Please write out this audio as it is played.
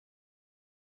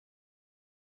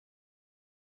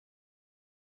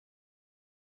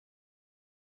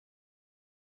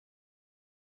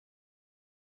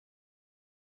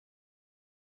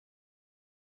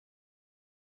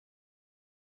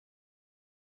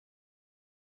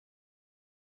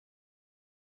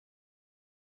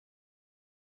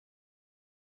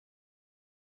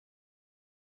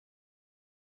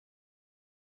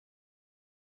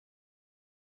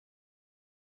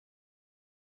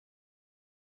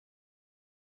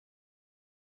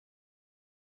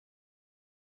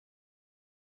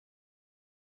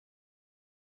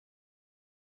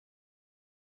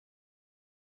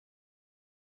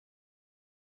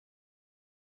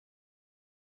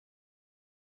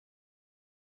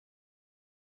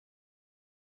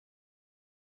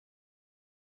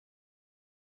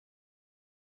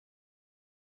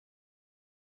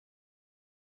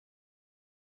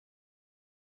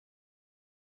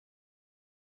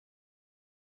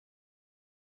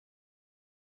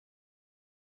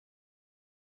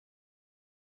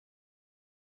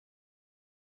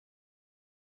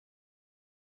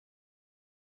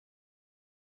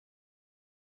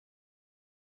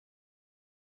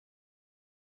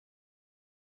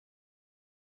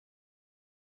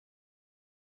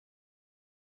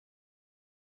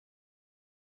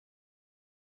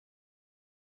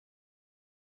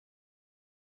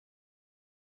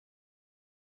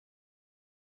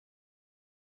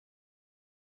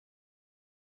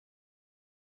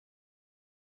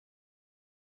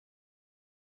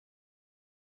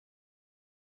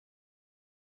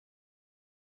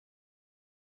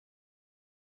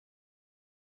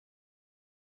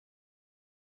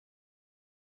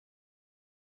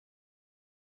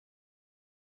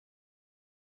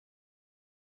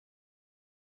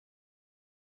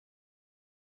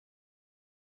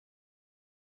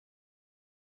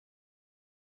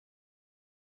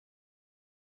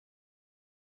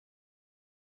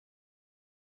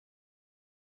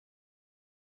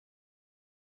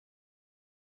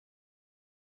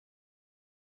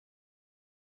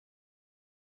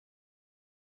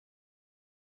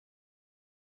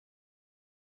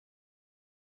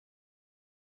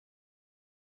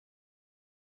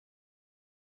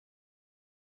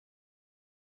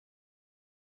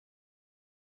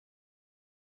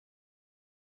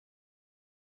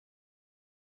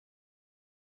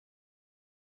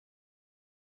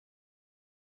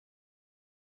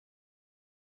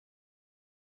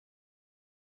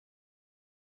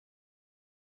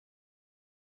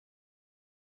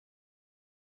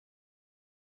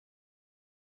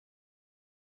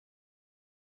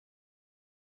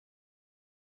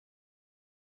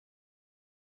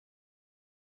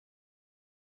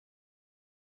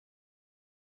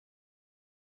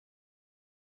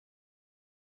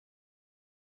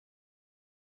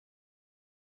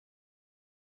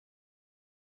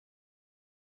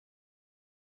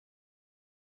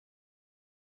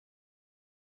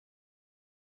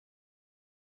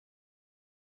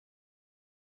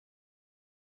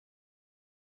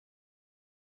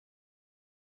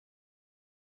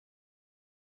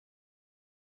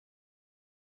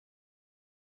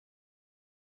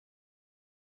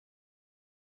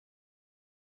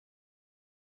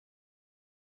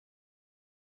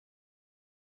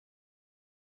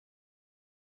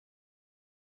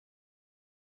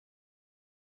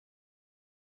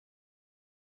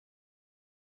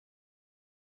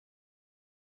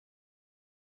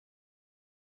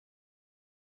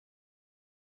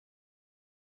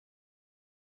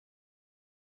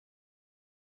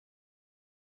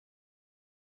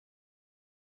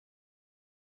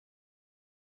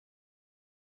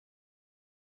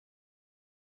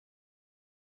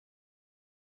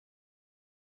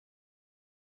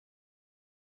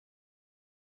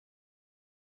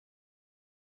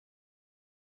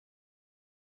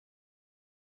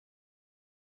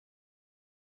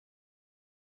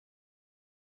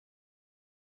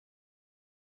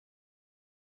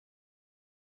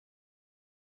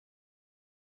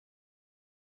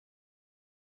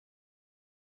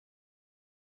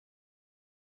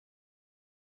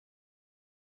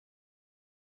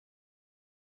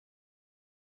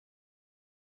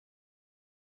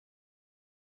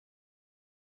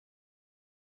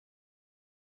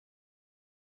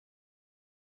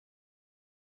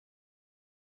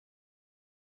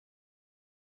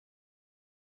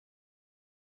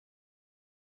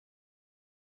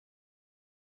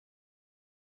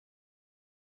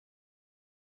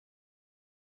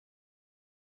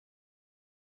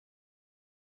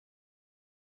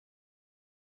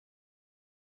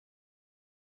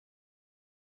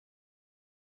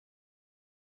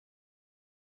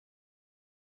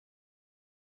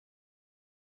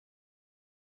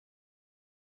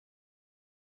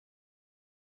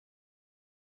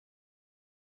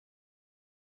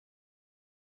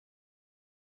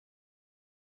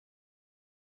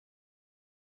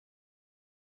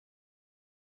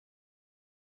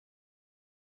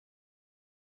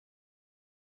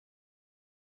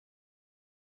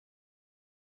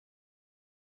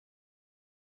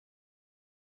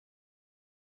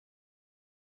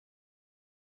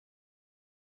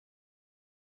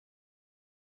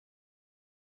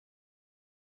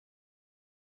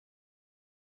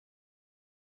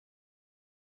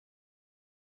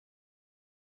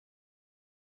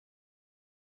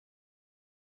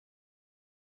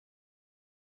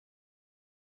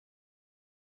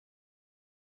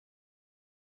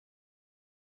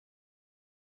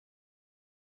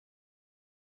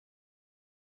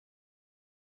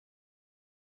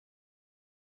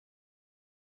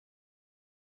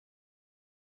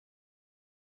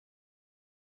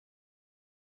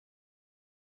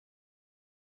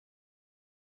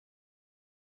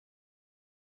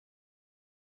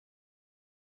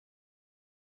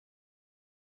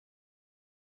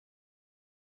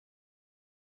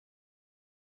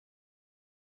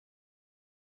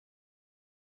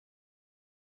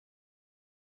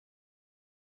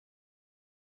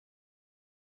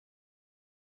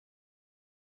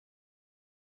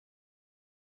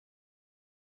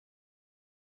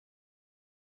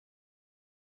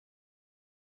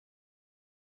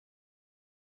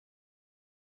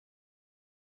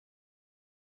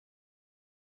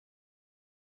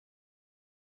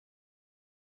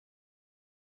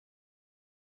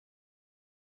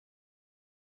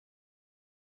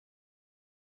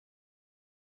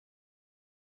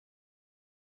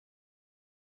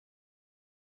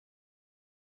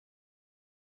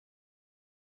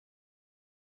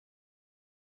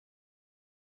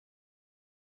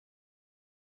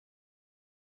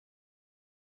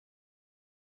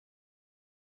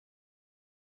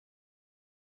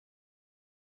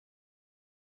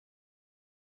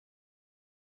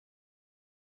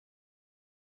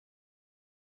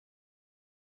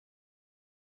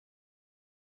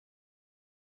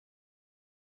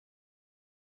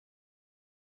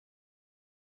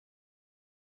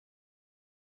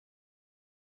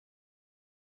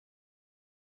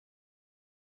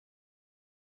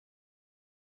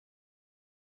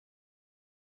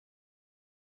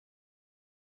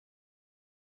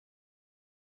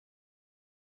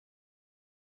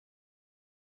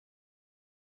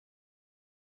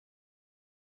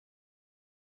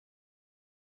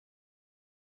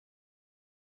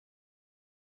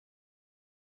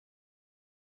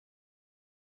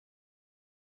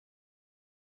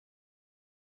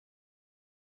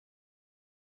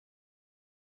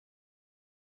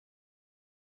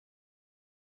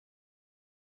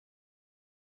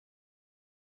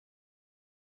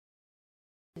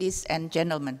ladies and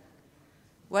gentlemen.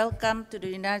 Welcome to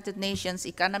the United Nations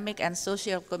Economic and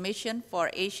Social Commission for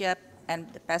Asia and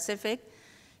the Pacific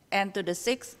and to the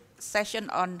sixth session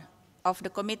of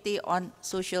the Committee on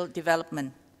Social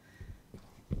Development.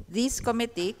 This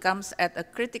committee comes at a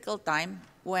critical time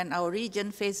when our region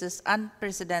faces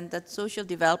unprecedented social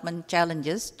development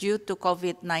challenges due to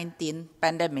COVID-19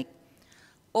 pandemic.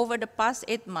 Over the past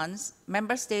 8 months,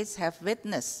 member states have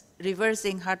witnessed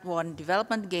reversing hard-won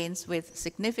development gains with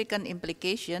significant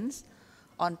implications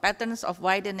on patterns of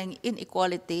widening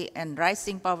inequality and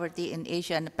rising poverty in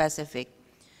Asia and the Pacific.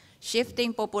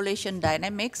 Shifting population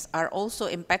dynamics are also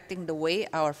impacting the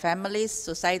way our families,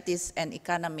 societies, and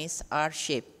economies are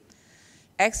shaped.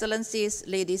 Excellencies,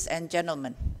 ladies and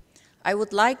gentlemen, I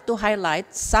would like to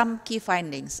highlight some key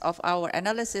findings of our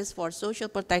analysis for social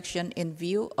protection in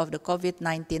view of the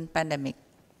COVID-19 pandemic.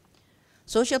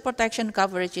 Social protection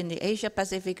coverage in the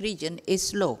Asia-Pacific region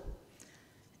is low.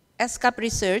 ESCAP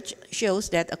research shows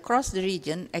that across the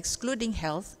region, excluding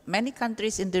health, many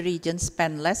countries in the region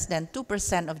spend less than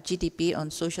 2% of GDP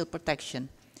on social protection.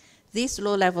 This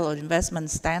low level of investment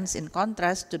stands in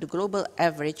contrast to the global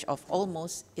average of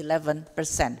almost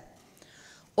 11%.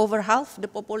 Over half the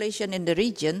population in the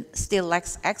region still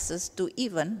lacks access to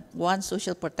even one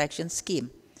social protection scheme,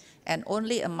 and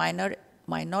only a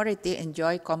minority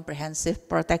enjoy comprehensive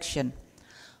protection.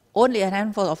 Only a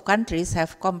handful of countries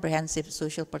have comprehensive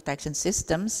social protection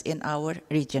systems in our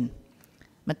region.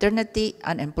 Maternity,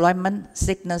 unemployment,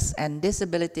 sickness, and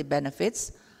disability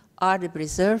benefits are the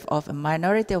preserve of a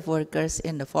minority of workers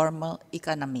in the formal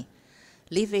economy,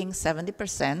 leaving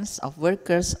 70% of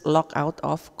workers locked out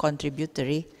of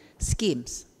contributory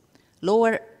schemes.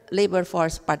 Lower labor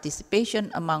force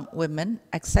participation among women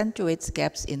accentuates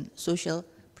gaps in social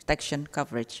protection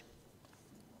coverage.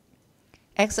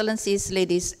 Excellencies,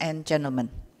 ladies and gentlemen,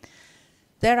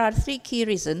 there are 3 key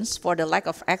reasons for the lack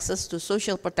of access to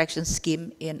social protection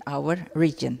scheme in our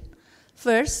region.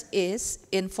 First is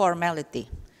informality.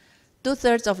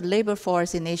 2/3 of the labor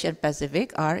force in Asia and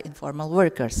Pacific are informal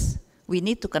workers. We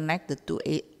need to connect the two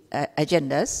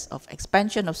agendas of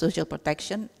expansion of social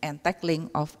protection and tackling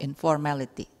of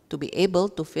informality to be able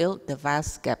to fill the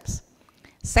vast gaps.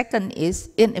 Second is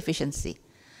inefficiency.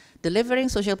 Delivering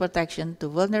social protection to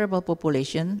vulnerable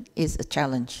population is a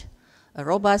challenge. A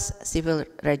robust civil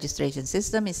registration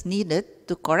system is needed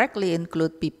to correctly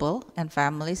include people and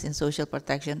families in social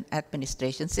protection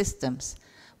administration systems.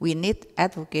 We need to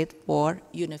advocate for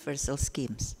universal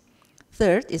schemes.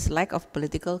 Third is lack of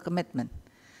political commitment.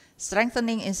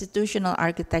 Strengthening institutional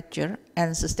architecture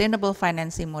and sustainable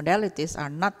financing modalities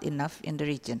are not enough in the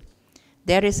region.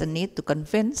 There is a need to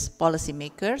convince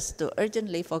policymakers to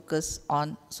urgently focus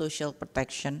on social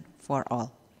protection for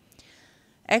all.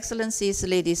 Excellencies,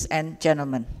 ladies and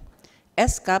gentlemen,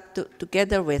 ESCAP,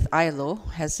 together with ILO,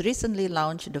 has recently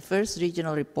launched the first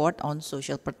regional report on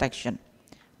social protection.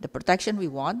 The protection we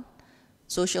want,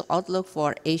 social outlook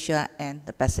for Asia and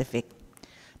the Pacific.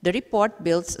 The report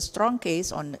builds a strong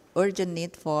case on the urgent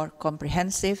need for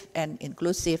comprehensive and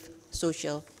inclusive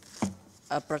social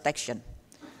protection.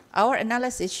 Our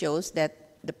analysis shows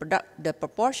that the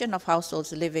proportion of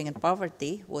households living in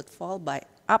poverty would fall by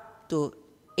up to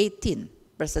 18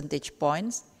 percentage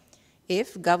points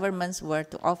if governments were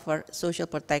to offer social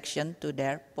protection to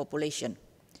their population.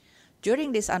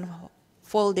 During this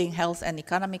unfolding health and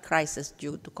economic crisis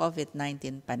due to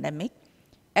COVID-19 pandemic,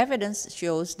 evidence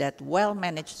shows that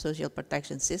well-managed social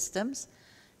protection systems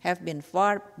have been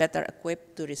far better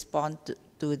equipped to respond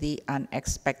to the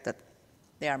unexpected.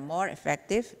 They are more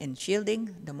effective in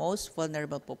shielding the most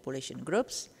vulnerable population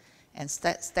groups and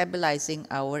stabilizing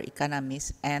our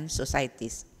economies and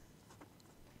societies.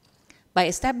 By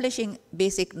establishing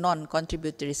basic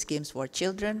non-contributory schemes for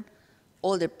children,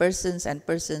 older persons, and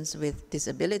persons with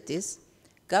disabilities,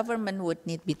 government would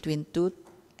need between 2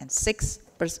 and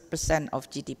 6% of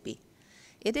GDP.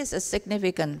 It is a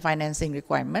significant financing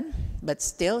requirement, but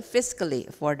still fiscally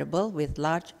affordable with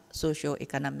large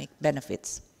socio-economic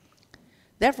benefits.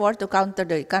 Therefore, to counter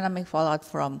the economic fallout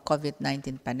from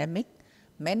COVID-19 pandemic,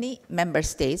 many member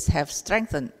states have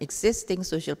strengthened existing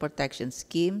social protection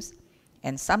schemes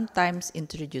and sometimes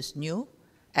introduced new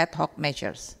ad hoc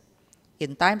measures.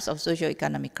 In times of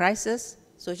socio-economic crisis,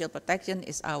 social protection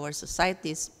is our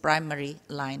society's primary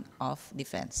line of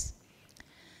defense.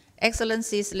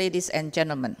 Excellencies, ladies and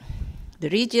gentlemen, the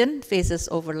region faces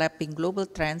overlapping global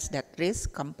trends that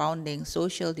risk compounding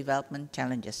social development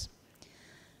challenges.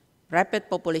 Rapid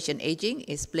population aging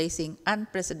is placing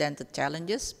unprecedented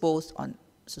challenges both on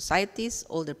societies,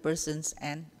 older persons,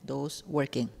 and those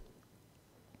working.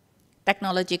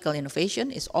 Technological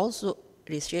innovation is also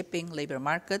reshaping labor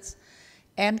markets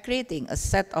and creating a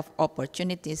set of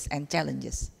opportunities and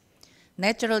challenges.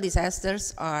 Natural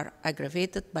disasters are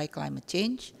aggravated by climate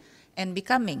change and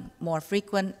becoming more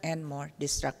frequent and more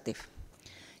destructive.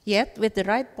 Yet, with the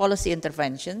right policy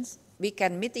interventions, we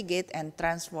can mitigate and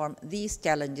transform these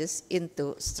challenges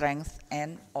into strengths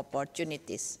and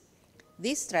opportunities.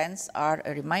 These trends are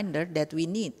a reminder that we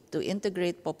need to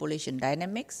integrate population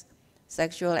dynamics,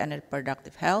 sexual and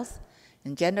reproductive health,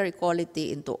 and gender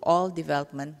equality into all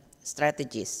development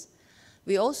strategies.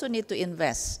 We also need to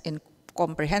invest in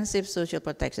comprehensive social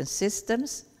protection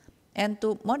systems and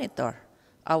to monitor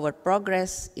our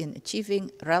progress in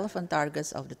achieving relevant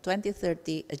targets of the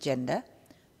 2030 Agenda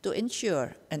to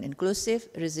ensure an inclusive,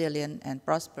 resilient, and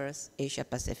prosperous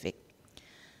Asia-Pacific.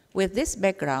 With this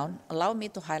background, allow me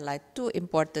to highlight two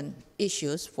important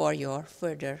issues for your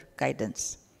further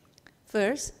guidance.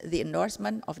 First, the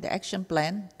endorsement of the action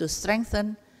plan to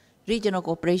strengthen regional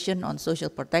cooperation on social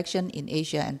protection in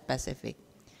Asia and Pacific.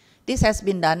 This has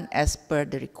been done as per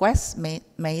the requests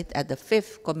made at the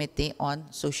 5th Committee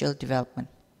on Social Development.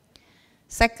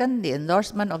 Second, the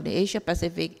endorsement of the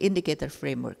Asia-Pacific Indicator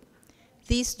Framework.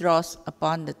 This draws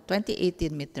upon the 2018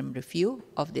 midterm review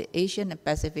of the Asian and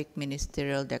Pacific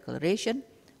Ministerial Declaration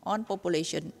on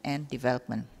Population and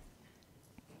Development.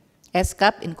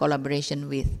 ESCAP, in collaboration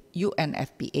with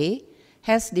UNFPA,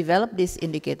 has developed this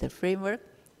indicator framework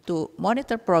to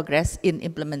monitor progress in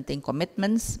implementing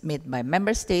commitments made by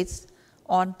member states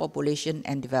on population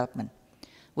and development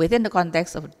within the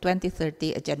context of the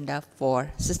 2030 Agenda for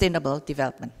Sustainable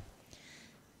Development.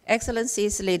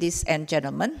 Excellencies, ladies and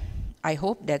gentlemen, I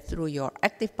hope that through your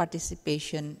active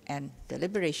participation and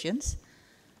deliberations,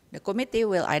 the committee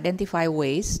will identify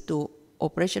ways to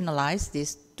operationalize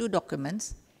these two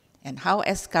documents and how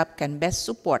ESCAP can best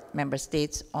support member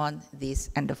states on these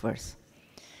endeavors.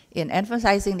 In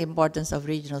emphasizing the importance of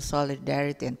regional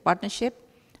solidarity and partnership,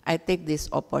 I take this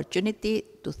opportunity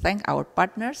to thank our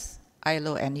partners,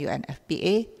 ILO and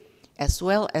UNFPA, as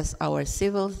well as our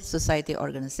civil society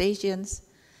organizations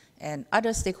and other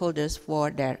stakeholders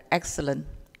for their excellent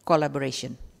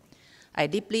collaboration. I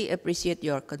deeply appreciate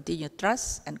your continued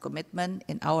trust and commitment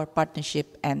in our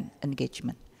partnership and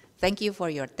engagement. Thank you for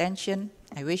your attention.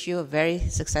 I wish you a very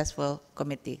successful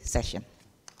committee session.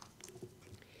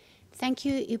 Thank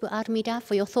you, Ibu Armida,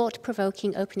 for your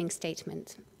thought-provoking opening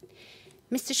statement.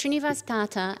 Mr. Srinivas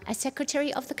Tata, as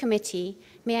Secretary of the Committee,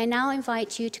 may I now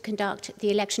invite you to conduct the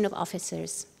election of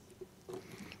officers.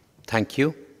 Thank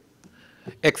you.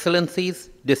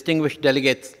 Excellencies, distinguished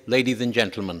delegates, ladies and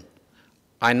gentlemen,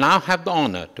 I now have the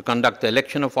honor to conduct the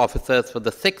election of officers for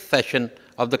the 6th session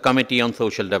of the Committee on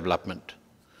Social Development.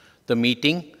 The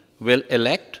meeting will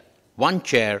elect one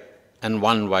chair and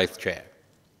one vice chair.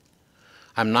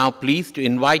 I am now pleased to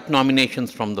invite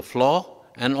nominations from the floor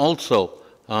and also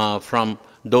from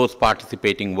those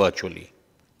participating virtually.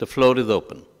 The floor is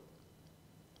open.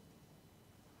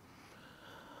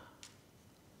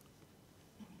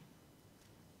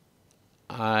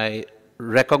 I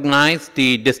recognize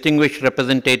the distinguished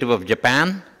representative of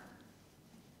Japan.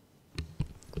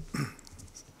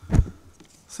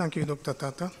 Thank you, Dr.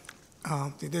 Tata.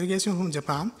 The delegation from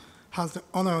Japan has the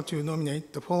honor to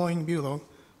nominate the following bureau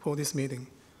for this meeting.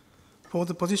 For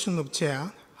the position of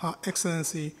chair, Her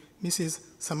Excellency Mrs.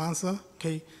 Samantha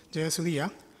K.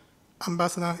 Jayasuriya,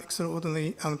 Ambassador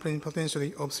Extraordinary and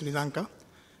Plenipotentiary of Sri Lanka,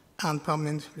 and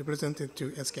Permanent Representative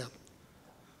to ESCAP.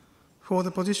 For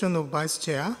the position of Vice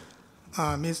Chair,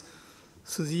 Ms.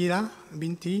 Suzila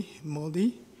Binti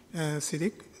Modi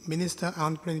Siddiq, Minister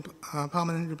and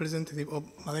Permanent Representative of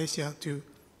Malaysia to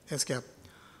ESCAP.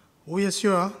 We are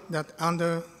sure that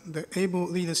under the able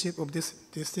leadership of this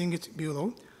distinguished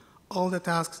bureau, all the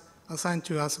tasks assigned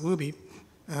to us will be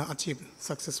achieved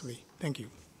successfully. Thank you.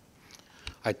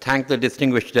 I thank the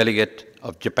distinguished delegate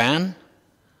of Japan.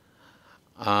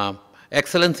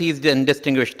 Excellencies and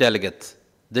distinguished delegates,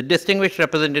 the distinguished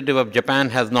representative of Japan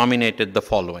has nominated the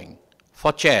following.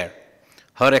 For chair,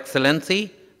 Her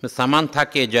Excellency Ms. Samantha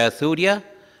K. Jayasuriya,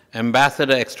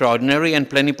 Ambassador Extraordinary and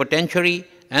Plenipotentiary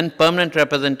and Permanent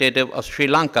Representative of Sri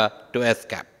Lanka to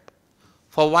ESCAP.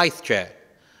 For vice chair,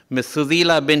 Ms.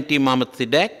 Suzila Binti Mohammed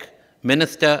Siddiq,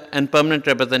 Minister and Permanent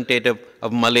Representative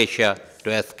of Malaysia to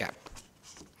ESCAP.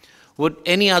 Would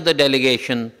any other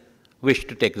delegation wish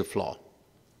to take the floor?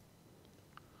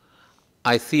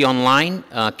 I see online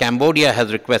Cambodia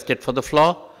has requested for the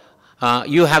floor.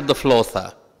 You have the floor,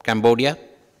 sir. Cambodia.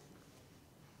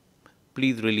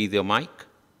 Please release your mic.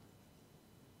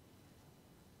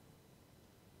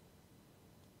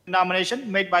 Nomination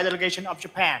made by the delegation of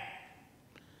Japan.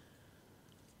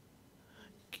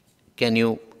 Can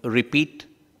you repeat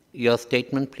Your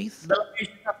statement, please.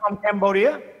 Delegation from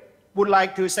Cambodia would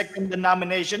like to second the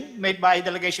nomination made by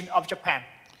delegation of Japan.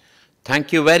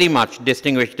 Thank you very much,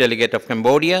 distinguished delegate of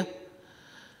Cambodia.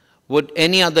 Would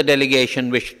any other delegation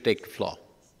wish to take the floor?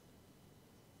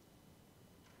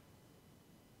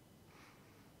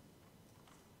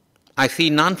 I see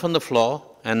none from the floor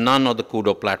and none on the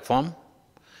Kudo platform.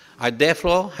 I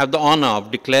therefore have the honor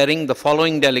of declaring the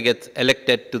following delegates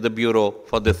elected to the Bureau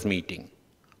for this meeting.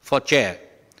 For Chair,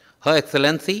 Her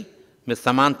Excellency, Ms.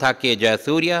 Samantha K.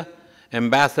 Jayasuriya,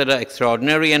 Ambassador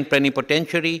Extraordinary and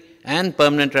Plenipotentiary and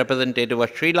Permanent Representative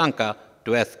of Sri Lanka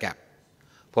to ESCAP.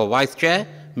 For Vice Chair,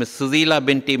 Ms. Suzila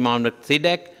Binti Mohammed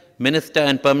Sidek, Minister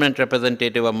and Permanent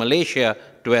Representative of Malaysia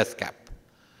to ESCAP.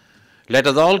 Let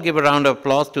us all give a round of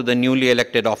applause to the newly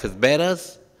elected office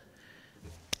bearers.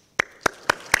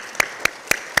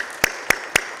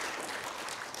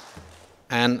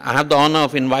 And I have the honor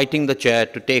of inviting the chair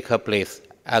to take her place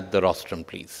at the rostrum,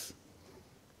 please.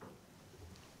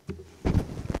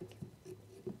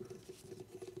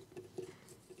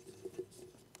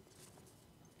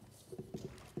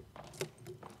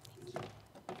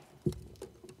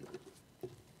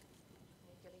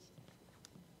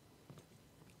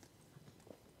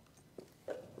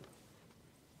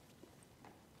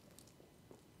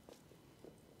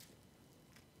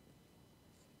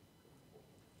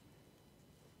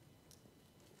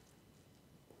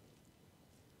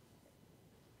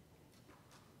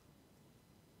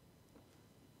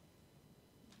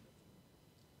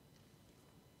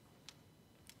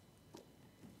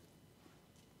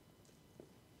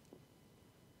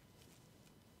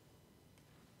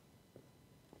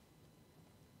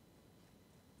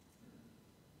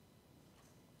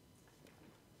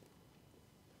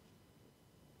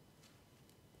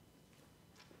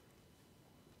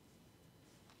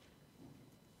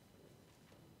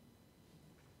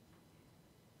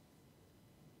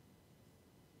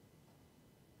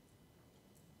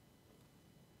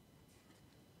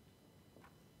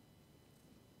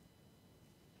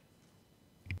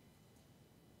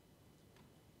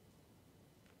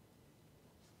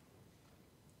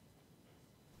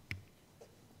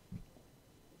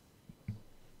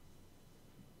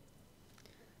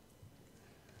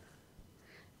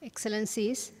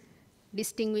 Excellencies,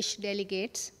 distinguished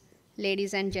delegates,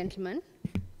 ladies and gentlemen,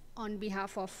 on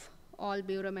behalf of all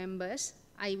Bureau members,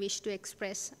 I wish to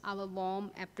express our warm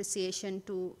appreciation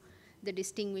to the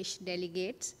distinguished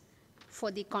delegates for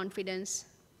the confidence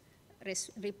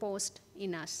reposed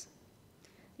in us.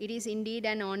 It is indeed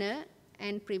an honor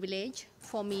and privilege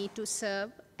for me to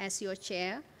serve as your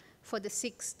chair for the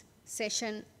 6th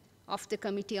session of the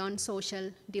Committee on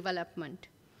Social Development.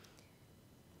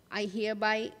 I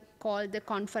hereby call the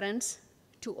conference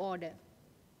to order.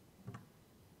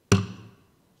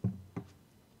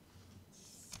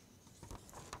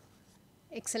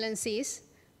 Excellencies,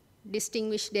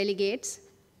 distinguished delegates,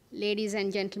 ladies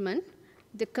and gentlemen,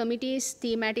 the committee's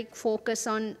thematic focus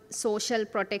on social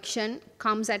protection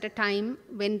comes at a time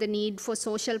when the need for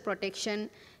social protection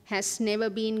has never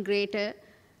been greater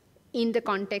in the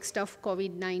context of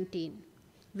COVID-19.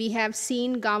 We have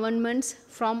seen governments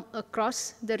from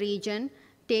across the region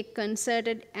take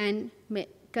concerted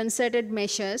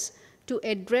measures to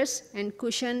address and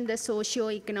cushion the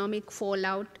socio-economic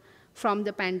fallout from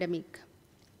the pandemic.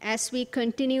 As we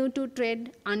continue to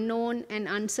tread unknown and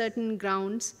uncertain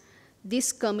grounds,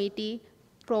 this committee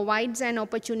provides an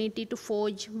opportunity to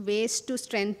forge ways to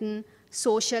strengthen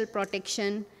social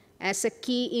protection as a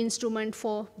key instrument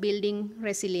for building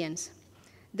resilience.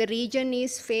 The region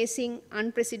is facing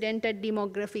unprecedented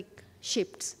demographic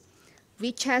shifts,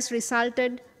 which has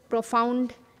resulted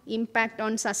profound impact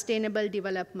on sustainable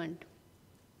development.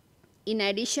 In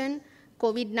addition,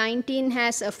 COVID-19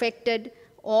 has affected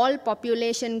all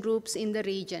population groups in the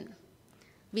region,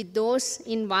 with those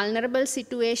in vulnerable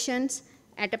situations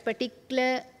at a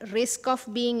particular risk of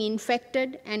being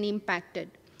infected and impacted,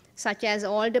 such as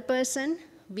older persons,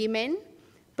 women,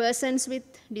 persons with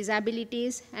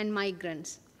disabilities, and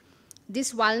migrants.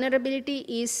 This vulnerability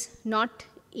is not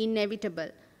inevitable.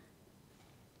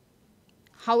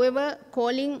 However,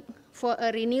 calling for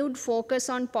a renewed focus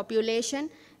on population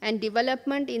and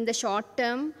development in the short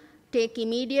term, take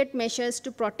immediate measures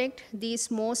to protect these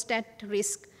most at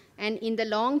risk, and in the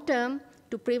long term,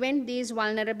 to prevent these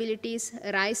vulnerabilities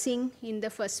arising in the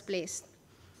first place.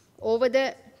 Over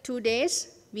the 2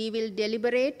 days, we will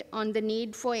deliberate on the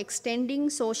need for extending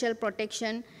social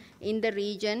protection in the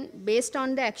region based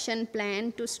on the action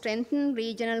plan to strengthen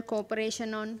regional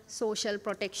cooperation on social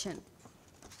protection.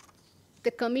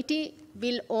 The committee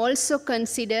will also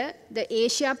consider the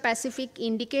Asia-Pacific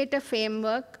Indicator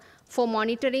Framework for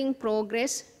monitoring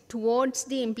progress towards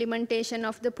the implementation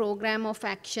of the program of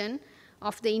action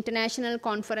of the International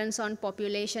Conference on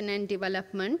Population and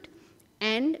Development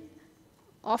and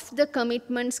of the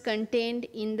commitments contained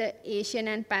in the Asian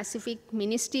and Pacific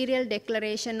Ministerial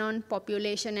Declaration on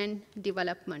Population and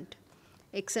Development.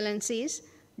 Excellencies,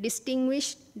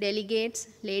 distinguished delegates,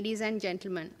 ladies and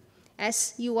gentlemen,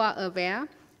 as you are aware,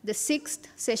 the 6th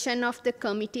session of the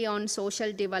Committee on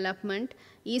Social Development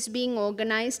is being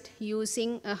organized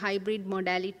using a hybrid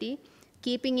modality,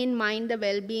 keeping in mind the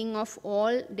well-being of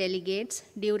all delegates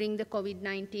during the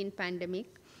COVID-19 pandemic,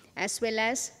 as well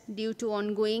as due to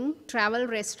ongoing travel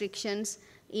restrictions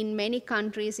in many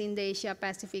countries in the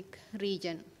Asia-Pacific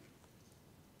region.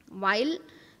 While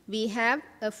we have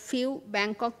a few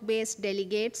Bangkok-based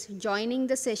delegates joining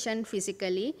the session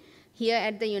physically here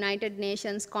at the United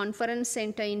Nations Conference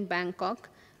Center in Bangkok,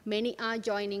 many are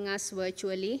joining us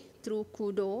virtually through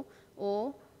Kudo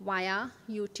or via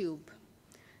YouTube.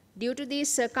 Due to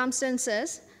these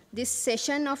circumstances, this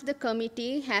session of the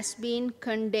committee has been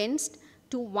condensed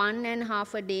to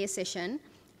 1.5 day session,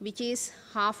 which is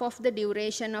half of the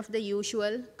duration of the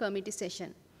usual committee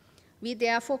session. We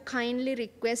therefore kindly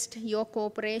request your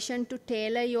cooperation to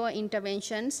tailor your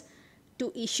interventions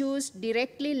to issues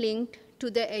directly linked to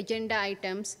the agenda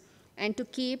items and to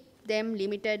keep them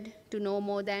limited to no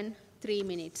more than 3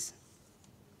 minutes.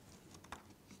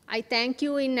 I thank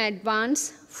you in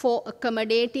advance for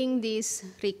accommodating these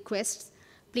requests.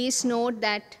 Please note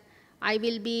that I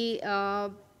will be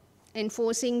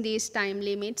enforcing these time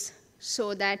limits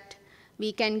so that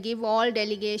we can give all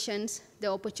delegations the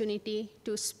opportunity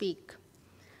to speak.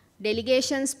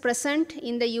 Delegations present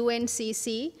in the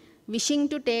UNCC wishing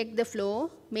to take the floor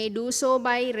may do so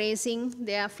by raising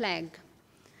their flag.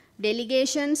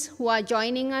 Delegations who are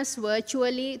joining us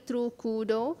virtually through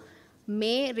Kudo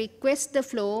may request the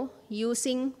floor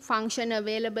using function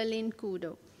available in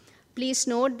Kudo. Please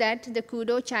note that the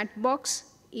Kudo chat box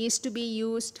is to be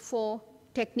used for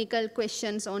technical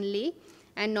questions only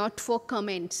and not for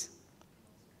comments.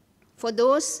 For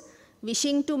those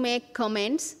wishing to make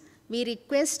comments, we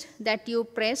request that you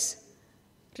press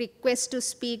request to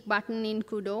speak button in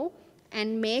Kudo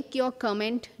and make your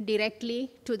comment directly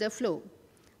to the floor.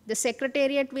 The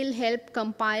Secretariat will help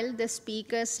compile the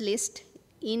speakers list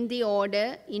in the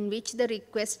order in which the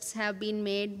requests have been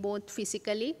made both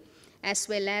physically as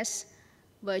well as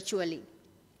virtually.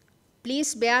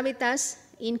 Please bear with us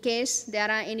in case there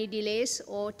are any delays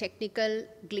or technical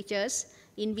glitches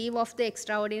in view of the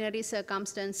extraordinary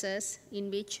circumstances in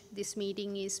which this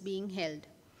meeting is being held.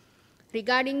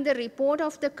 Regarding the report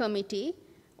of the committee,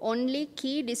 only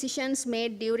key decisions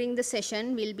made during the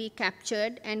session will be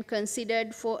captured and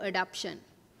considered for adoption.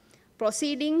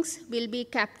 Proceedings will be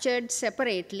captured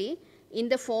separately in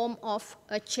the form of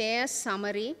a chair's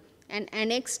summary and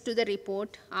annexed to the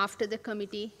report after the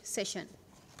committee session.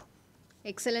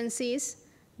 Excellencies,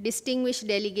 distinguished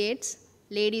delegates,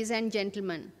 ladies and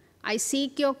gentlemen, I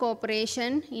seek your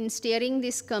cooperation in steering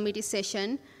this committee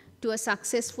session to a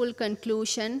successful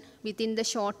conclusion within the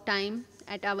short time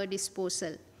at our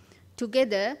disposal.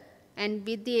 Together, and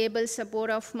with the able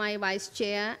support of my Vice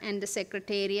Chair and the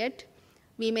Secretariat,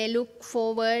 we may look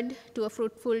forward to a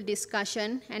fruitful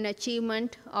discussion and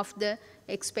achievement of the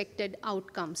expected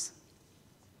outcomes.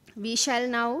 We shall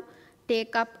now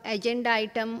take up agenda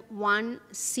item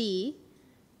 1C,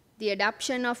 the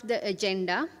adoption of the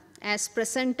agenda as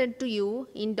presented to you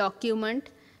in document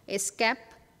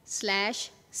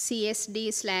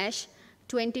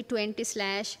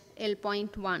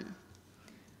ESCAP/CSD/2020/L.1.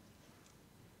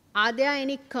 Are there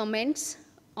any comments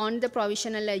on the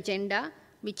provisional agenda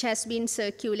which has been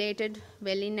circulated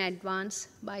well in advance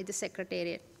by the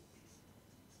Secretariat?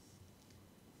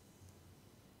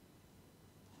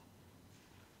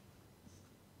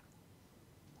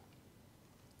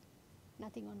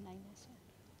 Nothing online as well.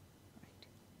 Right.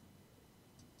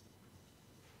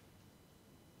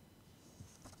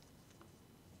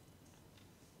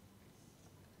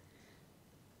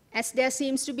 As there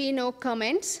seems to be no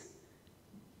comments,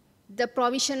 the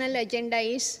provisional agenda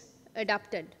is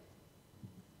adopted.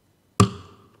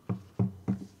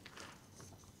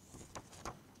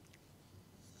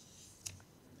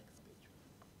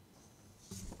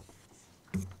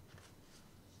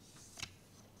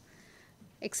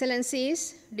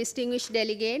 Excellencies, distinguished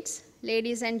delegates,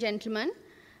 ladies and gentlemen,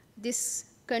 this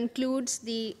concludes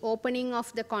the opening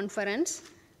of the conference.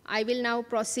 I will now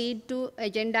proceed to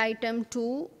agenda item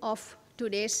 2 of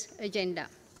today's agenda.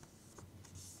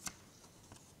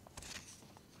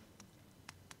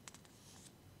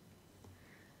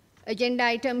 Agenda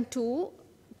item 2,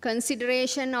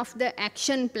 consideration of the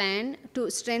action plan to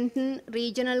strengthen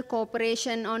regional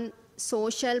cooperation on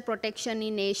social protection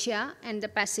in Asia and the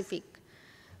Pacific.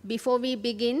 Before we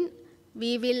begin,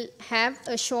 we will have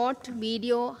a short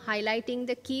video highlighting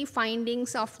the key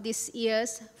findings of this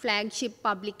year's flagship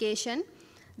publication,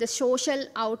 The Social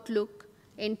Outlook,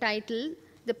 entitled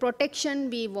The Protection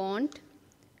We Want,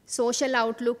 Social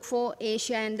Outlook for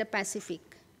Asia and the Pacific.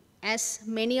 As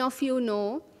many of you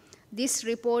know, this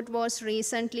report was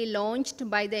recently launched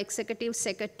by the Executive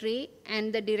Secretary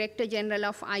and the Director General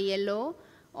of ILO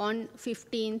on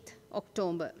 15th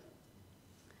October.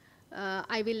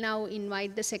 I will now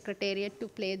invite the Secretariat to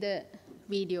play the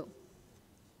video.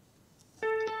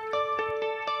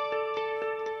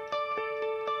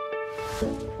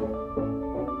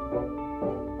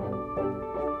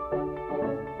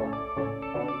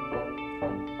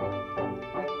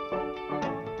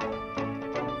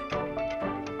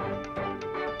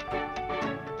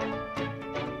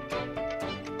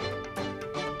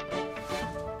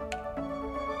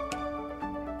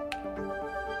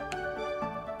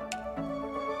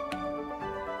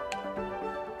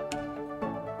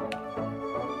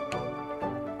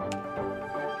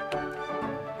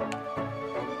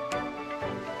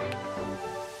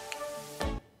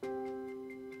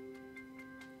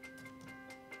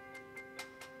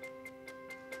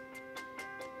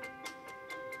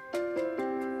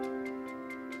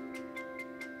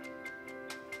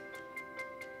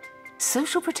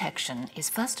 Social protection is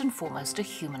first and foremost a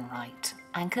human right.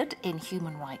 Anchored in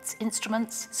human rights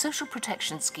instruments, social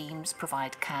protection schemes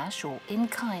provide cash or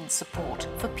in-kind support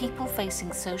for people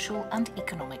facing social and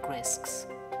economic risks.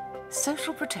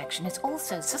 Social protection is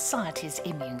also society's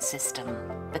immune system.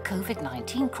 The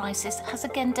COVID-19 crisis has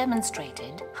again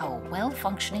demonstrated how a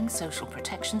well-functioning social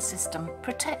protection system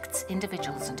protects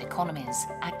individuals and economies,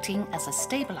 acting as a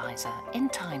stabilizer in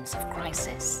times of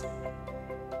crisis.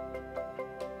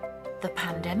 The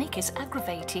pandemic is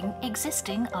aggravating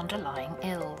existing underlying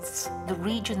ills. The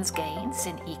region's gains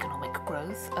in economic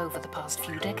growth over the past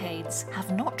few decades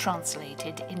have not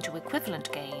translated into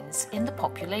equivalent gains in the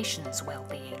population's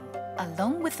well-being.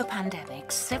 Along with the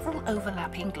pandemic, several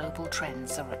overlapping global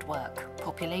trends are at work: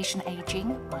 population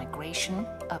aging, migration,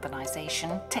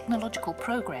 urbanization, technological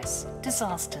progress,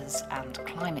 disasters, and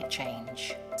climate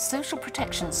change. Social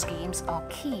protection schemes are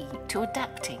key to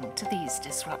adapting to these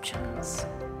disruptions.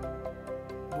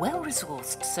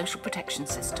 Well-resourced social protection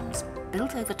systems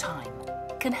built over time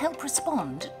can help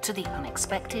respond to the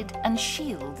unexpected and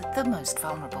shield the most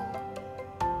vulnerable.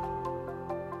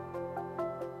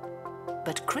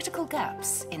 But critical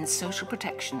gaps in social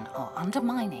protection are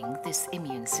undermining this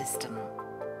immune system.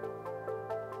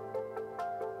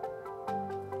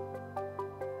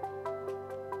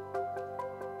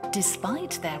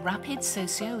 Despite their rapid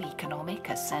socio-economic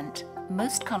ascent,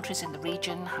 most countries in the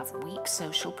region have weak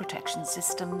social protection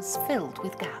systems filled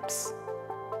with gaps.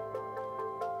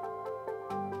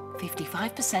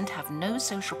 55% have no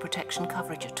social protection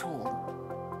coverage at all.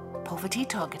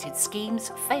 Poverty-targeted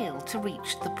schemes fail to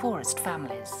reach the poorest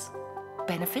families.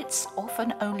 Benefits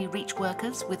often only reach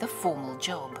workers with a formal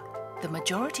job. The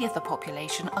majority of the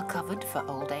population are covered for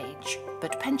old age,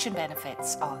 but pension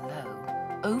benefits are low.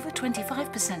 Over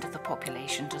 25% of the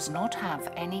population does not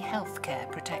have any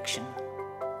healthcare protection.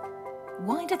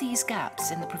 Why do these gaps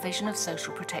in the provision of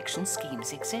social protection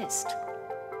schemes exist?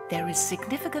 There is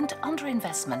significant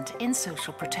underinvestment in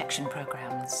social protection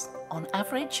programs. On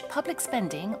average, public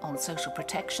spending on social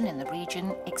protection in the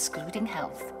region, excluding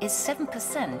health, is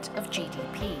 7% of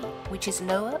GDP, which is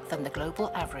lower than the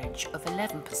global average of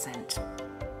 11%.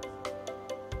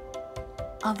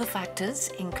 Other factors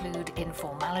include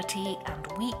informality and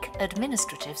weak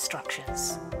administrative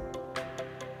structures.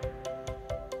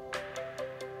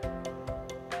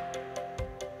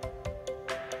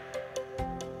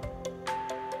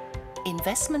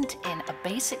 Investment in a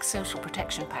basic social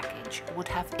protection package would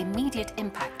have immediate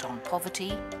impact on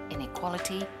poverty,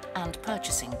 inequality, and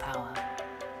purchasing power.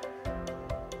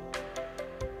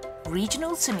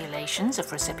 Regional simulations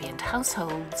of recipient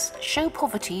households show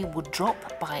poverty would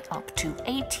drop by up to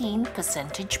 18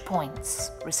 percentage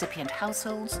points. Recipient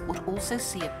households would also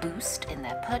see a boost in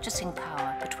their purchasing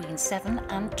power between 7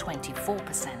 and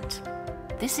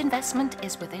 24%. This investment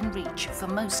is within reach for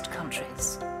most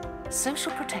countries.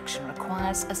 Social protection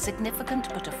requires a significant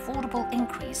but affordable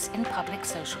increase in public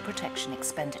social protection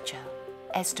expenditure.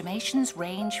 Estimations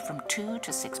range from 2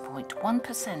 to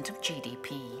 6.1% of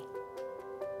GDP.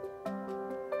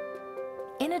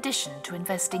 In addition to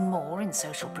investing more in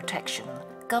social protection,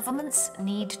 governments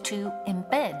need to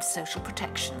embed social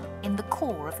protection in the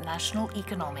core of national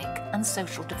economic and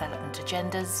social development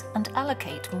agendas and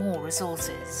allocate more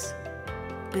resources.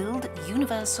 build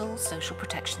universal social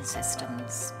protection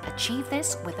systems. Achieve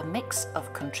this with a mix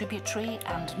of contributory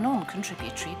and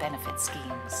non-contributory benefit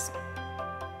schemes.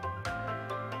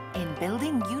 In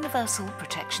building universal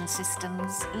protection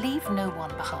systems, leave no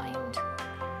one behind.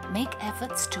 Make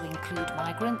efforts to include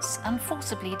migrants and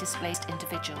forcibly displaced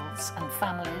individuals and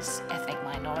families, ethnic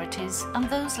minorities, and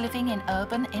those living in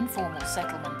urban informal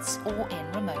settlements or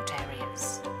in remote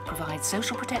areas. Provide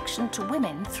social protection to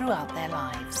women throughout their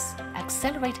lives.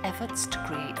 Accelerate efforts to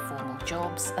create formal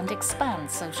jobs and expand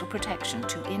social protection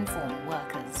to informal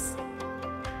workers.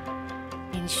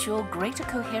 Ensure greater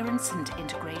coherence and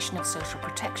integration of social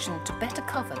protection to better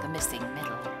cover the missing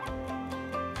middle.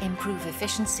 Improve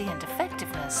efficiency and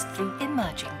effectiveness through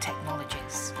emerging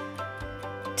technologies.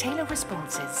 Tailor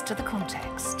responses to the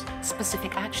context.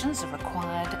 Specific actions are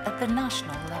required at the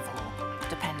national level,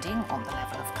 depending on the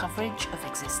level of coverage of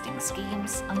existing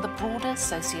schemes and the broader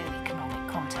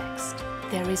socio-economic context.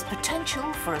 There is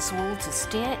potential for us all to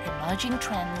steer emerging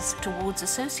trends towards a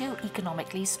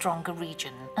socio-economically stronger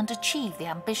region and achieve the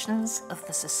ambitions of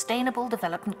the Sustainable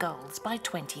Development Goals by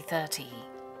 2030.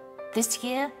 This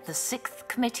year, the 6th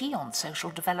Committee on Social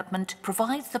Development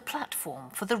provides the platform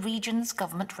for the region's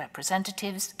government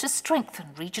representatives to strengthen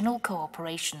regional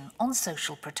cooperation on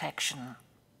social protection.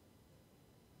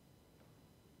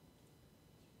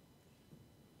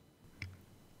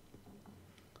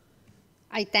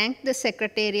 I thank the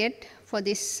Secretariat for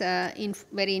this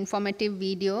very informative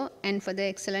video and for the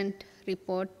excellent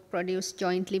report produced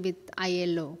jointly with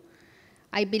ILO.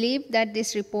 I believe that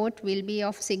this report will be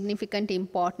of significant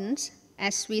importance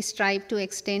as we strive to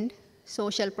extend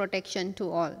social protection to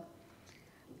all.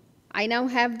 I now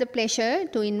have the pleasure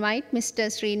to invite Mr.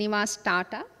 Srinivas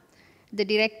Tata, the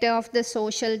Director of the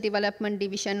Social Development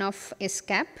Division of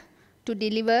ESCAP, to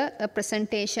deliver a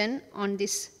presentation on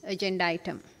this agenda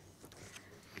item.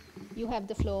 You have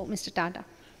the floor, Mr. Tata.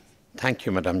 Thank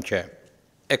you, Madam Chair.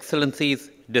 Excellencies,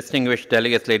 distinguished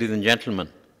delegates, ladies and gentlemen.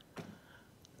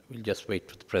 We'll just wait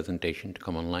for the presentation to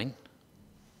come online.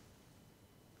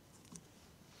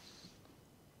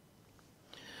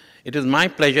 It is my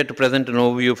pleasure to present an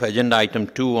overview of Agenda Item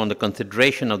 2 on the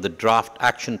consideration of the draft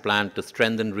action plan to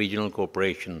strengthen regional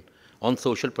cooperation on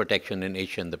social protection in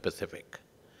Asia and the Pacific.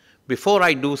 Before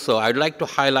I do so, I'd like to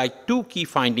highlight two key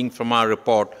findings from our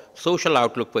report, Social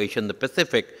Outlook for Asia and the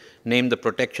Pacific, named The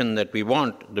Protection That We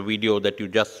Want. The video that you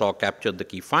just saw captured the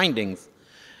key findings.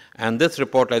 And this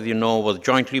report, as you know, was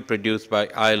jointly produced by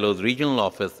ILO's regional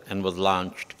office and was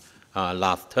launched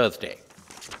last Thursday.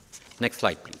 Next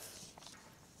slide, please.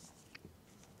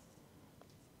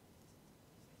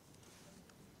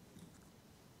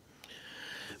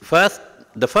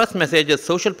 The first message is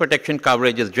social protection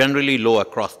coverage is generally low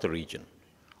across the region.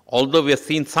 Although we have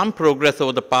seen some progress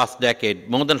over the past decade,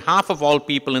 more than half of all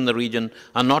people in the region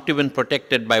are not even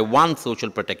protected by one social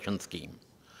protection scheme.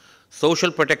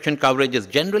 Social protection coverage is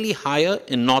generally higher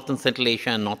in North and Central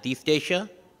Asia and Northeast Asia,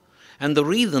 and the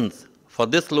reasons for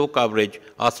this low coverage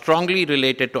are strongly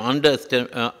related to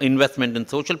underinvestment in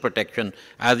social protection,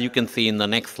 as you can see in the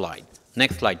next slide.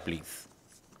 Next slide, please.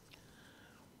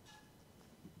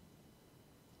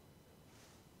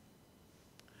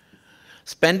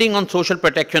 Spending on social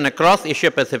protection across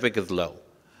Asia-Pacific is low.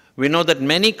 We know that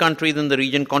many countries in the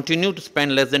region continue to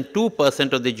spend less than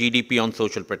 2% of their GDP on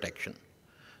social protection.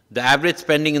 The average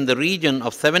spending in the region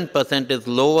of 7% is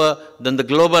lower than the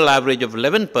global average of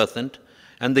 11%,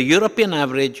 and the European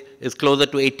average is closer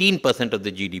to 18% of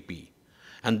the GDP.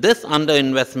 And this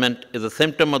underinvestment is a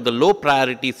symptom of the low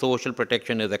priority social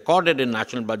protection is accorded in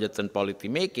national budgets and policy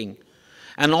making,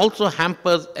 and also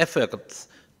hampers efforts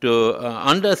to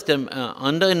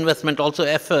underinvestment also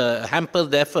hampers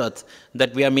the efforts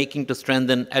that we are making to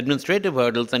strengthen administrative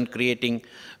hurdles and creating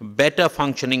better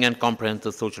functioning and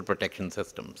comprehensive social protection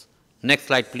systems. Next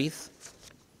slide, please.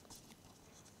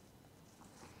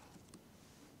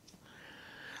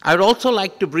 I would also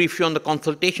like to brief you on the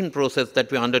consultation process that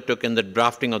we undertook in the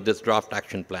drafting of this draft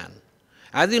action plan.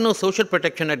 As you know, social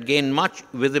protection had gained much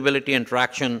visibility and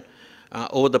traction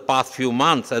over the past few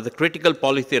months as a critical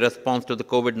policy response to the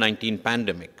COVID-19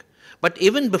 pandemic. But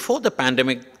even before the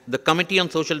pandemic, the Committee on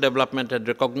Social Development had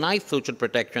recognized social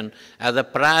protection as a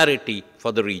priority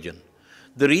for the region.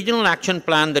 The regional action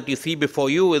plan that you see before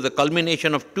you is a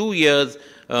culmination of 2 years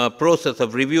process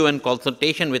of review and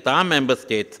consultation with our member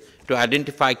states to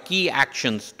identify key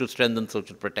actions to strengthen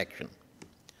social protection.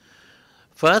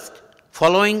 First,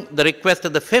 following the request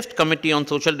of the 5th Committee on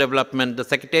Social Development, the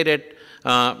Secretariat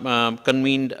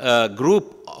convened a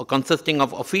group consisting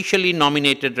of officially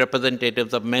nominated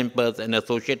representatives of members and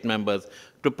associate members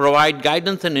to provide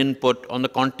guidance and input on the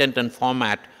content and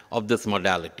format of this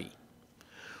modality.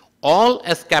 All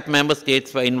ESCAP member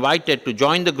states were invited to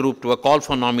join the group to a call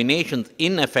for nominations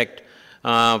in effect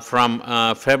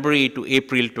from February to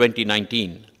April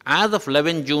 2019. As of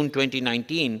 11 June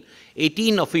 2019,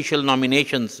 18 official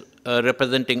nominations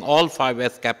representing all 5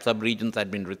 ESCAP sub-regions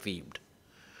had been received.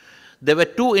 There were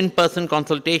 2 in-person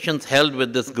consultations held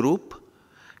with this group,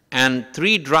 and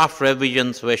 3 draft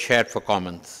revisions were shared for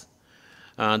comments.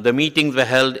 The meetings were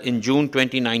held in June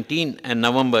 2019 and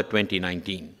November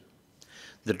 2019.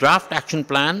 The draft action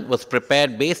plan was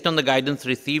prepared based on the guidance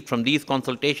received from these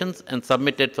consultations and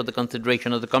submitted for the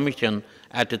consideration of the Commission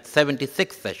at its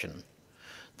 76th session.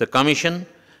 The Commission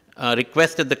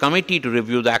requested the committee to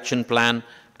review the action plan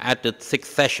at its 6th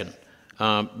session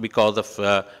because of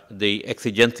the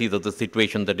exigencies of the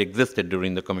situation that existed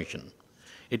during the Commission.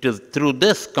 It is through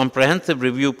this comprehensive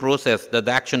review process that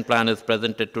the action plan is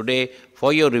presented today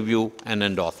for your review and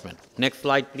endorsement. Next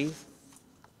slide, please.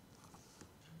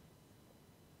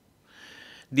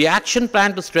 The action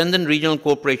plan to strengthen regional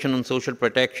cooperation on social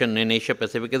protection in Asia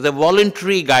Pacific is a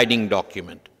voluntary guiding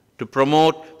document to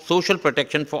promote social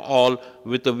protection for all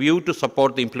with a view to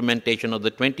support the implementation of the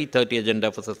 2030 Agenda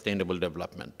for Sustainable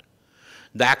Development.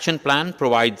 The action plan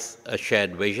provides a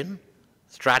shared vision,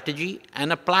 strategy,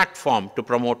 and a platform to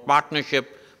promote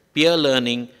partnership, peer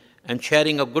learning, and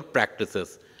sharing of good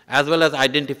practices, as well as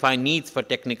identify needs for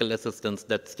technical assistance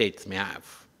that states may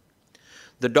have.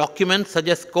 The document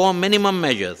suggests core minimum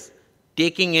measures,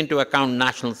 taking into account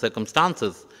national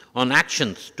circumstances, on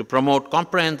actions to promote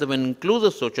comprehensive and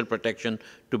inclusive social protection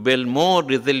to build more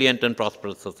resilient and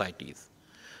prosperous societies.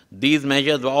 These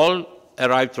measures were all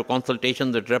arrived through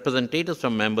consultations with representatives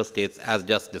from member states as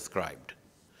just described.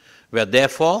 We are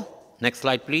therefore, next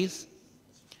slide please.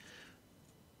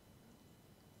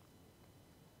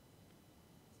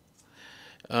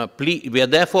 We are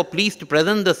therefore pleased to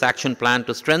present this action plan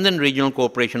to strengthen regional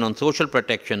cooperation on social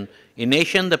protection in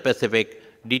Asia and the Pacific,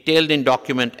 detailed in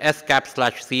document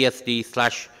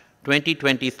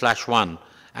SCAP/CSD/2020/1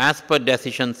 as per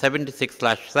decision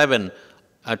 76/7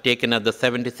 taken at the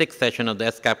 76th session of the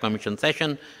ESCAP Commission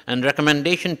session and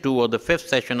recommendation 2 of the 5th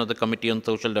session of the Committee on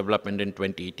Social Development in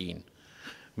 2018.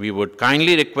 We would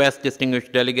kindly request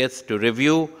distinguished delegates to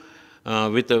review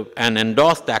and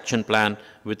endorse the action plan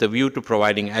with a view to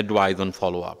providing advice on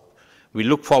follow-up. We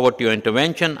look forward to your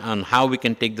intervention on how we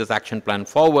can take this action plan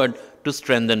forward to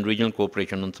strengthen regional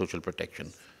cooperation on social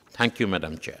protection. Thank you,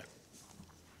 Madam Chair.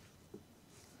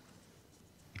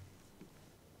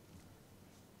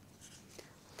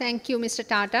 Thank you, Mr.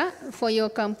 Tata, for your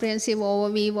comprehensive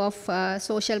overview of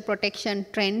social protection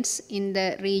trends in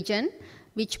the region,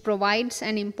 which provides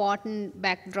an important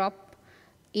backdrop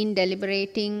in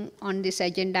deliberating on this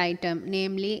agenda item,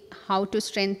 namely how to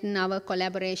strengthen our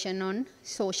collaboration on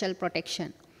social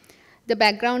protection. The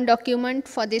background document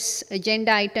for this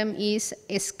agenda item is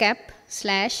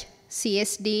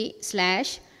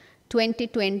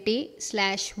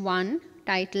ESCAP/CSD/2020/1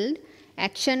 titled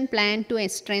Action Plan to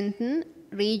Strengthen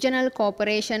Regional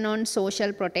Cooperation on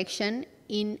Social Protection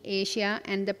in Asia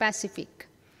and the Pacific.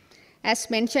 As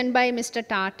mentioned by Mr.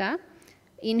 Tata,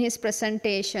 in his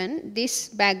presentation, this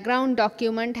background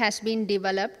document has been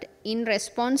developed in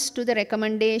response to the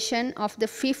recommendation of the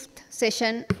 5th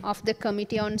session of the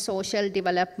Committee on Social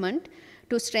Development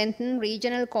to strengthen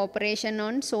regional cooperation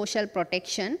on social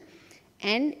protection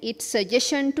and its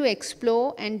suggestion to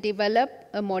explore and develop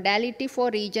a modality for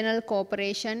regional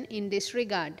cooperation in this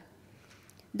regard.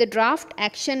 The draft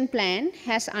action plan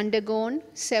has undergone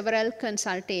several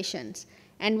consultations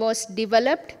and was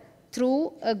developed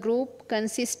through a group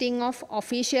consisting of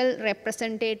official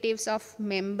representatives of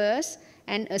members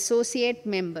and associate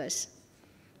members.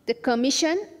 The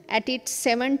Commission, at its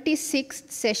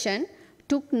 76th session,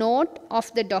 took note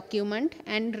of the document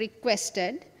and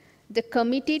requested the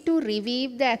committee to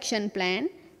review the action plan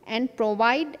and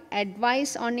provide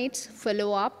advice on its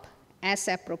follow-up as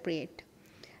appropriate.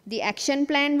 The action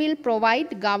plan will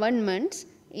provide governments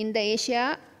in the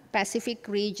Asia-Pacific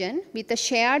region with a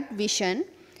shared vision,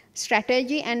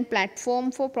 strategy and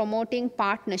platform for promoting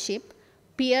partnership,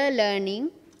 peer learning,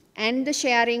 and the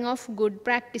sharing of good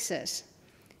practices,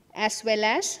 as well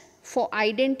as for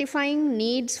identifying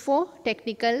needs for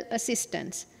technical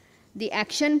assistance. The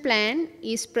action plan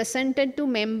is presented to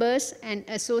members and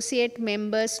associate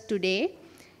members today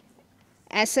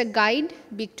as a guide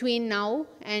between now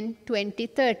and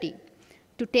 2030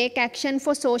 to take action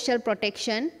for social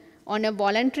protection on a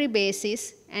voluntary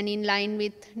basis and in line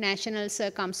with national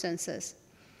circumstances.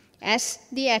 As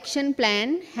the action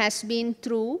plan has been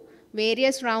through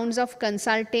various rounds of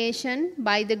consultation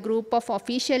by the group of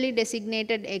officially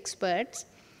designated experts,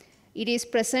 it is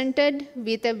presented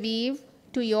with a view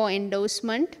to your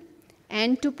endorsement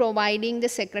and to providing the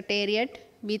Secretariat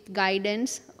with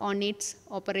guidance on its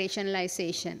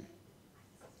operationalization.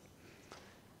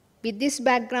 With this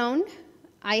background,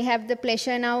 I have the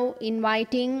pleasure now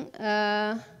inviting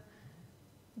the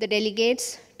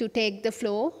delegates to take the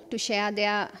floor to share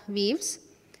their views.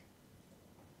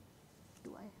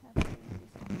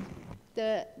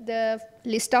 The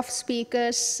list of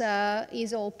speakers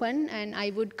is open, and I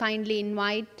would kindly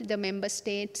invite the member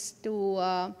states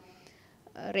to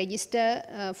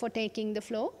register for taking the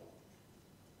floor.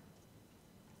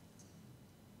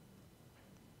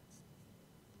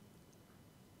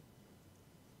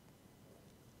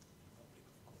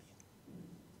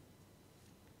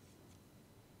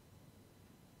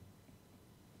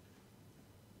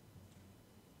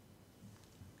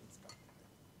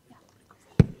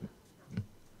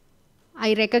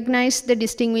 I recognize the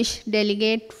distinguished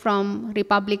delegate from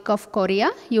Republic of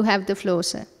Korea. You have the floor,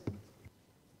 sir.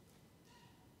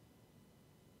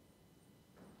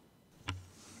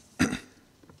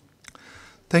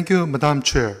 Thank you, Madam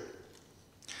Chair.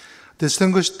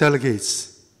 Distinguished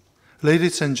delegates,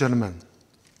 ladies and gentlemen,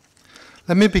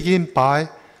 let me begin by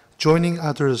joining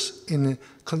others in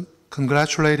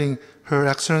congratulating Her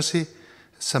Excellency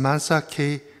Samantha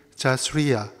K.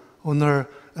 Jayasuriya on her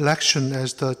election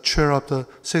as the chair of the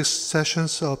 6th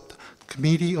sessions of the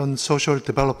Committee on Social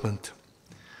Development.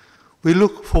 We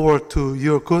look forward to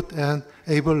your good and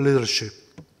able leadership.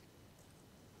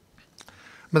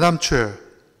 Madam Chair,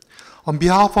 on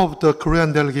behalf of the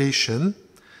Korean delegation,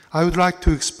 I would like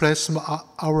to express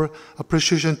our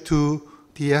appreciation to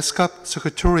the ESCAP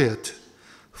Secretariat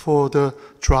for the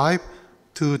drive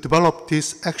to develop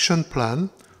this action plan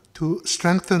to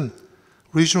strengthen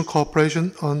regional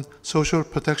cooperation on social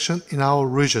protection in our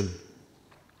region.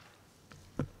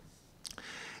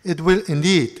 It will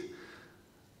indeed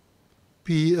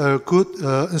be a good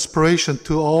inspiration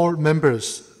to all member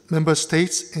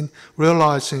states in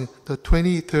realizing the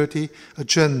 2030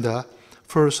 Agenda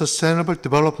for Sustainable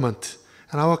Development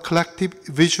and our collective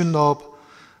vision of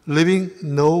leaving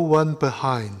no one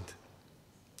behind.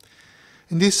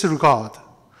 In this regard,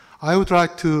 I would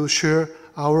like to share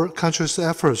our country's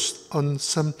efforts on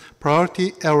some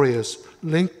priority areas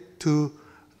linked to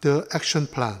the action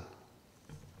plan.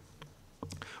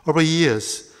 Over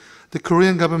years, the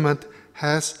Korean government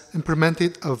has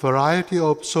implemented a variety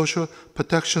of social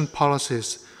protection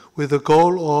policies with the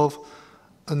goal of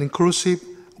an inclusive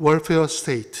welfare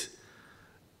state,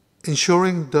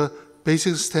 ensuring the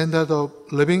basic standard of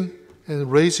living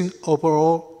and raising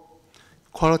overall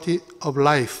quality of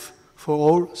life for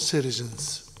all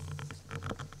citizens.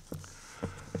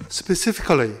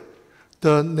 Specifically,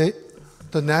 the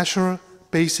National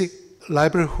Basic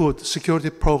Livelihood Security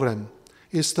Program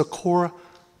is the core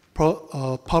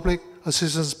public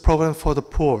assistance program for the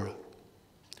poor.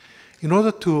 In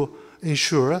order to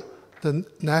ensure the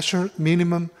national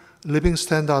minimum living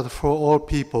standard for all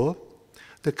people,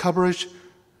 the coverage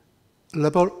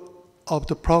level of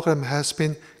the program has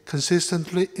been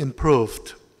consistently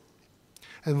improved.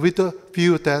 And with the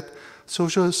view that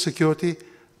Social Security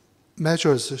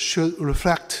measures should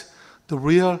reflect the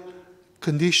real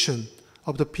condition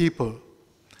of the people,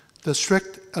 the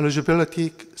strict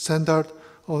eligibility standard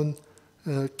on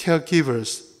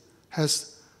caregivers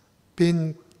has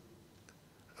been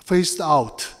phased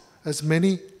out, as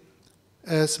many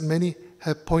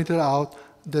have pointed out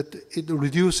that it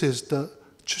reduces the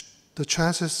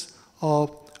chances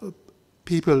of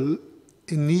people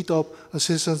in need of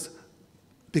assistance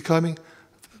becoming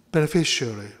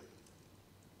beneficiary.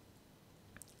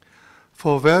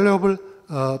 For valuable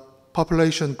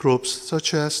population groups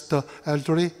such as the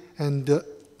elderly and the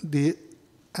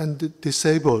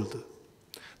disabled,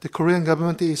 the Korean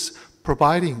government is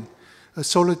providing a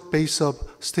solid base of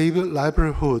stable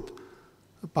livelihood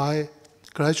by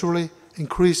gradually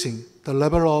increasing the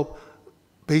level of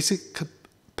basic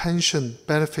pension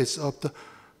benefits of the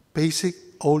basic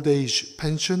old age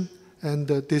pension and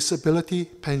the disability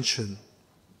pension.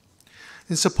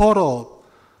 In support of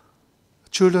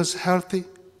children's healthy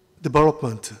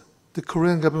development, the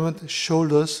Korean government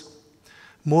shoulders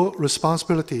more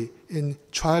responsibility in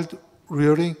child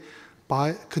rearing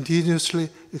by continuously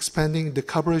expanding the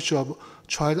coverage of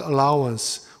child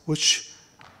allowance, which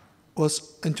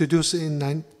was introduced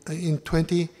in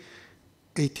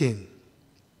 2018.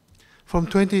 From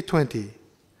 2020,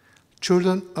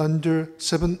 children under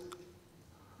 7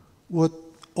 would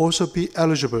also be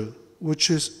eligible, which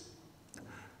is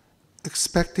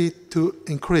expected to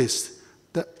increase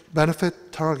the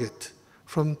benefit target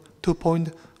from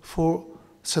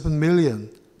 2.47 million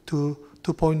to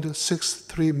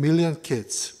 2.63 million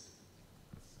kids.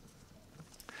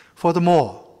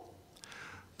 Furthermore,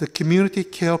 The community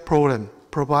care program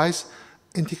provides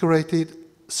integrated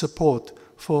support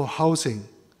for housing,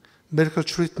 medical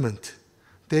treatment,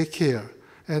 daycare,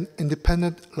 and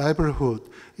independent livelihood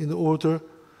in order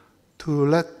to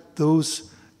let those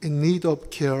in need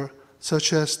of care,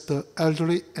 such as the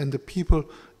elderly and the people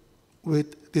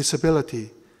with disability,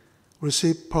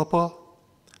 receive proper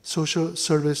social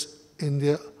service in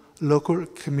their local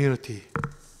community.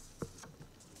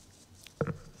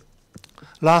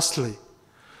 Lastly,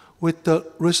 with the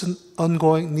recent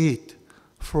ongoing need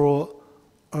for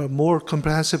a more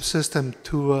comprehensive system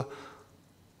to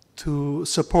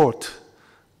support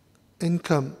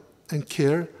income and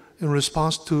care in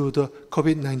response to the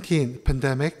COVID-19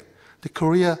 pandemic, the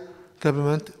Korea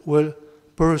government will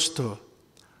bolster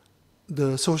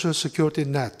the social security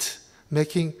net,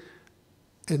 making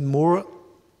it more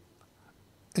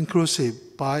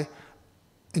inclusive by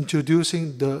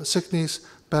introducing the sickness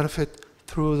benefit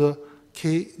through the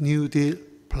K-New Deal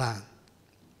plan.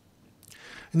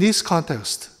 In this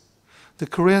context, the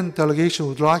Korean delegation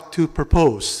would like to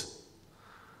propose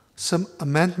some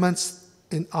amendments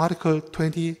in Article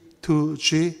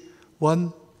 22G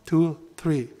 1, 2,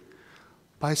 3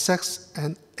 by sex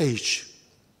and age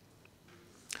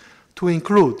to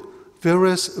include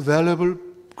various valuable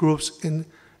groups in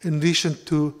addition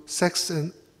to sex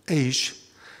and age.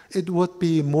 It would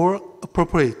be more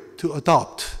appropriate to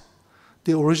adopt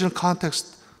the original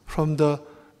context from the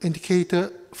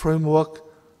indicator framework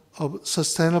of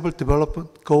Sustainable Development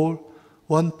Goal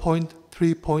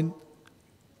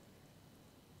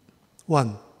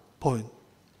 1.3.1 point,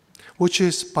 which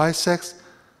is by sex,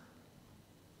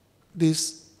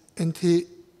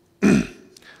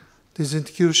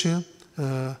 disintegration,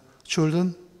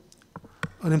 children,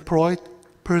 unemployed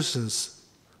persons,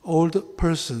 old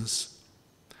persons,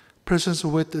 persons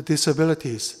with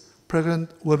disabilities,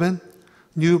 pregnant women,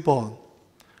 newborn,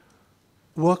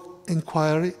 work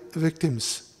inquiry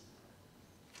victims,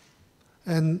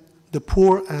 and the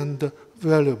poor and the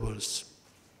valuables.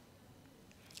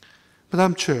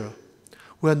 Madam Chair,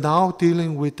 we are now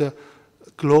dealing with the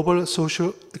global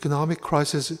socio-economic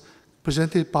crisis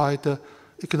presented by the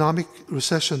economic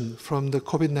recession from the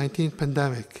COVID-19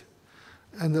 pandemic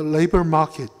and the labor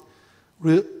market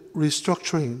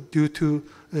restructuring due to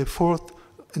a fourth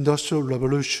industrial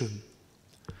revolution.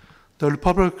 The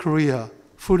Republic of Korea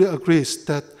fully agrees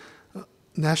that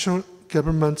national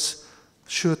governments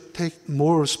should take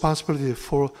more responsibility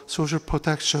for social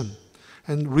protection,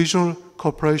 and regional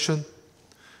cooperation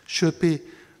should be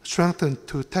strengthened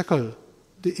to tackle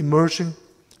the emerging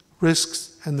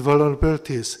risks and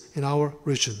vulnerabilities in our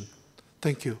region.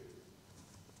 Thank you.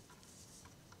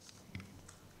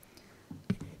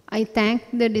 I thank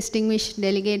the distinguished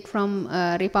delegate from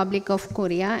Republic of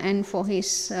Korea and for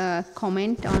his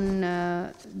comment on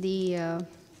the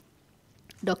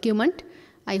document.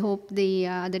 I hope the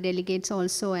other delegates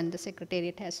also and the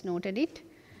Secretariat has noted it.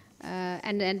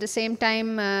 And at the same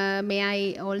time, may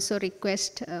I also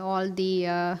request all the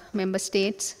member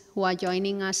states who are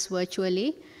joining us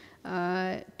virtually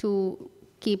to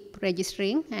keep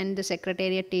registering, and the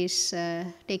Secretariat is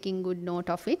taking good note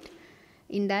of it.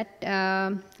 In that,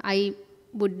 I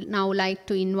would now like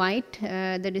to invite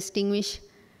the distinguished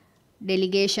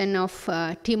delegation of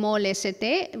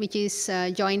Timor-Leste, which is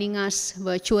joining us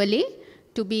virtually,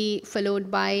 to be followed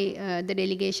by the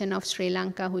delegation of Sri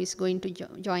Lanka, who is going to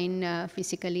join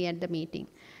physically at the meeting.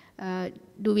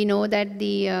 Do we know that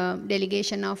the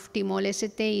delegation of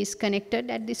Timor-Leste is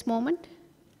connected at this moment?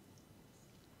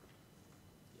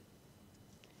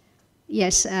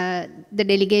 Yes, the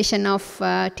delegation of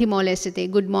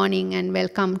Timor-Leste, good morning and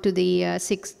welcome to the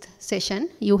sixth session.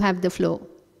 You have the floor.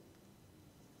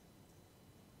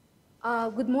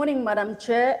 Good morning, Madam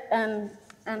Chair and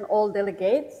all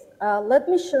delegates. Let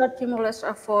me share Timor-Leste's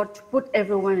effort to put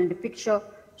everyone in the picture,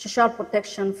 social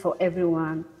protection for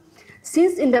everyone.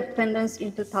 Since independence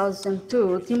in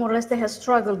 2002, Timor-Leste has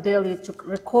struggled daily to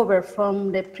recover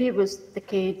from the previous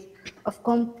decade of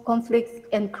conflict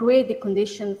and create the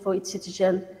condition for its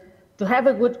citizens to have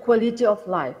a good quality of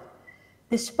life.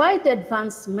 Despite the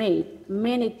advance made,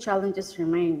 many challenges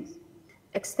remain.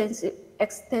 Extensive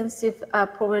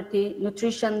poverty,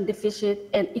 nutrition deficit,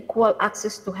 and equal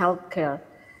access to health care,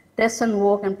 decent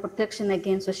work, and protection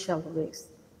against social risks.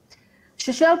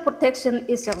 Social protection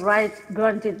is a right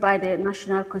granted by the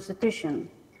national constitution.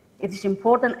 It is an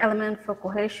important element for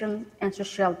cohesion and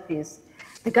social peace.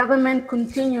 The government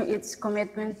continues its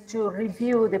commitment to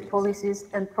review the policies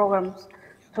and programs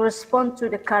to respond to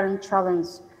the current challenge,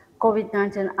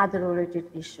 COVID-19 and other related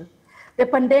issues. The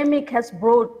pandemic has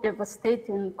brought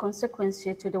devastating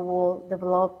consequences to the world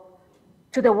developed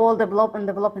to the world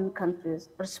developing countries.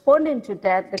 Responding to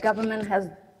that, the government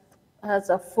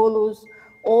follows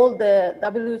all the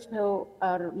WHO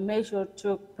measures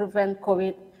to prevent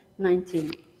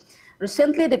COVID-19.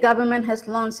 Recently, the government has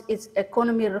launched its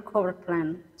Economy Recovery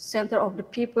Plan, Center of the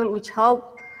People, which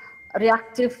help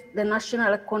reactive the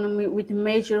national economy with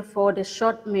measures for the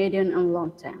short, medium, and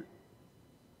long term.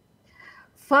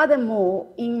 Furthermore,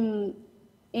 in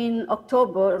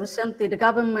October, recently, the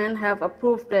government have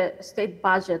approved the state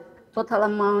budget, total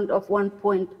amount of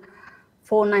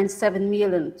 1.497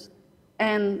 million.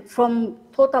 And from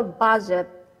the total budget,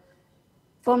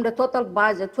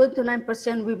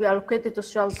 29% will be allocated to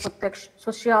social protection,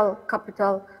 social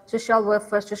capital, social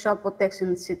welfare, social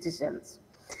protection citizens.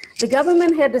 The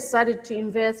government had decided to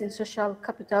invest in social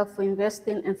capital for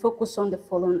investing and focus on the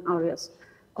following areas: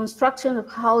 construction of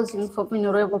housing for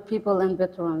vulnerable people and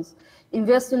veterans,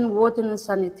 invest in water and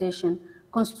sanitation,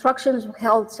 construction of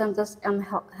health centers and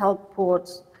health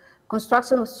boards,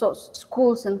 construction of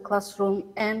schools and classrooms,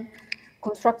 and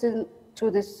construction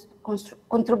to this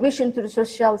contribution to the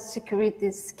social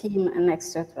security scheme, and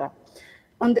etc.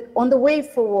 On the way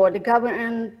forward, the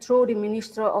government, through the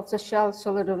Minister of Social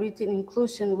Solidarity and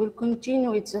Inclusion, will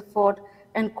continue its effort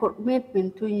and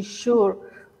commitment to ensure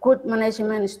good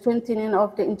management and strengthening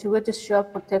of the integrated social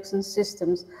protection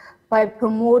systems by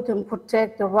promoting and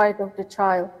protect the right of the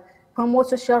child, promote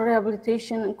social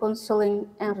rehabilitation and counseling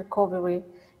and recovery,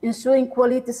 ensuring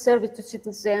quality service to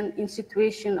citizens in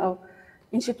situation of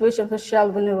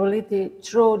social vulnerability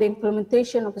through the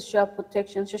implementation of the social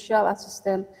protection, social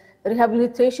assistance,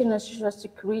 rehabilitation and social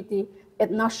security at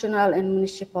national and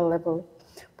municipal level.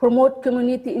 Promote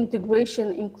community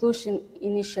integration, inclusion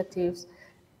initiatives,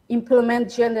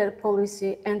 implement gender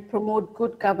policy, and promote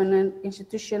good governance,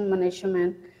 institution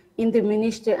management in the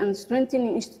ministry, and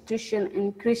strengthening institution and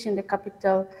increasing the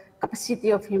capacity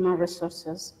of human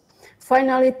resources.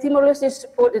 Finally, Timor-Leste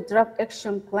support the draft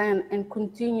action plan and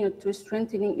continue to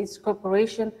strengthening its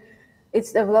cooperation,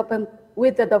 its development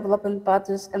with the development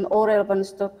partners and all relevant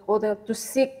stakeholders to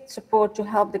seek support to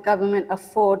help the government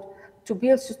afford to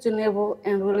build sustainable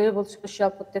and reliable social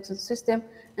protection system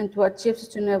and to achieve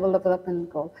sustainable development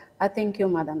goals. I thank you,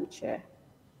 Madam Chair.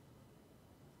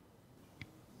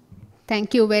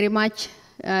 Thank you very much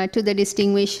to the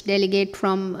distinguished delegate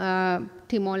from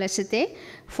Timor-Leste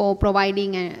for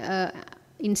providing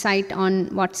insight on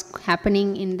what's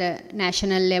happening in the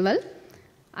national level.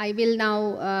 I will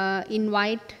now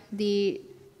invite the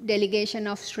delegation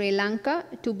of Sri Lanka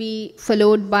to be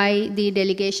followed by the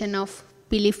delegation of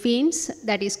Philippines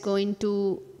that is going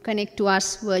to connect to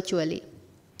us virtually.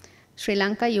 Sri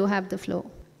Lanka, you have the floor.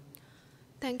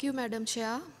 Thank you, Madam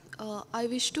Chair. I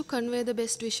wish to convey the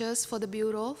best wishes for the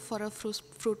Bureau for a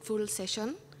fruitful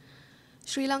session.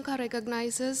 Sri Lanka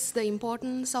recognizes the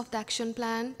importance of the action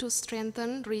plan to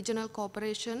strengthen regional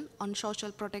cooperation on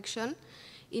social protection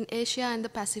in Asia and the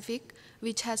Pacific,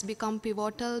 which has become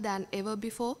pivotal than ever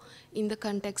before in the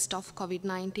context of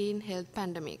COVID-19 health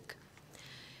pandemic.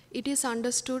 It is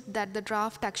understood that the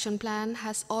draft action plan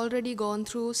has already gone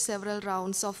through several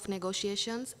rounds of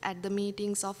negotiations at the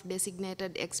meetings of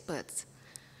designated experts.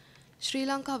 Sri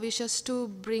Lanka wishes to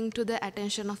bring to the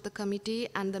attention of the committee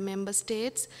and the member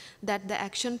states that the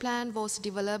action plan was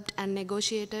developed and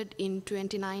negotiated in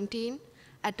 2019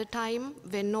 at a time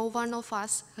when no one of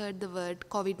us heard the word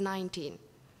COVID-19.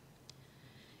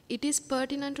 It is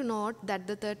pertinent to note that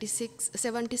the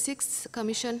 76th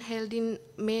Commission held in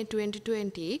May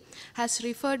 2020 has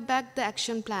referred back the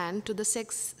action plan to the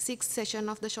sixth session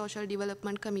of the Social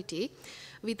Development Committee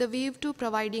with a view to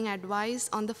providing advice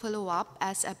on the follow-up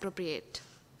as appropriate.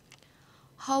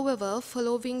 However,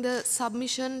 following the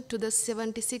submission to the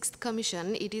 76th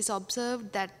Commission, it is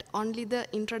observed that only the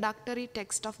introductory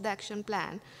text of the action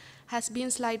plan has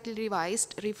been slightly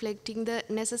revised, reflecting the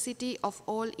necessity of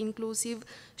all-inclusive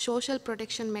social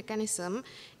protection mechanism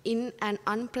in an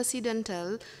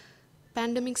unprecedented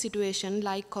pandemic situation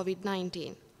like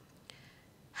COVID-19.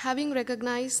 Having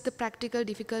recognized the practical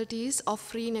difficulties of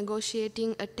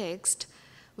renegotiating a text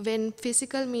when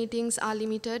physical meetings are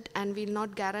limited and will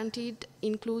not guarantee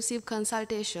inclusive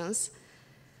consultations,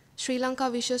 Sri Lanka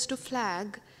wishes to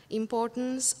flag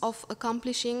importance of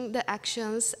accomplishing the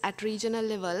actions at regional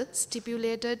level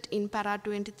stipulated in Para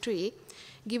 23,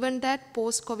 given that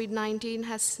post-COVID-19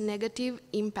 has negative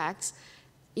impacts,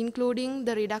 including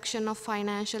the reduction of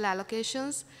financial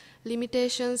allocations,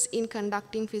 limitations in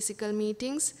conducting physical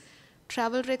meetings,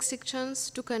 travel restrictions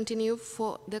to continue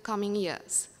for the coming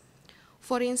years.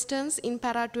 For instance, in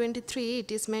para 23,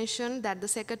 it is mentioned that the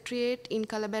Secretariat, in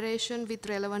collaboration with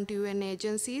relevant UN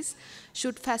agencies,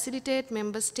 should facilitate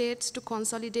member states to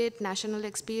consolidate national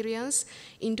experience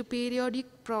into periodic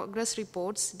progress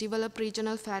reports, develop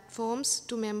regional platforms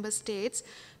to member states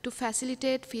to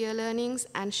facilitate peer learnings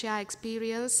and share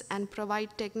experience, and provide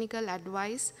technical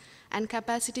advice and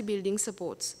capacity building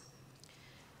supports.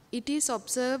 It is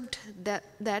observed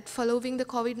that following the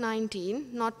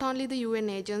COVID-19, not only the UN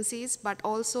agencies, but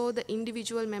also the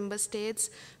individual member states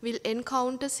will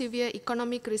encounter severe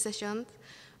economic recession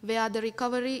where the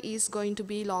recovery is going to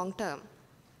be long-term.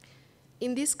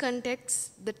 In this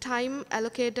context, the time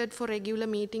allocated for regular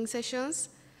meeting sessions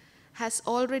has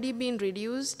already been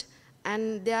reduced,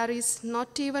 and there is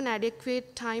not even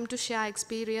adequate time to share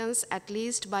experience, at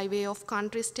least by way of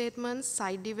country statements,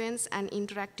 side events, and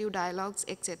interactive dialogues,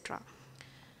 etc.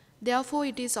 Therefore,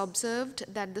 it is observed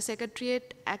that the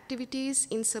Secretariat activities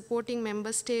in supporting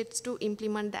member states to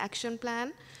implement the action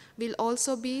plan will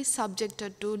also be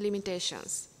subjected to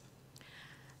limitations.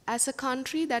 As a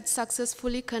country that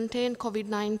successfully contained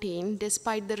COVID-19,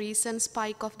 despite the recent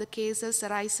spike of the cases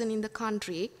arisen in the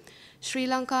country, Sri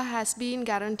Lanka has been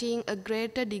guaranteeing a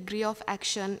greater degree of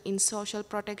action in social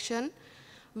protection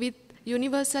with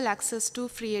universal access to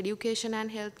free education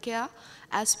and healthcare,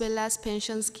 as well as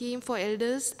pension scheme for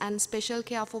elders and special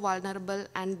care for vulnerable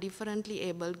and differently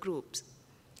abled groups.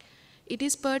 It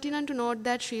is pertinent to note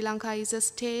that Sri Lanka is a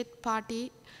state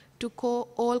party to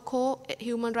all core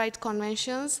human rights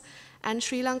conventions, and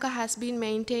Sri Lanka has been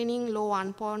maintaining low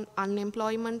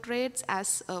unemployment rates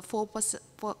as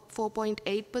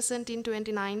 4.8% in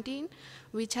 2019,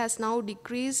 which has now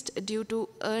decreased due to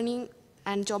earning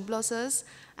and job losses,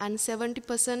 and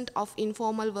 70% of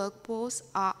informal workforce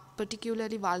are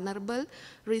particularly vulnerable,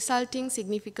 resulting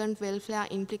significant welfare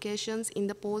implications in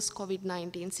the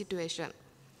post-COVID-19 situation.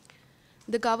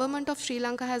 The government of Sri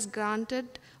Lanka has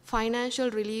granted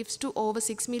financial reliefs to over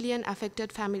 6 million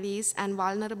affected families and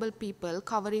vulnerable people,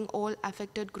 covering all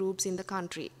affected groups in the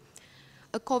country.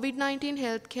 A COVID-19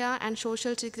 healthcare and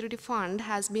social security fund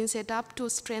has been set up to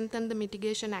strengthen the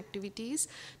mitigation activities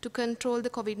to control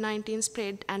the COVID-19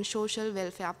 spread and social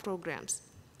welfare programs.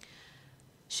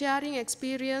 Sharing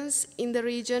experience in the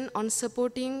region on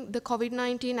supporting the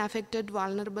COVID-19 affected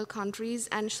vulnerable countries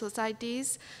and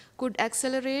societies could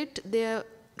accelerate their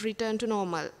return to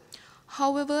normal.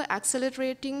 However,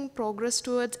 accelerating progress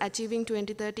towards achieving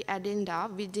 2030 agenda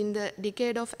within the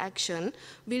decade of action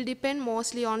will depend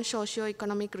mostly on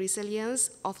socio-economic resilience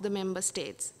of the member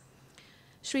states.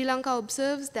 Sri Lanka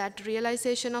observes that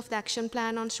realization of the action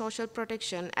plan on social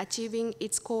protection, achieving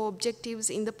its core objectives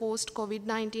in the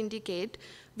post-COVID-19 decade,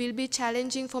 will be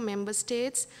challenging for member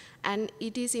states, and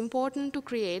it is important to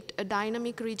create a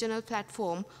dynamic regional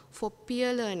platform for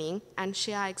peer learning and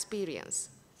share experience.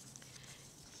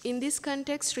 In this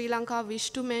context, Sri Lanka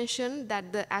wished to mention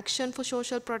that the action for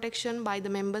social protection by the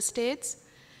member states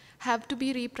have to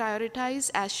be reprioritized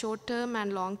as short-term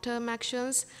and long-term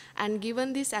actions, and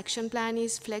given this action plan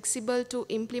is flexible to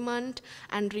implement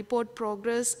and report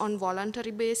progress on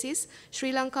voluntary basis,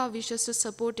 Sri Lanka wishes to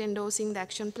support endorsing the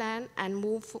action plan and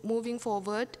moving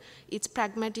forward its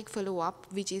pragmatic follow-up,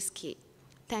 which is key.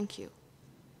 Thank you.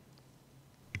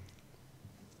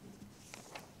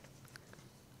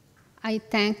 I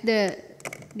thank the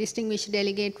distinguished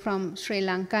delegate from Sri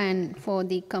Lanka and for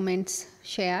the comments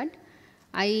shared.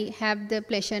 I have the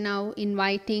pleasure now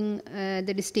inviting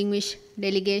the distinguished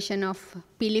delegation of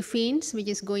Philippines, which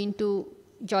is going to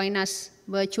join us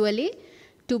virtually,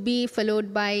 to be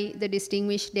followed by the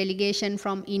distinguished delegation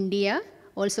from India,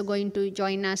 also going to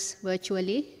join us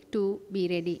virtually, to be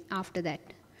ready after that.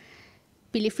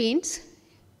 Philippines,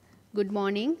 good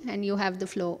morning, and you have the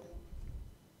floor.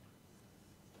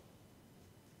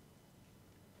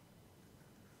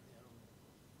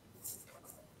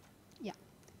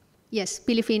 Yes,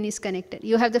 Philippines is connected.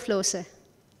 You have the floor, sir.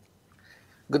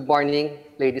 Good morning,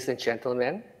 ladies and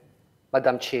gentlemen.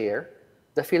 Madam Chair,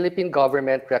 the Philippine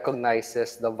government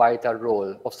recognizes the vital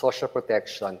role of social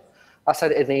protection as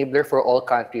an enabler for all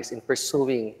countries in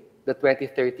pursuing the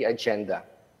 2030 agenda.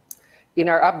 In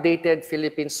our updated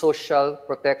Philippine Social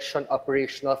Protection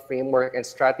Operational Framework and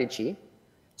Strategy,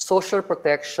 social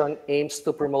protection aims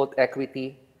to promote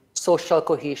equity, social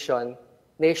cohesion,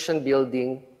 nation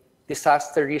building,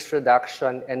 disaster risk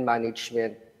reduction and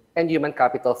management, and human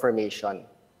capital formation.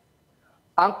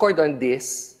 Anchored on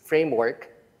this framework,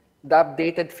 the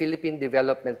updated Philippine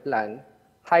Development Plan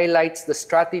highlights the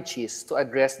strategies to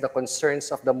address the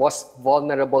concerns of the most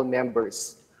vulnerable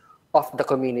members of the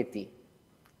community,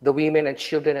 the women and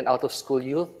children and out-of-school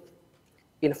youth,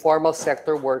 informal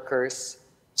sector workers,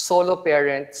 solo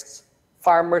parents,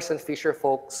 farmers and fisher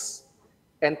folks,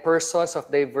 and persons of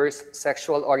diverse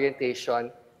sexual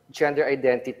orientation, gender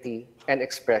identity, and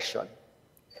expression.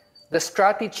 The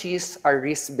strategies are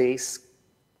risk-based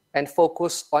and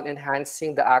focus on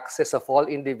enhancing the access of all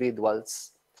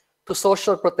individuals to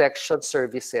social protection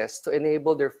services to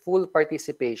enable their full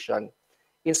participation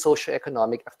in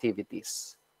socioeconomic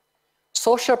activities.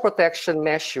 Social protection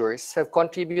measures have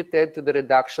contributed to the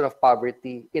reduction of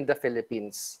poverty in the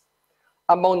Philippines.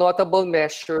 Among notable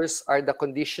measures are the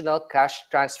Conditional Cash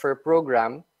Transfer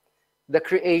Program, the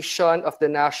creation of the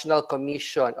National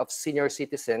Commission of Senior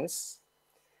Citizens,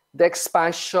 the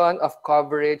expansion of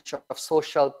coverage of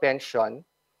social pension,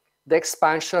 the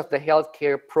expansion of the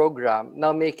healthcare program,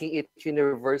 now making it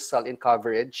universal in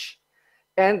coverage,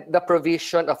 and the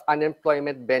provision of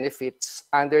unemployment benefits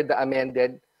under the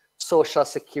amended Social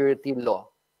Security Law.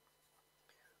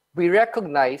 We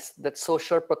recognize that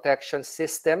social protection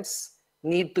systems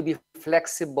need to be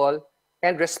flexible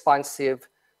and responsive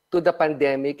to the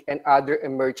pandemic and other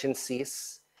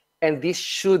emergencies, and this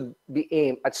should be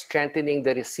aimed at strengthening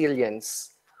the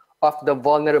resilience of the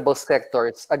vulnerable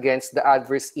sectors against the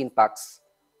adverse impacts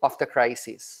of the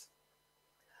crisis.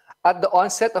 At the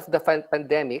onset of the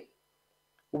pandemic,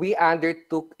 we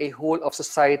undertook a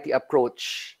whole-of-society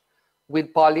approach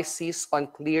with policies on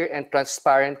clear and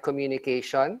transparent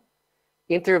communication,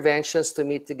 interventions to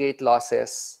mitigate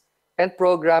losses, and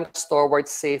programs towards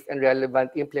safe and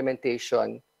relevant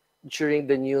implementation during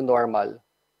the new normal.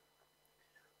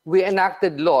 We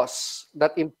enacted laws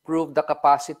that improved the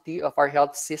capacity of our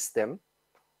health system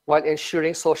while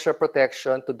ensuring social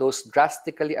protection to those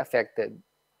drastically affected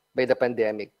by the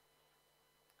pandemic.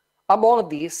 Among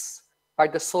these are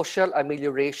the Social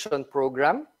Amelioration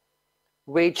Program,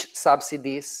 wage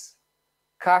subsidies,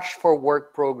 cash for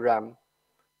work program,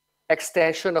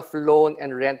 extension of loan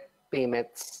and rent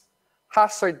payments,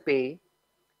 hazard pay,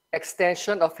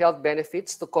 extension of health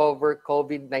benefits to cover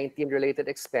COVID-19 related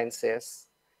expenses,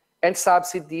 and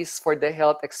subsidies for the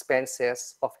health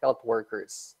expenses of health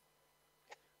workers.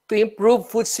 To improve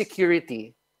food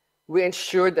security, we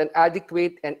ensured an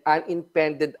adequate and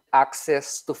unimpeded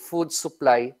access to food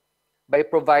supply by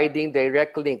providing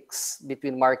direct links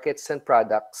between markets and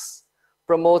products,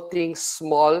 promoting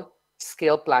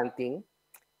small-scale planting,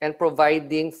 and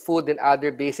providing food and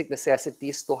other basic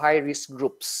necessities to high-risk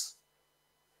groups.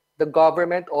 The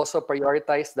government also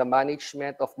prioritized the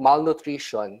management of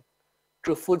malnutrition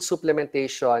through food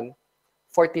supplementation,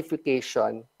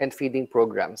 fortification, and feeding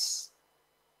programs.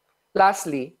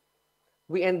 Lastly,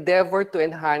 we endeavor to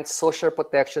enhance social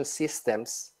protection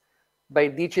systems by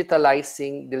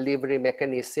digitalizing delivery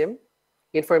mechanism,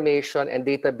 information, and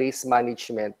database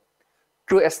management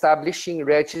through establishing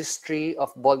registry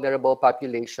of vulnerable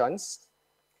populations,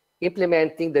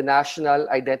 implementing the National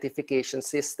Identification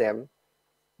System,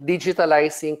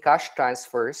 digitalizing cash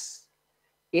transfers,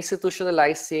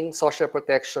 institutionalizing social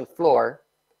protection floor,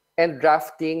 and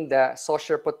drafting the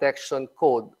social protection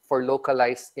code for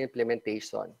localized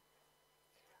implementation.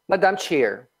 Madam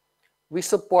Chair, we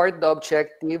support the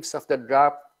objectives of the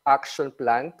draft action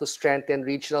plan to strengthen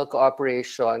regional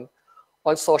cooperation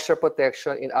on social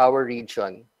protection in our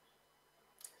region.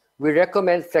 We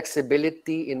recommend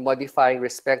flexibility in modifying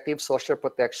respective social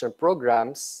protection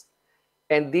programs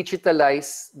and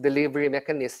digitalize delivery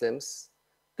mechanisms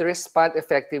to respond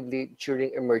effectively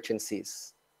during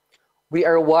emergencies. We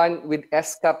are one with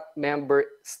ESCAP member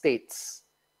states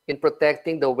in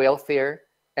protecting the welfare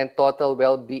and total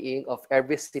well-being of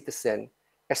every citizen,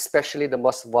 especially the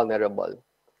most vulnerable.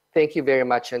 Thank you very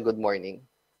much and good morning.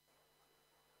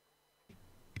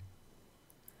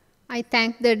 I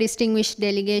thank the distinguished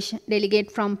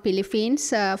delegate from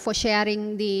Philippines for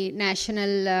sharing the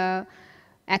national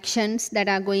actions that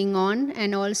are going on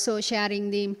and also sharing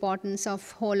the importance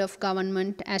of whole of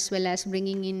government as well as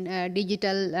bringing in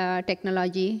digital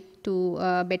technology to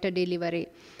better delivery.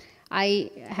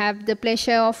 I have the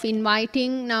pleasure of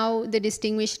inviting now the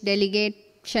distinguished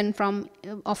delegation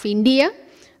of India,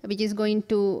 which is going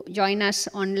to join us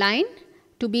online,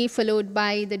 to be followed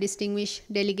by the distinguished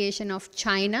delegation of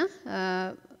China,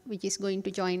 which is going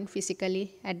to join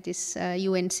physically at this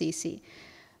UNCC.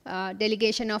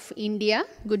 Delegation of India,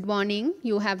 good morning,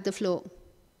 you have the floor.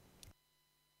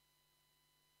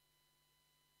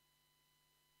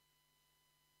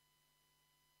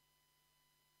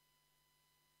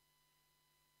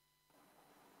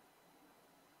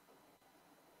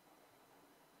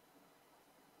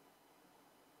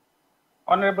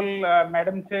 Honorable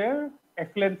Madam Chair,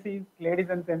 Excellencies, ladies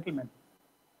and gentlemen.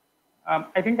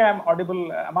 I think I am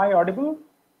audible. Am I audible?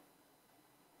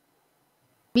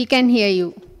 We can hear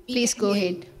you. Please go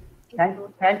ahead.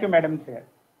 Thank you, Madam Chair.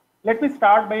 Let me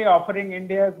start by offering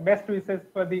India's best wishes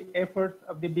for the efforts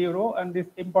of the Bureau on this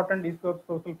important issue of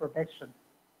social protection.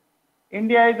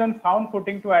 India is on sound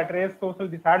footing to address social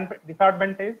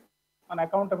disadvantage on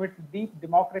account of its deep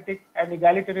democratic and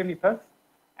egalitarian ethos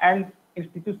and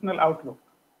institutional outlook.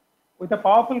 With a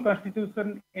powerful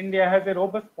constitution, India has a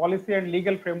robust policy and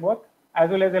legal framework,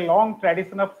 as well as a long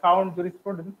tradition of sound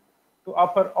jurisprudence to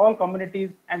offer all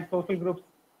communities and social groups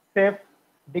safe,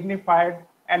 dignified,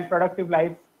 and productive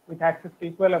lives with access to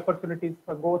equal opportunities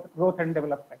for growth and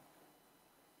development.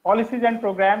 Policies and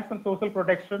programs on social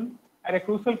protection are a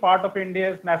crucial part of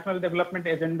India's national development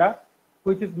agenda,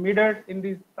 which is mirrored in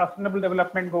the Sustainable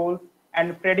Development Goals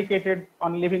and predicated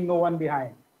on leaving no one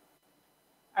behind.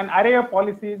 An array of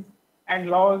policies and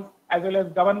laws, as well as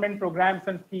government programs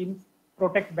and schemes,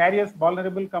 protect various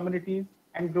vulnerable communities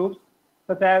and groups,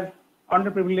 such as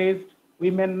underprivileged,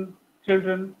 women,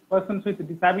 children, persons with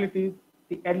disabilities,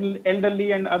 the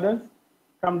elderly, and others,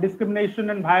 from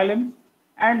discrimination and violence,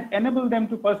 and enable them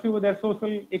to pursue their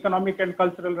social, economic, and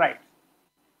cultural rights.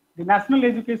 The National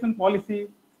Education Policy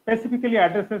specifically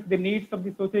addresses the needs of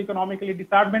the socioeconomically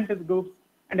disadvantaged groups,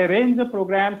 and a range of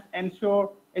programs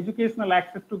ensure educational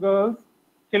access to girls,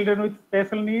 children with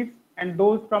special needs, and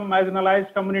those from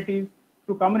marginalized communities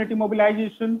through community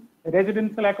mobilization,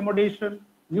 residential accommodation,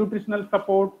 nutritional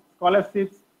support,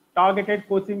 scholarships, targeted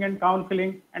coaching and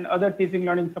counseling, and other teaching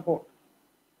learning support.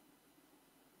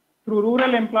 Through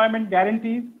rural employment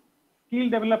guarantees, skill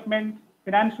development,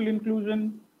 financial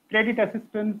inclusion, credit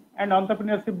assistance, and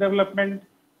entrepreneurship development,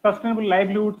 sustainable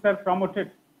livelihoods are promoted.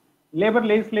 Labor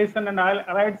legislation and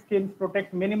allied schemes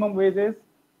protect minimum wages,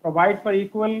 provide for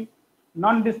equal,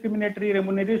 non-discriminatory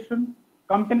remuneration,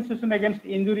 compensation against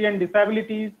injury and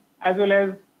disabilities, as well as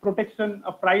protection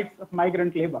of rights of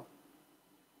migrant labor.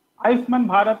 Ayushman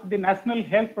Bharat, the National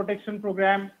Health Protection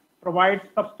Program, provides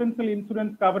substantial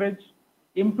insurance coverage,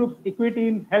 improves equity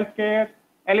in healthcare,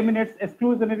 eliminates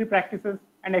exclusionary practices,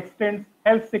 and extends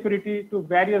health security to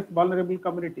various vulnerable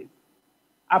communities.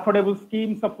 Affordable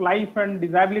schemes of life and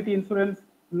disability insurance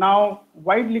now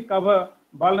widely cover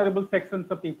vulnerable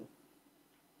sections of people.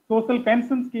 Social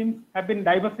pension schemes have been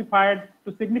diversified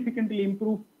to significantly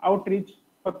improve outreach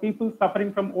for people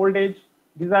suffering from old age,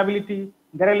 disability,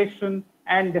 dereliction,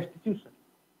 and destitution.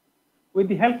 With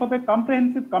the help of a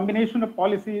comprehensive combination of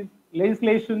policies,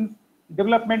 legislations,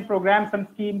 development programs, and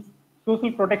schemes,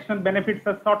 social protection benefits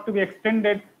are sought to be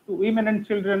extended to women and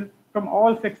children from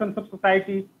all sections of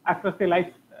society across the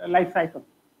life cycle.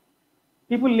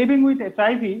 People living with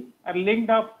HIV are linked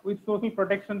up with social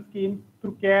protection schemes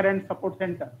through care and support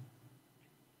centers.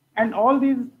 And all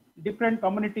these different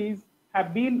communities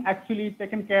have been actually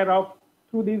taken care of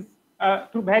through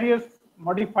various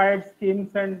modified schemes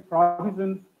and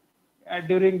provisions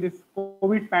during this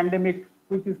COVID pandemic,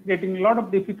 which is creating a lot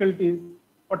of difficulties,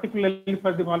 particularly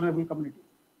for the vulnerable communities.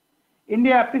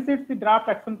 India appreciates the draft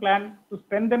action plan to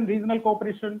strengthen regional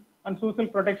cooperation on social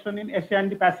protection in Asia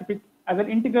and the Pacific as an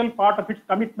integral part of its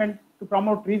commitment to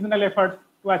promote regional efforts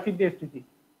to achieve the SDG.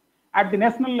 At the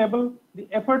national level, the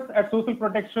efforts at social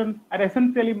protection are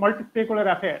essentially multi-stakeholder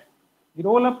affairs. The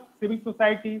role of civil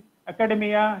society,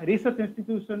 academia, research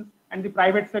institutions, and the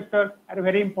private sector are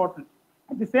very important.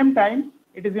 At the same time,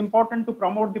 it is important to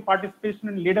promote the participation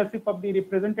and leadership of the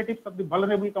representatives of the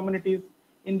vulnerable communities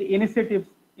in the initiatives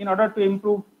in order to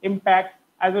improve impact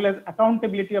as well as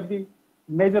accountability of the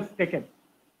measures taken.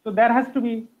 So there has to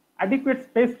be adequate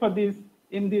space for this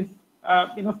in this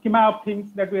schema of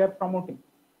things that we are promoting.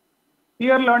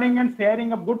 Peer learning and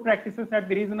sharing of good practices at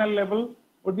the regional level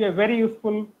would be a very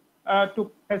useful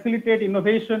to facilitate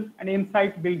innovation and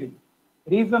insight building.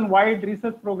 Region-wide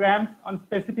research programs on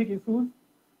specific issues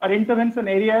or intervention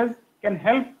areas can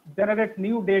help generate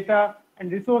new data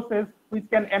and resources which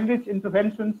can enrich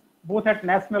interventions both at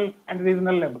national and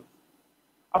regional levels.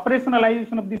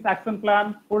 Operationalization of this action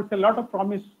plan holds a lot of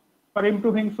promise for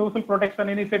improving social protection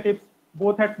initiatives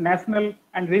both at national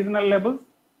and regional levels.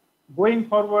 Going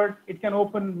forward, it can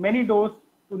open many doors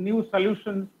to new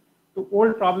solutions to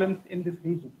old problems in this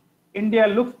region. India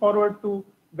looks forward to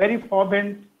very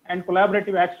fervent and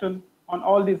collaborative action on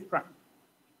all these fronts.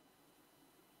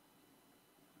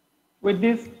 With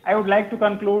this, I would like to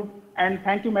conclude and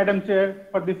thank you, Madam Chair,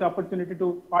 for this opportunity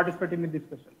to participate in the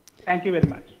discussion. Thank you very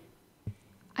much.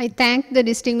 I thank the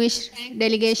distinguished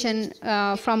delegation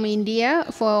from India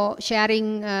for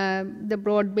sharing the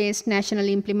broad-based national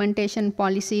implementation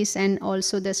policies and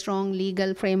also the strong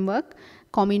legal framework,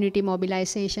 community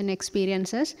mobilization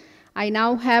experiences. I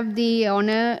now have the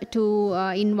honor to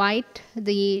invite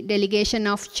the delegation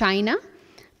of China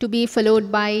to be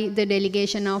followed by the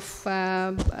delegation of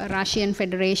Russian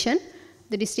Federation.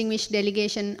 the distinguished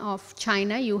delegation of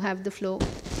China, you have the floor.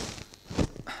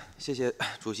 谢谢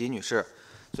主席女士，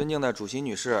尊敬的主席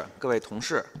女士、各位同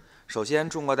事。首先，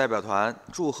中国代表团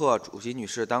祝贺主席女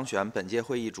士当选本届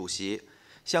会议主席，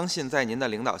相信在您的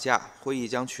领导下，会议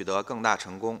将取得更大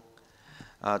成功。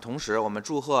同时，我们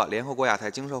祝贺联合国亚太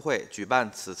经社会举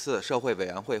办此次社会委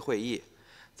员会会议。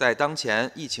在当前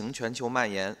疫情全球蔓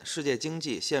延、世界经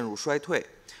济陷入衰退、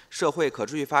社会可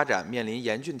持续发展面临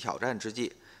严峻挑战之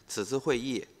际，此次会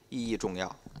议意义重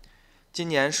要。今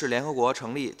年是联合国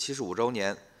成立75周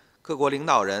年，各国领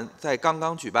导人在刚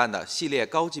刚举办的系列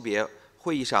高级别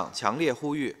会议上强烈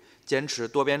呼吁坚持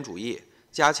多边主义，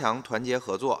加强团结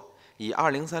合作，以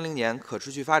2030年可持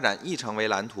续发展议程为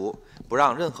蓝图，不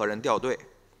让任何人掉队。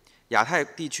亚太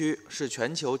地区是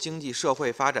全球经济社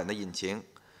会发展的引擎。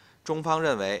中方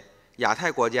认为，亚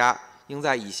太国家应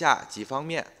在以下几方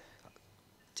面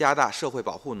加大社会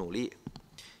保护努力：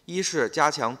一是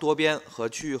加强多边和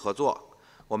区域合作，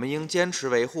我们应坚持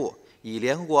维护以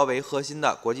联合国为核心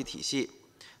的国际体系，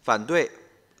反对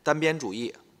单边主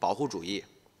义、保护主义，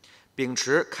秉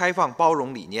持开放包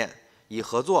容理念，以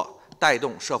合作带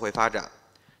动社会发展，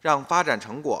让发展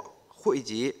成果惠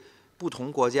及不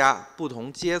同国家、不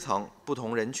同阶层、不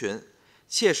同人群，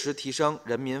切实提升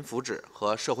人民福祉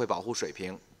和社会保护水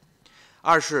平。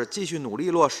二是继续努力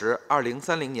落实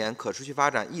2030年可持续发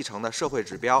展议程的社会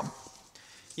指标，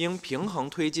应平衡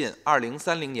推进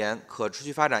2030年可持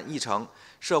续发展议程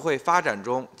社会发展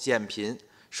中减贫、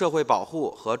社会保护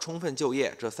和充分就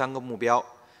业这3个目标，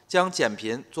将减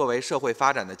贫作为社会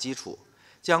发展的基础，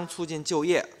将促进就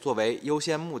业作为优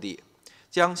先目的，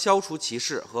将消除歧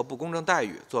视和不公正待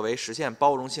遇作为实现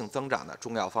包容性增长的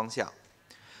重要方向。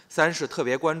三是特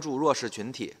别关注弱势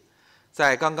群体。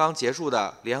在刚刚结束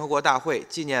的联合国大会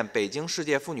纪念北京世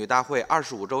界妇女大会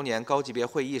25周年高级别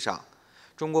会议上，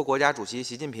中国国家主席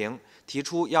习近平提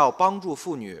出要帮助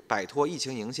妇女摆脱疫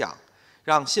情影响，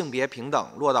让性别平等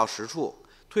落到实处，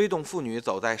推动妇女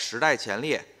走在时代前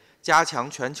列，加强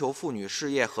全球妇女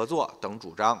事业合作等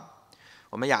主张。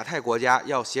我们亚太国家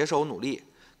要携手努力，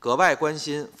格外关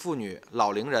心妇女、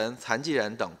老龄人、残疾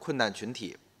人等困难群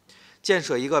体，建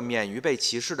设一个免于被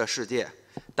歧视的世界，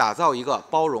打造一个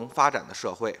包容发展的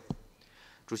社会。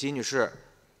主席女士、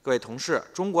各位同事，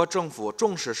中国政府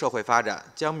重视社会发展，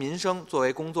将民生作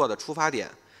为工作的出发点，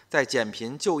在减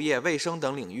贫、就业、卫生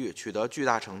等领域取得巨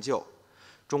大成就。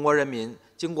中国人民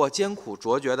经过艰苦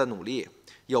卓绝的努力，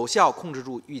有效控制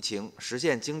住疫情，实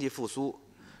现经济复苏。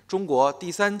中国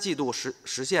第3季度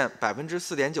实现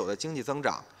4.9%的经济增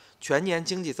长，全年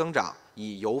经济增长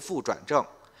已由负转正，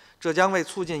这将为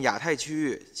促进亚太区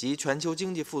域及全球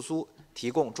经济复苏提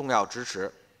供重要支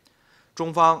持。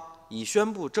中方已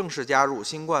宣布正式加入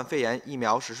新冠肺炎疫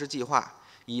苗实施计划，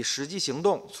以实际行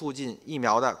动促进疫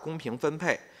苗的公平分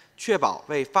配，确保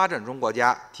为发展中国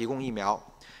家提供疫苗，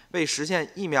为实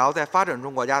现疫苗在发展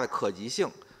中国家的可及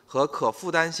性和可负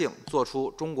担性做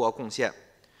出中国贡献。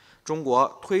中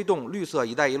国推动绿色“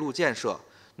一带一路”建设，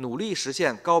努力实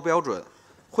现高标准、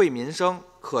惠民生、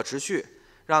可持续，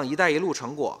让“一带一路”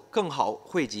成果更好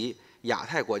惠及亚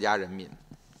太国家人民。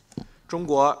中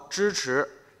国支持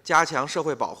加强社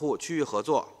会保护区域合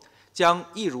作，将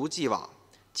一如既往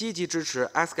积极支持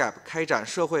ASCAP 开展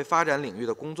社会发展领域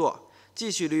的工作，继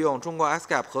续利用中国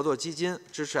ASCAP 合作基金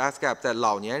支持 ASCAP 在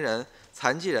老年人、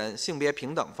残疾人、性别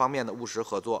平等方面的务实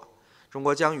合作。中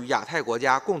国将与亚太国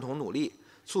家共同努力，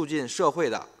促进社会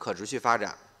的可持续发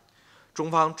展。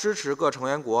中方支持各成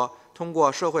员国通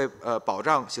过社会保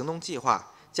障行动计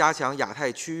划，加强亚太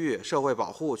区域社会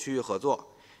保护区域合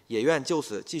作，也愿就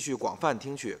此继续广泛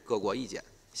听取各国意见。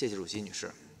谢谢主席女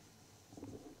士。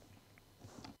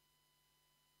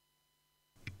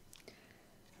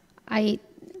I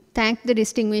thank the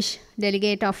distinguished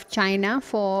delegate of China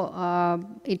for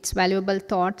its valuable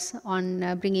thoughts on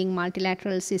bringing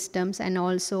multilateral systems and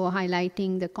also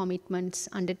highlighting the commitments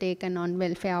undertaken on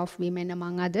welfare of women,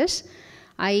 among others.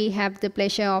 I have the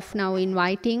pleasure of now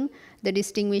inviting the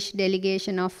distinguished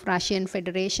delegation of Russian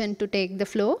Federation to take the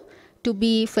floor, to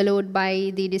be followed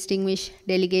by the distinguished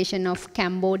delegation of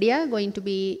Cambodia, going to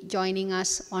be joining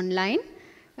us online.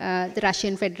 The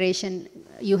Russian Federation,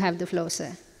 you have the floor,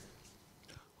 sir.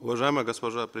 Уважаемая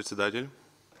госпожа председатель,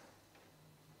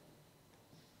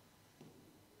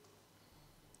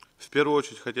 в первую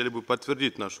очередь хотели бы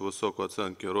подтвердить нашу высокую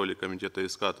оценку роли Комитета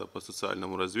ИСКАТа по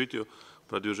социальному развитию,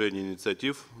 продвижению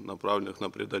инициатив, направленных на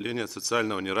преодоление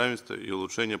социального неравенства и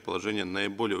улучшение положения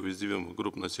наиболее уязвимых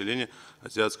групп населения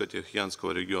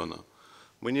Азиатско-Тихоокеанского региона.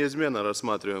 Мы неизменно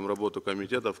рассматриваем работу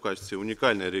комитета в качестве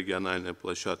уникальной региональной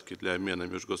площадки для обмена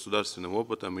межгосударственным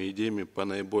опытом и идеями по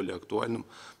наиболее актуальным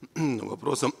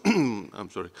вопросам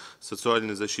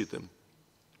социальной защиты.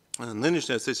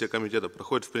 Нынешняя сессия комитета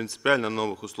проходит в принципиально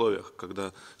новых условиях,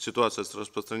 когда ситуация с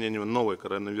распространением новой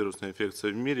коронавирусной инфекции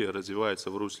в мире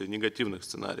развивается в русле негативных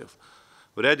сценариев.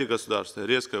 В ряде государств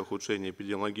резкое ухудшение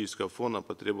эпидемиологического фона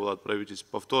потребовало от правительств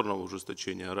повторного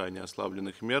ужесточения ранее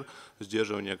ослабленных мер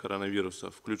сдерживания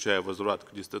коронавируса, включая возврат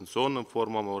к дистанционным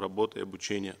формам работы и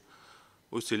обучения,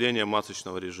 усиление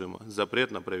масочного режима,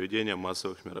 запрет на проведение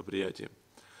массовых мероприятий.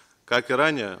 Как и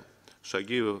ранее,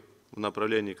 шаги в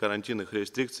направлении карантинных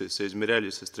рестрикций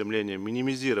соизмерялись со стремлением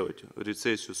минимизировать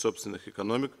рецессию собственных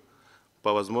экономик,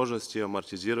 по возможности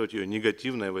амортизировать ее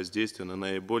негативное воздействие на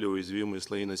наиболее уязвимые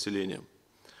слои населения.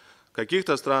 В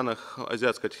каких-то странах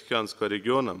Азиатско-Тихоокеанского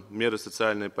региона меры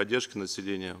социальной поддержки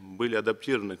населения были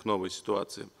адаптированы к новой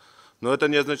ситуации. Но это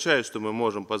не означает, что мы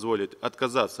можем позволить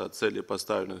отказаться от целей,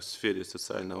 поставленных в сфере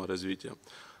социального развития.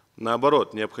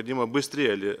 Наоборот, необходимо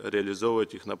быстрее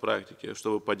реализовывать их на практике,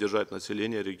 чтобы поддержать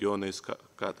население региона и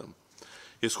скатом.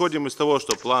 Исходим из того,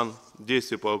 что план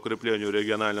действий по укреплению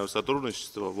регионального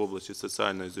сотрудничества в области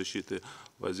социальной защиты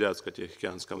в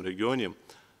Азиатско-Тихоокеанском регионе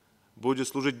будет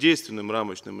служить действенным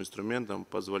рамочным инструментом,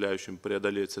 позволяющим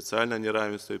преодолеть социальное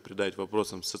неравенство и придать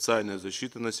вопросам социальной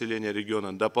защиты населения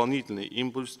региона дополнительный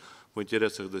импульс в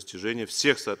интересах достижения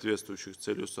всех соответствующих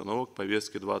целей установок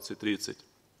повестки 2030.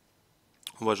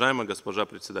 Уважаемая госпожа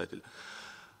председатель,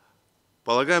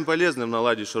 полагаем полезным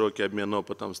наладить широкий обмен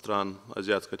опытом стран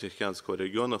Азиатско-Тихоокеанского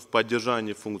региона в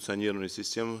поддержании функционирования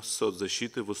систем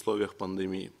соцзащиты в условиях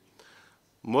пандемии.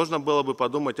 Можно было бы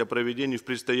подумать о проведении в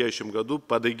предстоящем году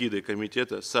под эгидой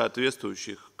комитета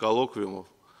соответствующих коллоквиумов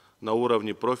на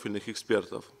уровне профильных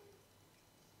экспертов.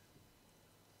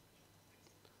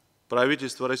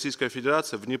 Правительство Российской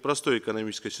Федерации в непростой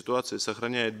экономической ситуации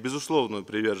сохраняет безусловную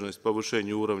приверженность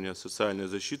повышению уровня социальной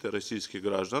защиты российских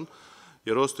граждан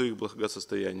и росту их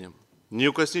благосостояния.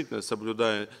 Неукоснительно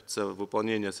соблюдается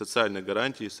выполнение социальных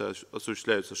гарантий и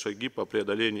осуществляются шаги по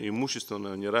преодолению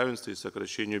имущественного неравенства и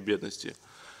сокращению бедности.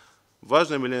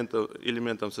 Важным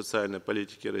элементом социальной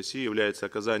политики России является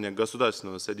оказание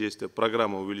государственного содействия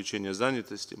программам увеличения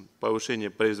занятости, повышения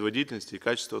производительности и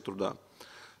качества труда,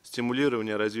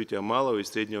 стимулирование развития малого и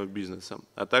среднего бизнеса,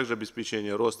 а также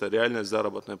обеспечение роста реальной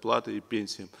заработной платы и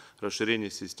пенсии,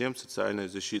 расширение систем социальной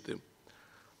защиты.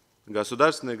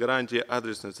 Государственные гарантии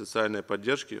адресной социальной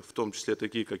поддержки, в том числе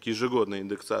такие, как ежегодная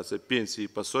индексация пенсий и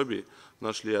пособий,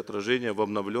 нашли отражение в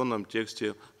обновленном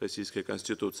тексте Российской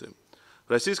Конституции. В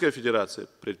Российской Федерации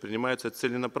предпринимаются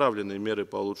целенаправленные меры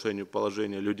по улучшению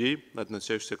положения людей,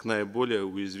 относящихся к наиболее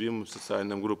уязвимым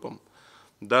социальным группам.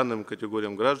 Данным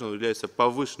категориям граждан уделяется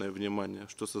повышенное внимание,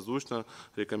 что созвучно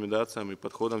рекомендациям и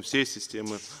подходам всей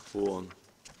системы ООН.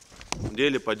 В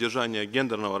деле поддержания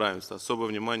гендерного равенства особое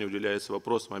внимание уделяется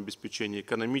вопросам обеспечения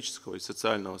экономического и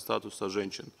социального статуса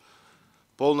женщин,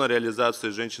 полной реализации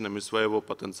женщинами своего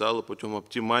потенциала путем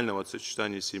оптимального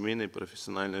сочетания семейной и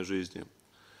профессиональной жизни.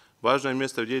 Важное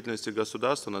место в деятельности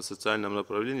государства на социальном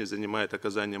направлении занимает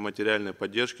оказание материальной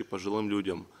поддержки пожилым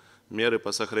людям, меры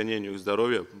по сохранению их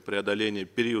здоровья, преодоление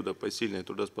периода посильной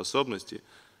трудоспособности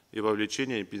и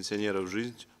вовлечение пенсионеров в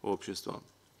жизнь общества.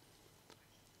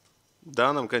 В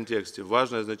данном контексте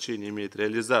важное значение имеет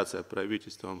реализация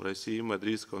правительством России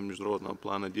Мадридского международного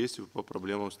плана действий по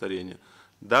проблемам старения.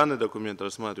 Данный документ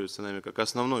рассматривается нами как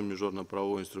основной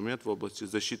международно-правовой инструмент в области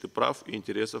защиты прав и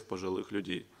интересов пожилых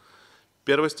людей.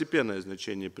 Первостепенное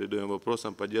значение придаем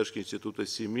вопросам поддержки института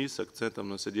семьи с акцентом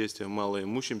на содействие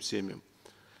малоимущим семьям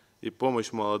и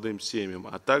помощь молодым семьям,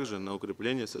 а также на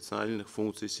укрепление социальных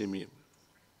функций семьи.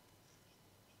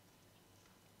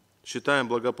 Считаем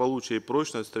благополучие и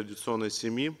прочность традиционной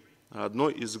семьи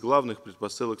одной из главных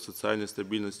предпосылок социальной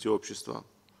стабильности общества.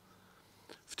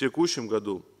 В текущем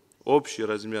году общий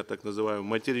размер так называемого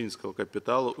материнского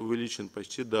капитала увеличен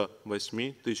почти до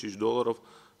 $8 тысяч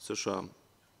США.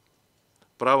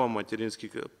 Право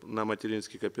на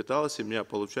материнский капитал семья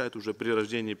получает уже при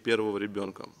рождении первого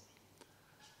ребенка.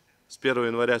 С 1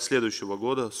 января следующего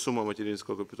года сумма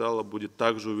материнского капитала будет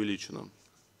также увеличена.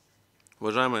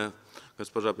 Уважаемая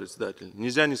госпожа председатель,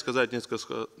 нельзя не сказать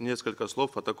несколько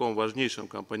слов о таком важнейшем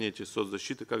компоненте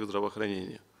соцзащиты, как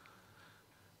здравоохранение.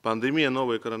 Пандемия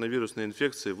новой коронавирусной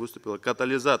инфекции выступила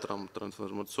катализатором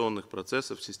трансформационных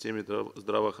процессов в системе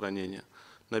здравоохранения.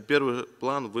 На первый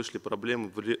план вышли проблемы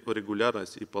в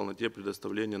регулярности и полноте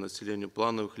предоставления населению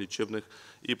плановых лечебных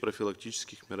и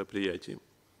профилактических мероприятий,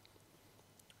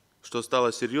 что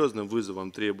стало серьезным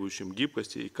вызовом, требующим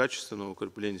гибкости и качественного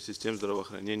укрепления систем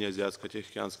здравоохранения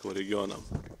Азиатско-Тихоокеанского региона.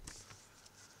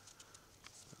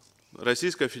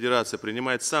 Российская Федерация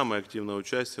принимает самое активное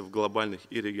участие в глобальных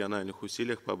и региональных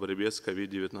усилиях по борьбе с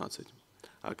COVID-19.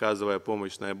 оказывая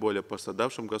помощь наиболее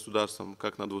пострадавшим государствам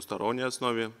как на двусторонней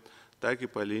основе, так и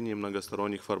по линии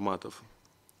многосторонних форматов.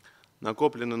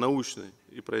 Накопленный научный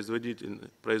и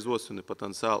производственный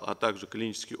потенциал, а также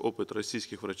клинический опыт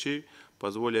российских врачей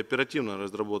позволили оперативно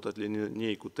разработать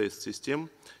линейку тест-систем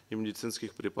и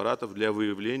медицинских препаратов для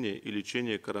выявления и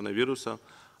лечения коронавируса,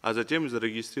 а затем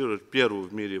зарегистрировать первую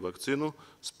в мире вакцину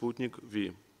 «Спутник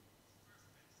Ви».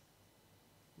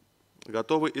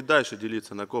 Готовы и дальше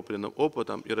делиться накопленным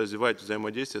опытом и развивать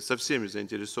взаимодействие со всеми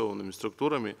заинтересованными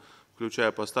структурами,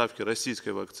 включая поставки российской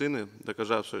вакцины,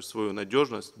 доказавшей свою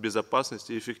надежность,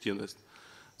 безопасность и эффективность.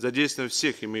 Задействование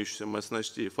всех имеющихся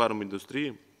мощностей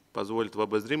фарминдустрии позволит в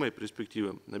обозримой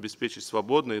перспективе обеспечить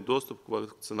свободный доступ к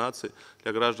вакцинации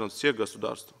для граждан всех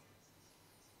государств.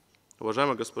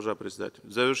 Уважаемая госпожа председатель,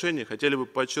 в завершении хотели бы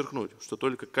подчеркнуть, что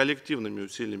только коллективными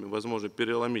усилиями возможно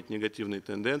переломить негативные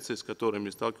тенденции, с которыми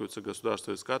сталкиваются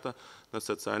государства и СКАТа на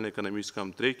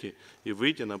социально-экономическом треке и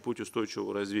выйти на путь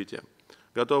устойчивого развития.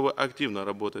 Готовы активно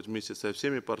работать вместе со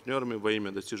всеми партнерами во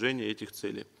имя достижения этих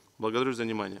целей. Благодарю за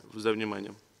внимание.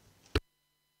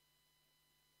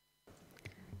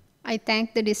 I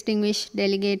thank the distinguished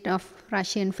delegate of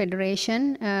Russian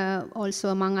Federation, also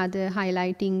among other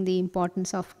highlighting the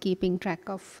importance of keeping track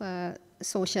of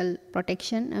social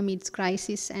protection amidst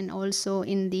crisis and also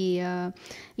in the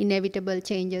inevitable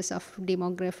changes of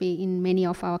demography in many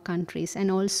of our countries, and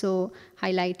also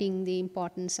highlighting the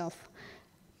importance of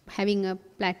having a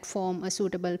platform, a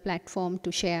suitable platform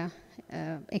to share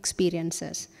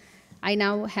experiences. I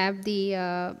now have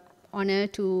the honor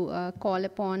to call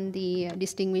upon the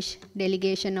distinguished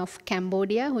delegation of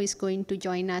Cambodia, who is going to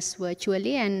join us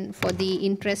virtually, and for the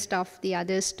interest of the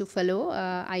others to follow,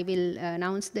 I will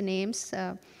announce the names.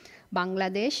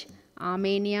 Bangladesh,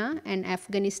 Armenia, and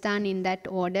Afghanistan in that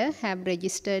order have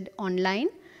registered online,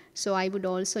 so I would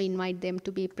also invite them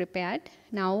to be prepared.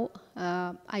 Now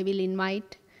I will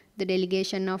invite the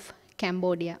delegation of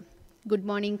Cambodia. Good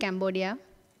morning, Cambodia.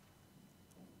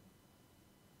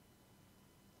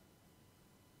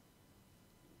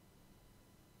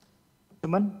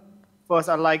 First,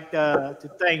 I'd like to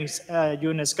thank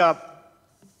UNESCO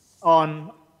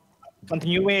on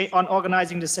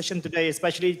organizing the session today,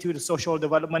 especially to the Social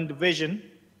Development Division,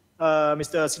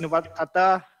 Mr. Srinivas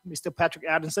Tata, Mr. Patrick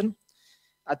Adamson.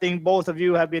 I think both of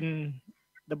you have been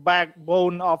the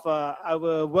backbone of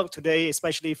our work today,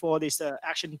 especially for this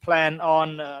action plan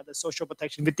on the social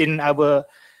protection within our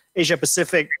Asia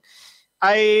Pacific.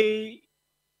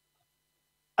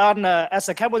 As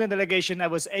a Cambodian delegation, I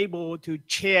was able to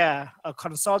chair a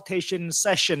consultation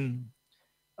session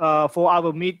for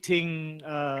our meeting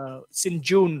since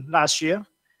June last year.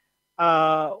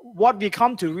 What we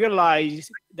come to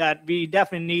realize that we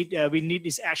definitely need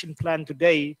this action plan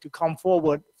today to come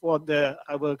forward for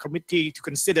our committee to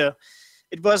consider.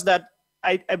 It was that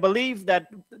I believe that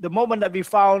the moment that we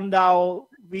found out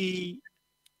the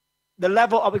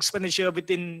level of expenditure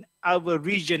within our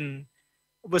region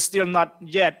was still not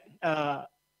yet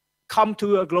come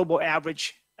to a global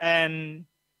average, and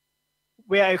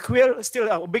where still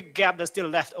a big gap that's still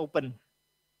left open.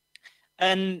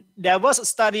 And there was a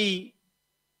study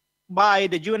by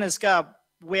the UNESCO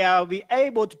where we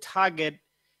able to target,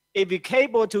 if we're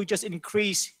able to just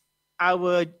increase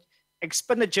our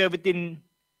expenditure within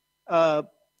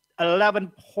 11%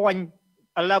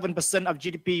 of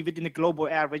GDP within the global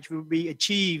average, will be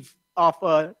achieved of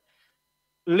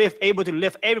able to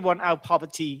lift everyone out of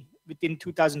poverty within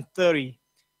 2030.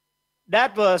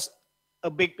 That was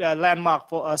a big landmark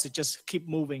for us to just keep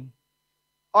moving.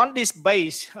 On this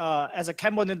base, as a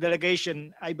Cambodian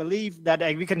delegation, I believe that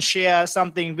we can share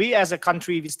something. We as a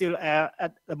country, we still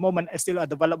at the moment are still a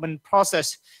development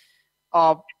process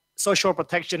of social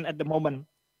protection at the moment,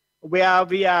 where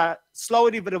we are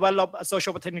slowly develop a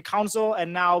social protection council,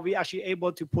 and now we actually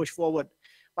able to push forward.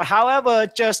 But however,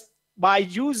 just by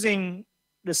using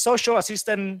the social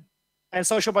assistance and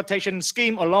social protection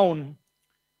scheme alone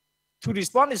to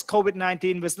respond to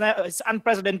COVID-19 it's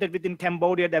unprecedented within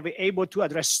Cambodia that we're able to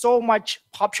address so much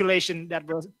population that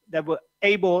were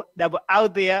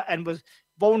out there and was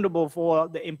vulnerable for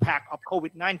the impact of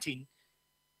COVID-19.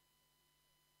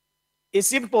 It's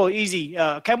simple, easy.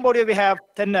 Cambodia, we have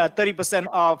 30%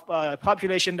 of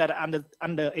population that are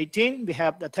under 18. We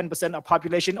have the 10% of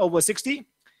population over 60.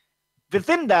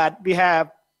 Within that, we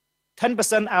have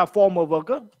 10% are formal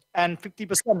worker and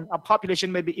 50% of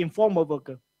population may be informal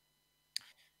worker.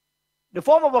 The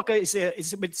formal worker is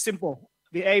a bit simple.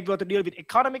 We're able to deal with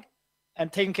economic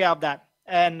and taking care of that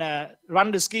and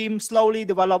run the scheme, slowly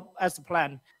develop as a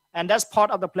plan. And that's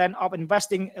part of the plan of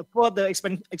investing further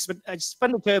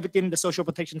expenditure within the social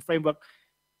protection framework.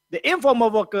 The informal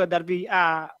worker that we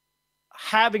are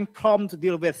having problem to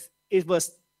deal with is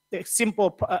the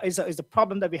simple is a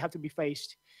problem that we have to be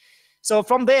faced. So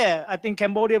from there, I think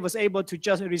Cambodia was able to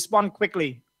just respond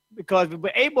quickly because we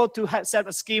were able to set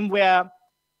a scheme where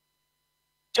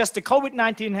just the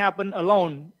COVID-19 happened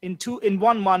alone. In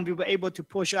 1 month, we were able to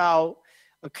push out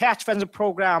a cash transfer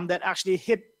program that actually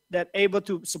able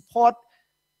to support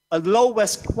a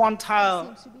lowest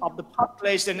quantile of the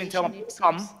population in terms of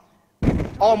income,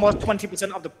 almost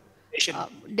 20% of the population.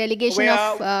 Delegation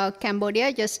of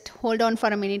Cambodia, just hold on for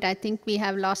a minute. I think we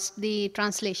have lost the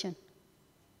translation.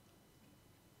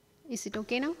 Is it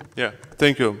okay now? Yeah,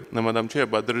 thank you, Madam Chair,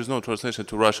 but there is no translation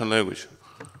to Russian language.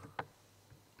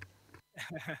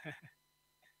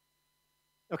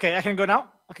 Okay, I can go now?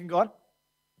 I can go on?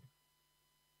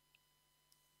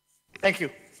 Thank you.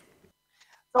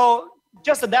 So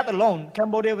just that alone,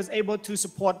 Cambodia was able to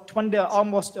support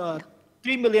almost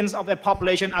 3 million of their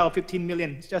population out of 15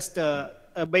 million. Just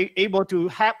able to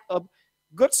have a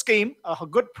good scheme, a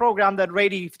good program that's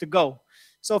ready to go.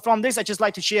 So from this, I just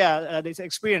like to share this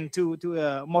experience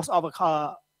to most of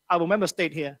our member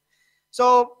state here.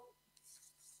 So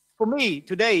for me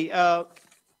today,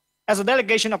 as a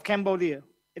delegation of Cambodia,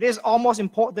 it is almost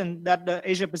important that the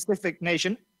Asia Pacific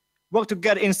nation work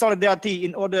together in solidarity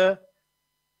in order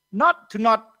not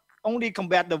only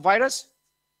combat the virus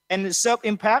and its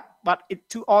self-impact, but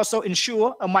to also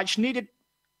ensure a much needed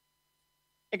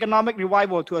economic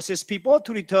revival to assist people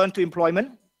to return to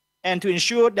employment and to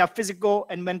ensure their physical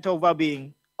and mental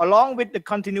well-being, along with the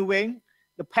continuing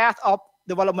the path of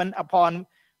development upon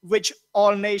which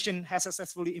all nations have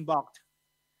successfully embarked.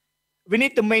 We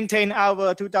need to maintain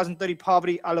our 2030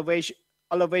 poverty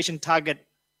elevation target.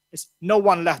 There's no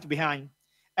one left behind.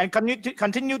 And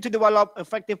continue to develop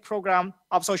effective program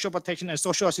of social protection and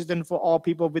social assistance for all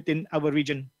people within our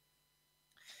region.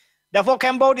 Therefore,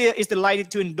 Cambodia is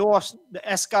delighted to endorse the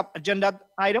ESCAP agenda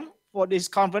item for this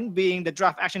conference, being the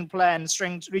draft action plan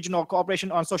strength regional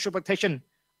cooperation on social protection,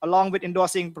 along with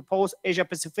endorsing proposed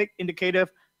Asia-Pacific indicative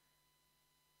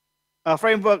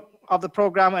framework of the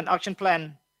program and action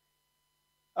plan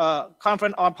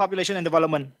conference on population and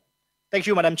development. Thank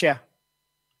you, Madam Chair.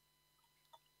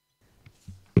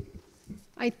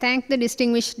 I thank the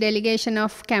distinguished delegation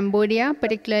of Cambodia,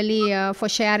 particularly for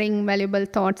sharing valuable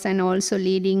thoughts and also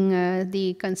leading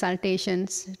the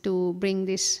consultations to bring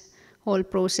this whole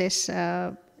process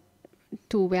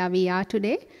to where we are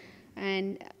today.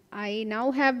 And I now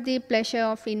have the pleasure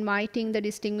of inviting the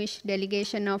distinguished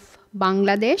delegation of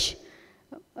Bangladesh.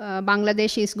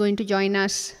 Bangladesh is going to join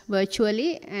us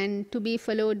virtually and to be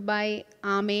followed by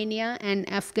Armenia and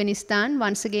Afghanistan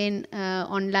once again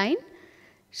online.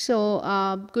 So,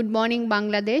 good morning,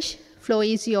 Bangladesh. Floor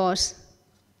is yours.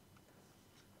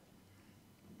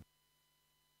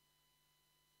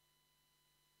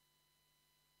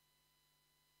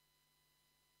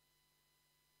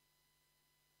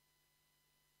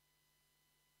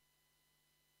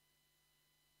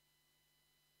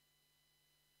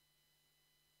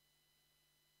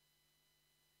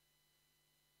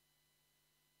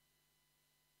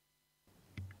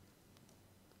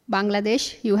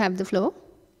 Bangladesh, you have the floor.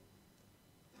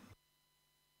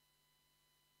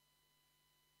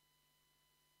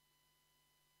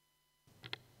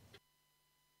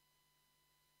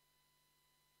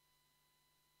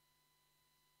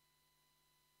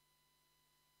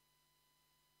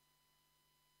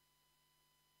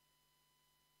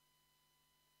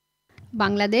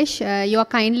 Bangladesh, you are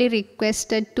kindly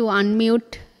requested to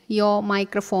unmute your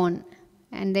microphone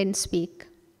and then speak.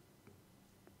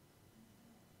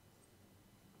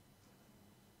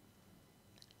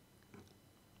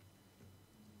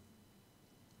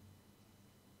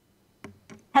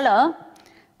 Hello,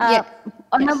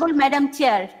 Honorable Madam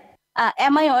Chair,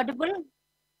 am I audible?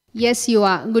 Yes, you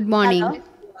are. Good morning.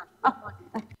 Hello.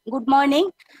 Good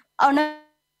morning, Honorable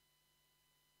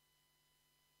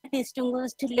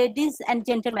distinguished ladies and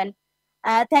gentlemen.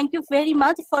 Thank you very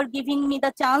much for giving me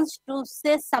the chance to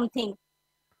say something.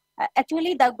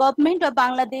 Actually, the government of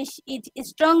Bangladesh is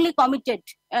strongly committed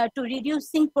to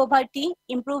reducing poverty,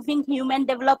 improving human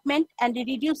development, and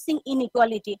reducing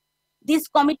inequality. This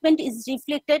commitment is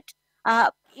reflected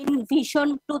in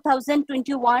Vision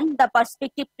 2021, the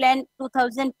Perspective Plan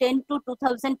 2010 to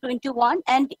 2021,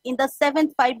 and in the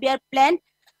 7th five-year plan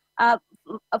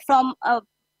from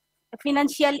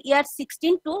financial year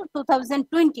 16 to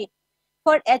 2020.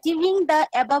 For achieving the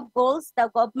above goals, the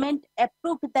government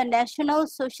approved the National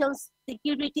Social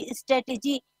Security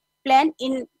Strategy Plan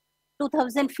in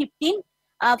 2015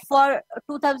 for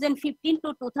 2015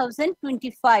 to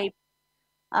 2025.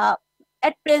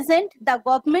 At present, the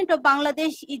government of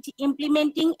Bangladesh is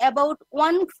implementing about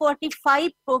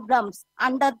 145 programs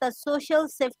under the Social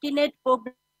Safety Net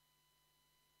program.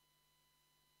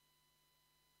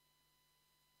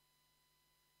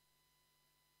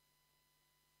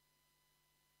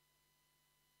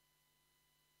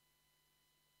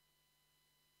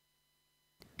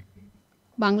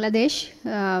 Bangladesh,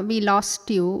 we lost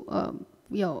you.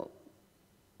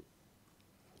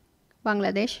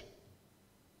 Bangladesh.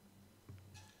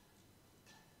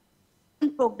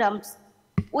 Programs.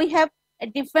 We have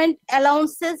different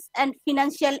allowances and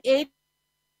financial aid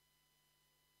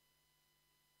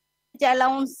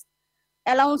allowance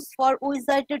for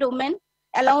wizarded women,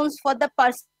 allowance for the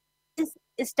persons,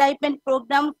 stipend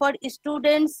program for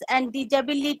students and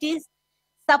disabilities,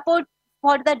 support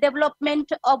for the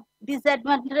development of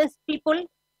disadvantaged people,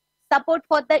 support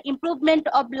for the improvement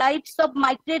of lives of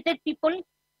migrated people,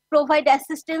 provide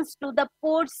assistance to the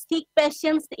poor sick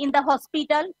patients in the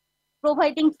hospital,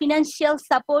 providing financial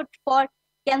support for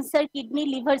cancer, kidney,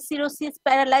 liver cirrhosis,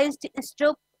 paralyzed,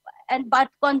 stroke, and birth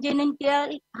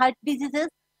congenital heart diseases,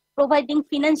 providing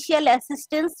financial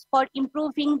assistance for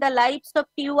improving the lives of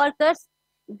key workers,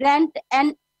 grant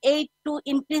and aid to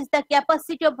increase the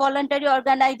capacity of voluntary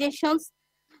organizations.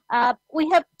 We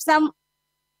have some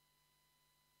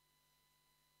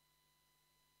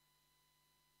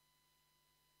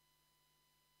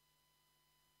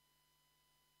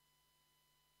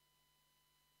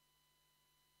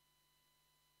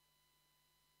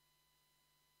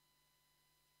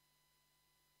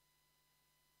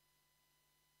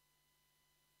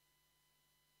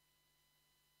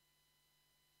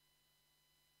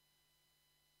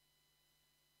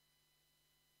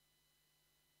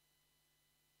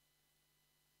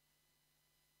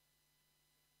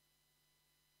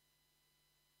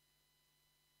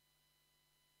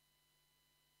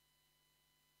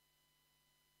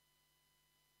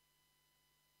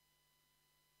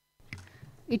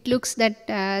It looks that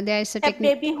there is a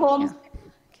baby home.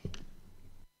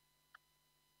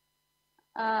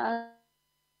 Yeah.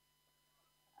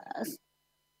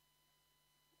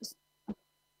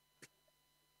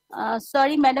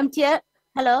 Sorry, Madam Chair.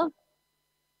 Hello.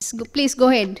 Please go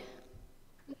ahead.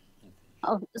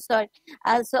 Oh, sorry.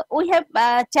 So we have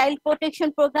child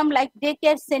protection program like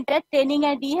daycare center, training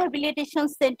and rehabilitation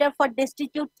center for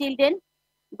destitute children,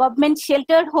 government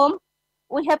sheltered home.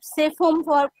 We have safe home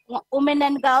for women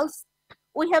and girls.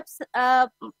 We have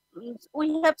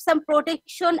some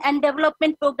protection and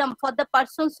development program for the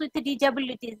persons with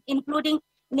disabilities, including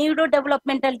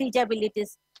neurodevelopmental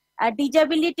disabilities.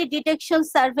 Disability detection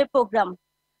survey program,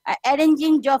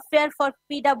 arranging job fair for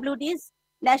PWDs,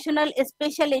 National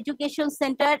Special Education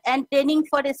Center and training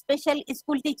for a special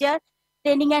school teacher,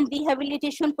 training and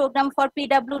rehabilitation program for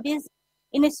PWDs,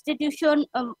 institution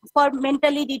for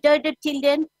mentally retarded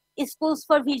children, schools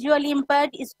for visually impaired,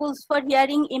 schools for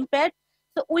hearing impaired.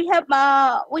 So we have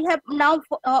now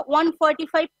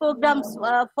 145 programs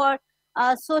for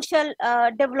social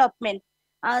development.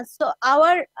 So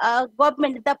our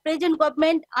government, the present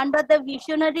government under the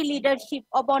visionary leadership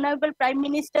of Honorable Prime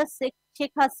Minister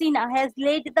Sheikh Hasina has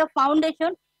laid the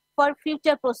foundation for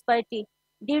future prosperity.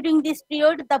 During this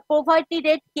period, the poverty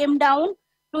rate came down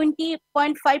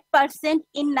 20.5%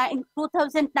 in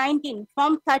 2019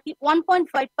 from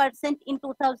 31.5% in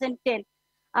 2010.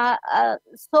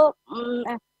 So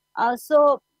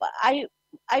I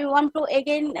want to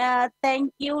again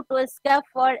thank you to SCAF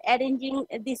for arranging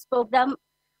this program.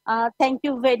 Thank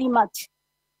you very much.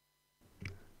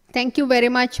 Thank you very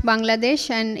much, Bangladesh.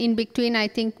 And in between, I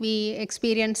think we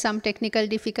experienced some technical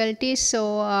difficulties.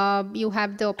 So you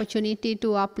have the opportunity to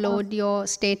upload your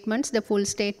statements, the full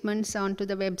statements, onto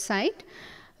the website.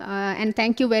 And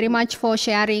thank you very much for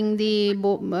sharing the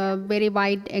very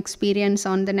wide experience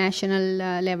on the national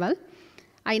level.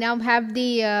 I now have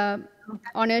the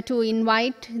honor to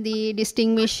invite the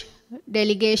distinguished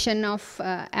delegation of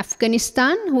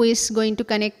Afghanistan, who is going to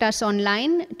connect us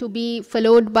online, to be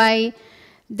followed by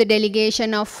the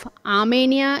delegation of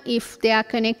Armenia, if they are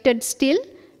connected still.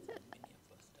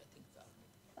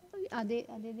 Are they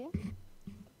there?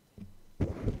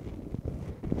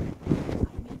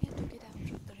 Armenia took it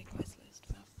out of the request list,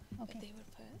 but they were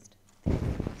first.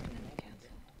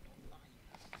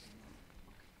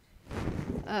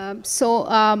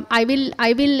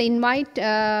 I will invite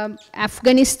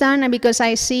Afghanistan, because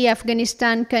I see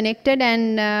Afghanistan connected,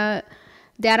 and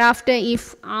thereafter,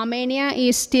 if Armenia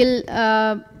is still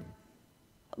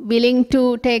willing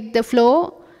to take the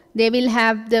floor, they will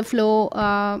have the floor.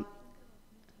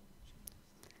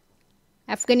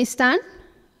 Afghanistan,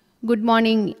 good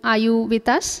morning. Are you with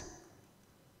us?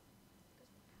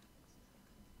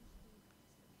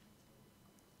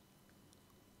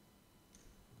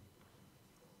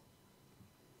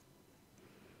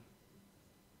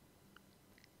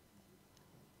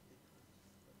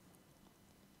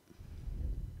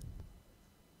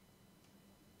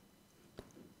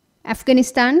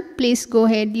 Afghanistan, please go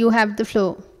ahead, you have the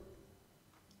floor.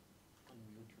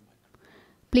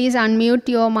 Please unmute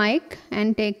your mic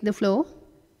and take the floor.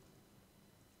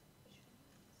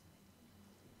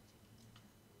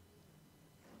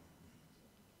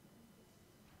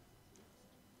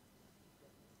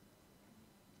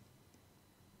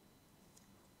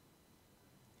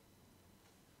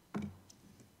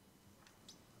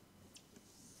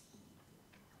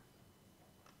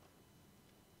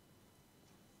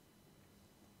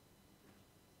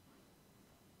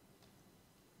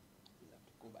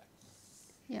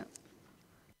 Yeah.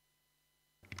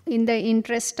 In the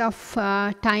interest of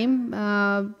time,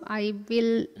 I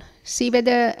will see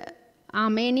whether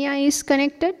Armenia is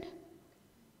connected.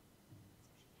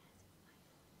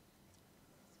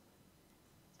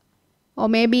 Or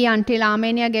maybe until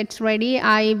Armenia gets ready,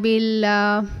 I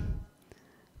will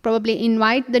probably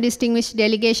invite the distinguished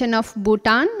delegation of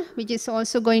Bhutan, which is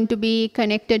also going to be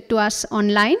connected to us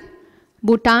online.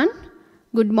 Bhutan,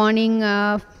 good morning.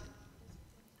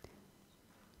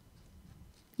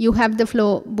 You have the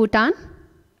floor, Bhutan.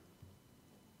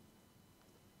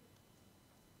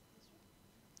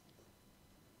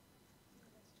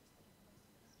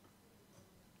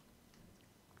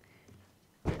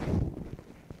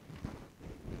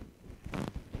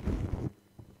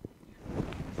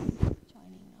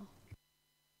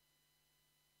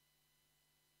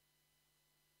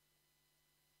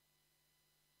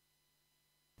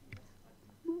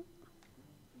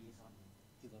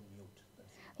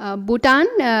 Bhutan,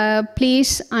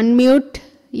 please unmute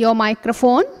your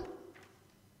microphone.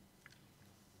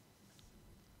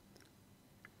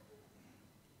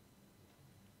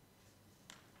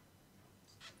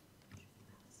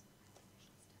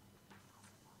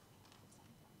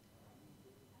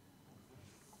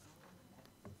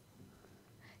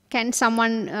 Can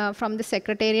someone from the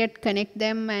Secretariat connect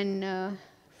them and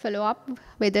follow up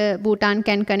whether Bhutan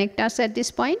can connect us at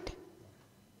this point?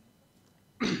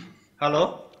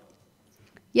 Hello?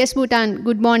 Yes, Bhutan,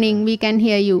 good morning. We can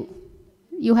hear you.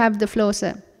 You have the floor,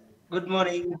 sir. Good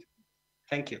morning.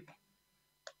 Thank you.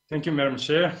 Thank you, Madam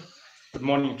Chair. Good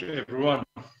morning to everyone.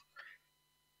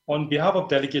 On behalf of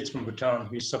delegates from Bhutan,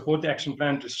 we support the action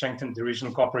plan to strengthen the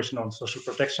regional cooperation on social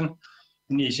protection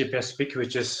in Asia Pacific,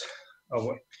 which is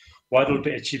vital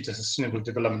to achieve the Sustainable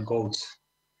Development Goals.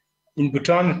 In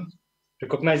Bhutan,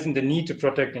 recognizing the need to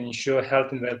protect and ensure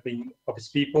health and well-being of its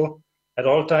people at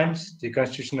all times, the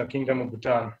Constitutional Kingdom of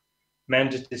Bhutan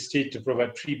mandates the state to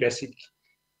provide free basic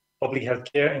public health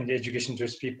care and education to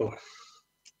its people.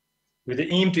 With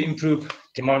the aim to improve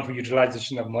demand for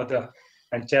utilization of mother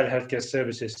and child healthcare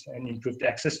services and improved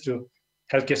access to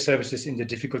healthcare services in the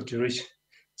difficult-to-reach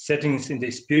settings in the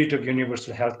spirit of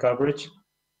universal health coverage,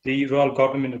 the Royal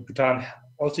Government of Bhutan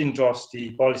also endorsed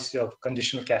the policy of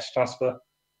conditional cash transfer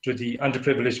to the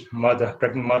underprivileged mother,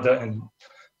 pregnant mother, and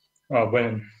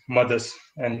women, mothers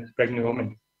and pregnant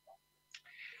women.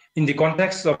 In the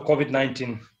context of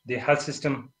COVID-19, the health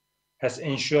system has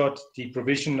ensured the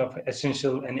provision of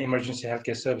essential and emergency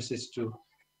healthcare services to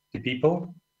the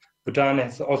people. Bhutan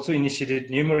has also initiated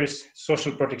numerous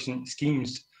social protection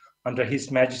schemes under His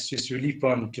Majesty's Relief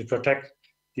Fund to protect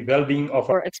the well-being of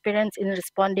our experience in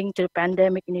responding to the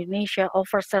pandemic in Indonesia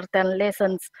offers certain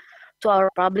lessons to our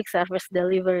public service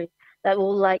delivery that we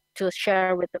would like to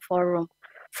share with the forum.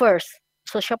 First,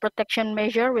 social protection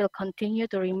measure will continue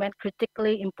to remain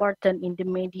critically important in the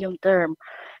medium term.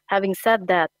 Having said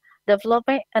that,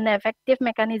 developing an effective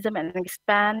mechanism and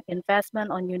expand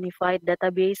investment on unified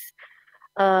database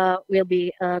will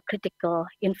be critical.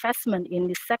 Investment in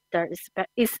this sector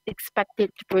is expected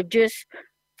to produce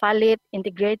valid,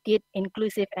 integrated,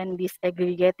 inclusive, and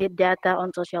disaggregated data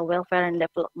on social welfare and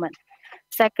development.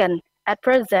 Second, at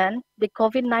present, the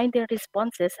COVID-19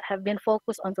 responses have been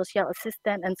focused on social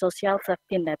assistance and social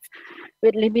safety nets,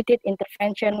 with limited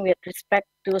intervention with respect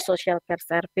to social care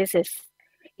services.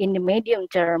 In the medium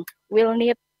term, we'll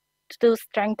need to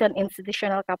strengthen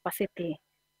institutional capacity,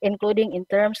 including in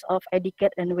terms of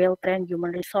educated and well-trained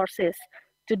human resources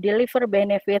to deliver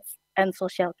benefits and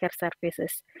social care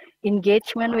services.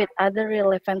 Engagement with other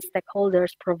relevant stakeholders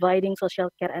providing social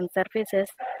care and services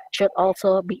should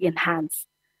also be enhanced.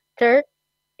 Third,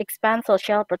 expand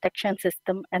social protection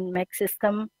system and make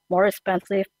system more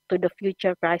responsive to the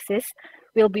future crisis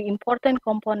will be important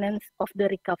components of the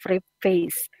recovery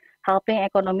phase, helping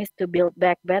economies to build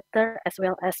back better as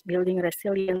well as building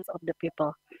resilience of the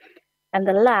people. And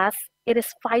the last, it is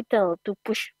vital to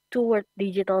push toward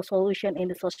digital solution in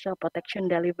the social protection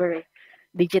delivery.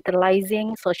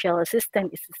 Digitalizing social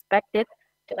assistance is expected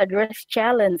to address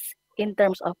challenge in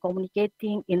terms of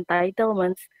communicating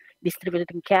entitlements,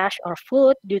 distributing cash or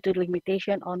food due to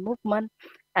limitation on movement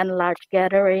and large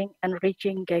gathering and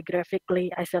reaching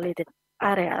geographically isolated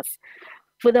areas.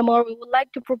 Furthermore, we would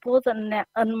like to propose an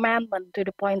amendment to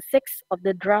the point 6 of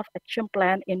the draft action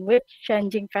plan in which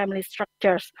changing family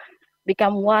structures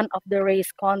become one of the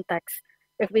raised contexts.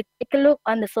 If we take a look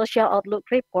on the social outlook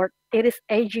report, it is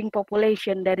aging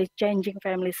population that is changing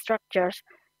family structures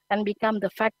and become the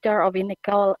factor of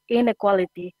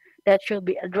inequality that should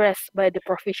be addressed by the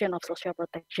provision of social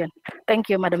protection. Thank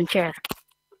you, Madam Chair.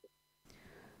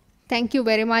 Thank you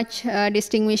very much,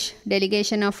 distinguished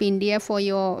delegation of India, for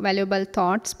your valuable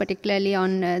thoughts, particularly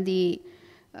on the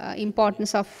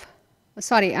importance of,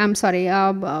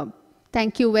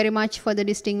 thank you very much for the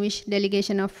distinguished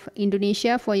delegation of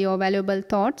Indonesia for your valuable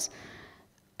thoughts,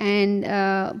 and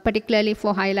particularly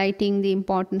for highlighting the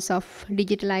importance of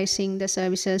digitalizing the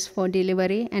services for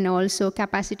delivery and also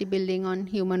capacity building on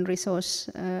human resource.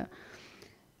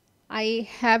 I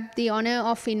have the honor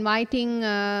of inviting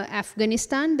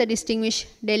Afghanistan, the distinguished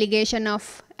delegation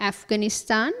of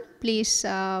Afghanistan. Please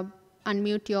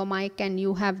unmute your mic and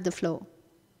you have the floor.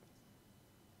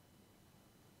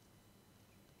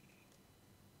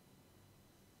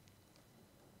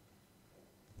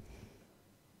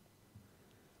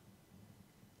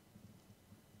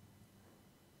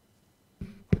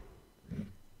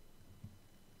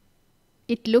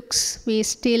 It looks we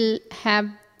still have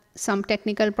some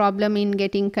technical problem in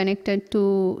getting connected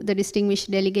to the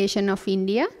distinguished delegation of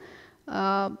India.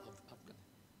 I'm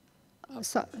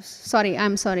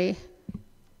sorry.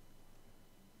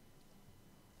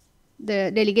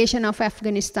 The delegation of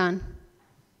Afghanistan.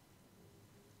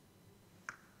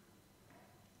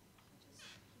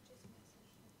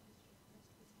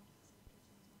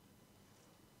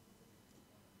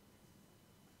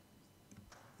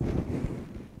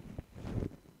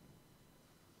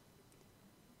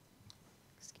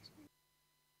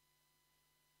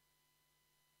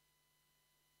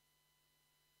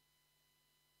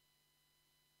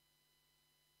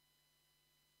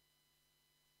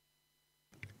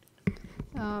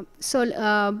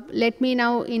 Let me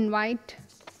now invite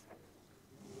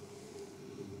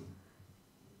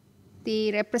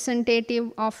the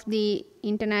representative of the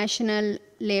International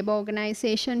Labour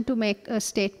Organization to make a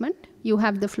statement. You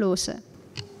have the floor, sir.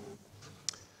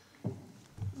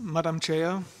 Madam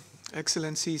Chair,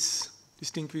 Excellencies,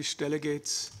 distinguished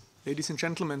delegates, ladies and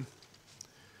gentlemen,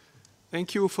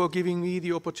 thank you for giving me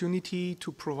the opportunity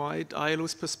to provide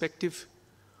ILO's perspective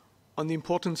on the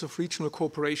importance of regional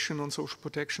cooperation on social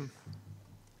protection.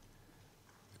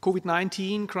 The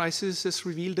COVID-19 crisis has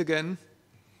revealed again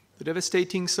the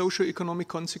devastating socio-economic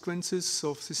consequences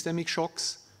of systemic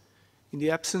shocks in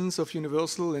the absence of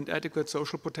universal and adequate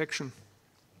social protection.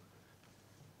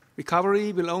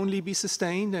 Recovery will only be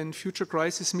sustained and future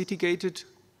crises mitigated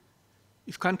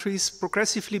if countries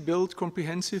progressively build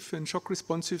comprehensive and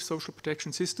shock-responsive social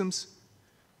protection systems,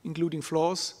 including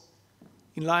flaws,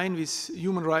 in line with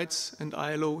human rights and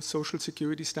ILO social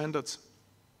security standards.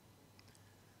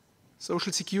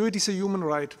 Social security is a human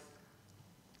right.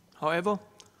 However,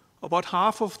 about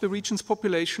half of the region's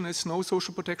population has no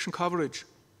social protection coverage,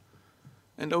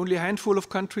 and only a handful of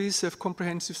countries have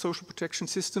comprehensive social protection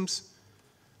systems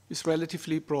with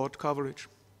relatively broad coverage.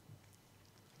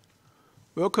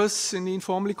 Workers in the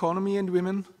informal economy and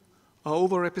women are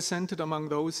overrepresented among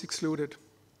those excluded.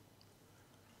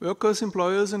 Workers,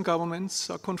 employers, and governments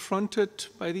are confronted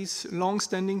by these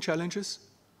long-standing challenges,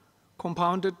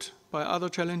 compounded by other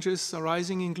challenges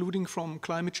arising, including from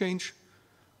climate change,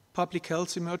 public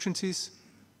health emergencies,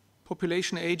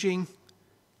 population aging,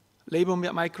 labor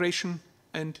migration,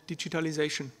 and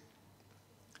digitalization.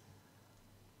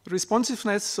 The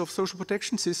responsiveness of social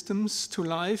protection systems to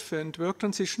life and work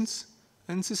transitions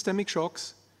and systemic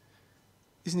shocks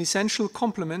is an essential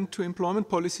complement to employment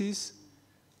policies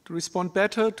to respond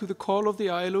better to the call of the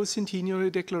ILO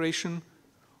Centenary Declaration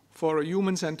for a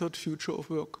human-centered future of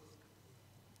work.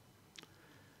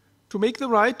 To make the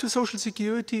right to social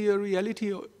security a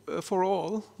reality for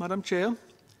all, Madam Chair,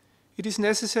 it is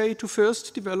necessary to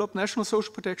first develop national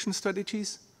social protection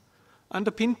strategies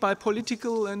underpinned by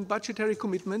political and budgetary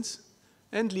commitments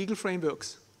and legal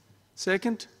frameworks.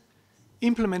 Second,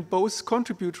 implement both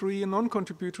contributory and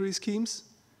non-contributory schemes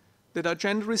that are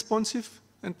gender responsive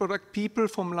and protect people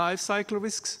from life cycle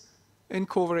risks and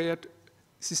covariate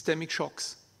systemic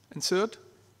shocks. And third,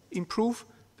 improve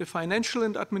the financial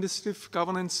and administrative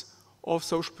governance of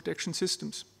social protection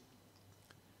systems.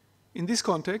 In this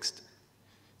context,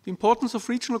 the importance of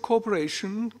regional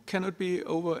cooperation cannot be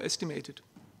overestimated.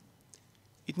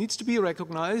 It needs to be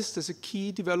recognized as a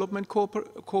key development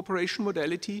cooperation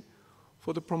modality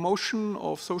for the promotion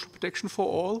of social protection for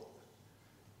all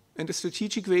and a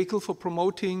strategic vehicle for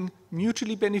promoting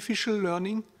mutually beneficial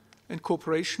learning and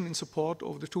cooperation in support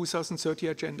of the 2030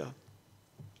 Agenda.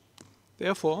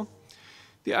 Therefore,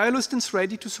 the ILO stands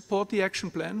ready to support the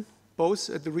action plan, both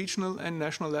at the regional and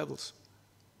national levels.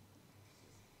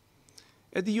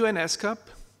 At the UN ESCAP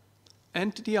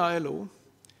and the ILO,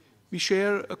 we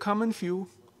share a common view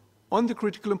on the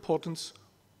critical importance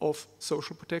of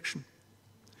social protection.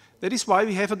 That is why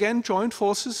we have again joined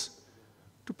forces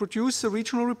to produce a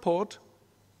regional report,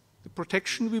 The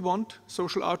Protection We Want,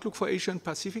 Social Outlook for Asia and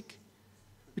Pacific,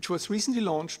 which was recently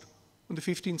launched on the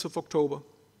 15th of October.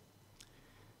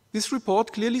 This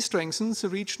report clearly strengthens the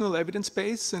regional evidence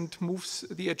base and moves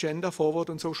the agenda forward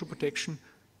on social protection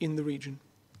in the region.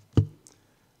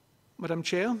 Madam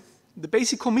Chair, the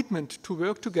basic commitment to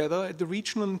work together at the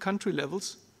regional and country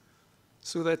levels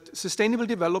so that sustainable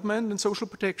development and social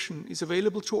protection is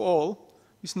available to all,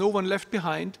 with no one left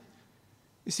behind,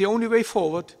 is the only way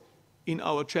forward in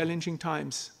our challenging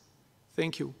times.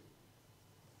 Thank you.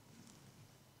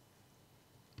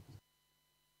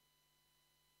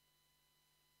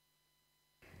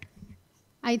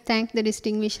 I thank the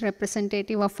distinguished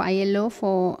representative of ILO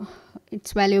for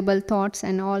its valuable thoughts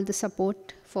and all the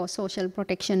support for social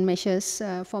protection measures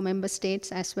for member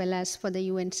states as well as for the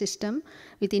UN system,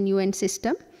 within UN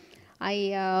system.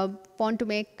 I want to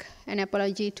make an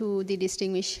apology to the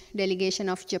distinguished delegation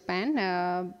of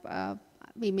Japan.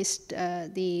 We missed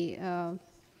the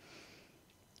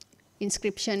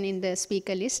inscription in the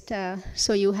speaker list.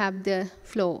 So you have the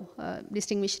floor,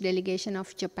 distinguished delegation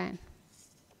of Japan.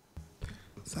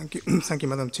 Thank you,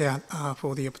 Madam Chair,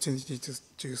 for the opportunity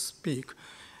to speak.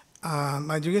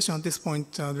 My delegation at this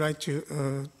point would like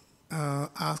to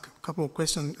ask a couple of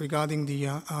questions regarding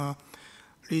the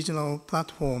regional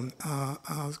platform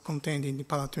contained in the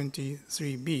Para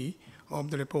 23B of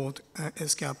the report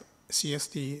ESCAP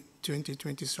CSD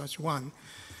 2020/1.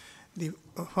 The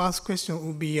first question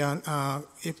would be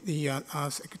if the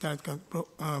Secretary can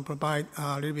provide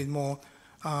a little bit more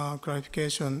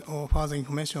clarification or further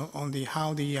information on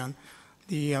how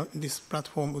this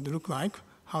platform would look like.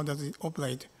 How does it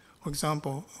operate? For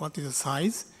example, what is the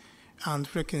size and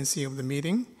frequency of the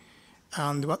meeting,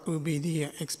 and what will be the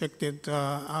expected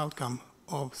outcome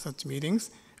of such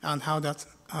meetings, and how that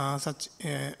such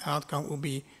outcome will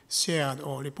be shared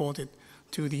or reported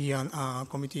to the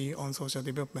Committee on Social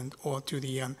Development or to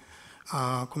the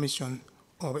Commission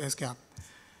of ESCAP.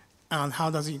 And how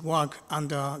does it work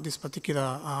under this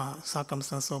particular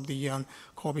circumstance of the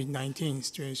COVID-19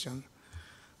 situation?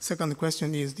 Second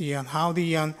question is how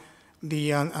the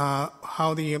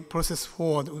process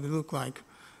forward would look like.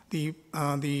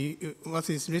 What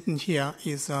is written here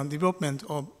is development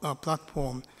of a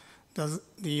platform. Does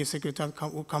the Secretary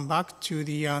come back to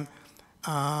the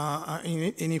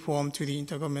in any form to the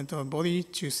intergovernmental body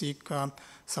to seek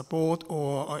support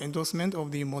or endorsement of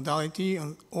the modality,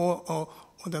 or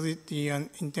does it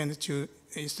intend to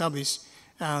establish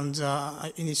and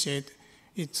initiate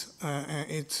its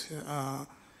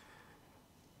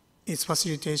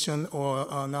facilitation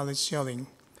or knowledge sharing?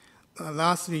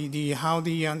 Lastly, how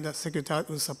the Secretary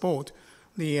will support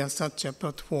such a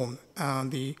platform.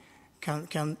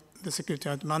 Can the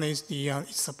Secretary manage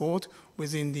its support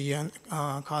within the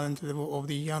current level of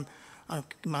the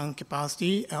man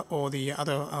capacity or the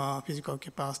other physical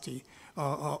capacity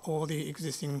or the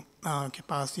existing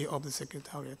capacity of the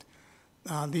Secretariat?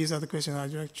 These are the questions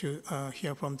I'd like to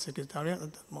hear from the Secretariat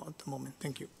at the moment.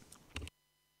 Thank you.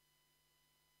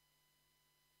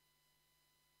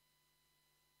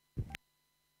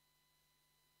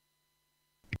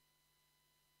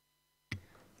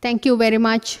 Thank you very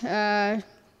much,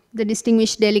 the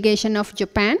distinguished delegation of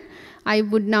Japan. I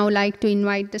would now like to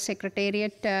invite the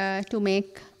Secretariat to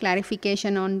make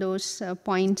clarification on those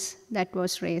points that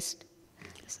was raised.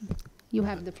 You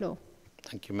have the floor.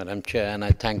 Thank you, Madam Chair, and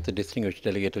I thank the distinguished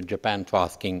delegate of Japan for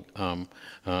asking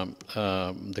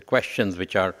the questions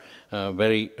which are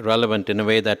very relevant in a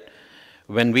way that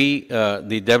when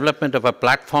the development of a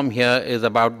platform here is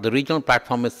about, the regional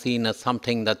platform is seen as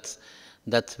something that's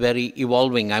very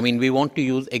evolving. I mean, we want to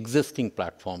use existing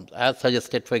platforms, as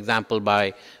suggested, for example,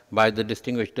 by the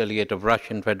distinguished delegate of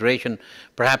Russian Federation,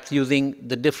 perhaps using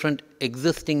the different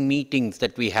existing meetings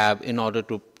that we have in order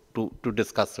to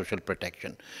discuss social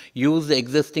protection. Use the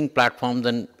existing platforms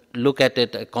and look at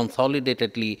it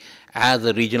consolidatedly as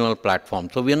a regional platform.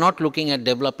 So we are not looking at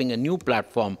developing a new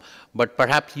platform, but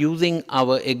perhaps using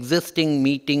our existing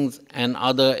meetings and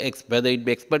other, whether it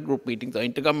be expert group meetings or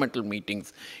intergovernmental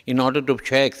meetings, in order to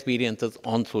share experiences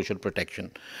on social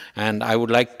protection. And I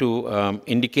would like to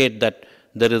indicate that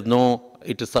there is no,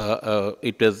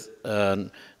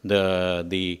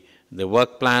 The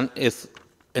work plan is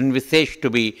envisaged to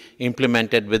be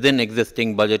implemented within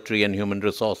existing budgetary and human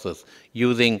resources.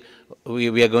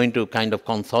 We are going to kind of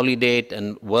consolidate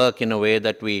and work in a way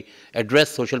that we address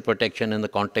social protection in the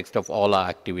context of all our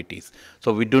activities.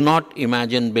 So we do not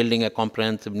imagine building a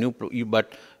comprehensive new,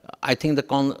 but I think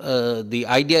the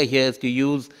idea here is to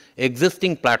use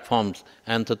existing platforms,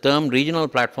 and the term regional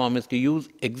platform is to use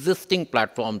existing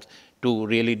platforms to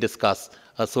really discuss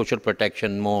social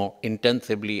protection more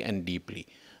intensively and deeply.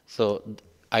 So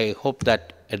I hope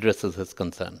that addresses his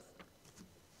concern.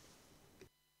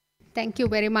 Thank you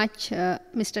very much,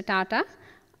 Mr. Tata.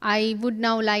 I would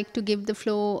now like to give the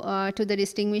floor to the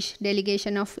distinguished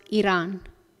delegation of Iran.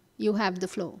 You have the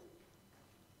floor.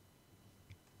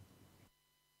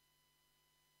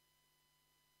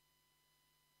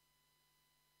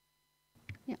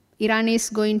 Yeah. Iran is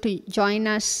going to join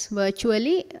us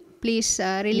virtually. Please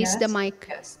release the mic.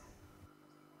 Yes.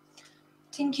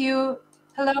 Thank you.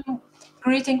 Hello.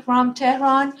 Greeting from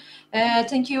Tehran.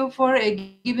 Thank you for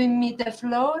giving me the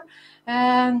floor.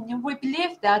 We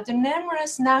believe that the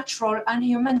numerous natural and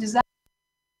human disasters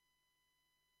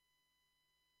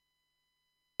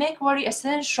make very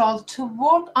essential to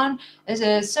work on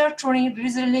certain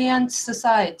resilient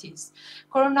societies.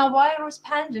 Coronavirus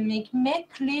pandemic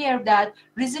make clear that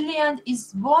resilience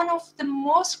is one of the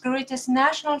most greatest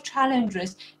national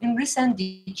challenges in recent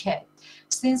decades.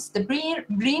 Since the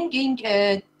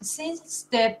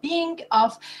beginning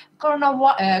of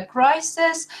coronavirus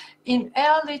crisis in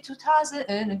early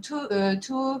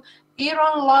 2002,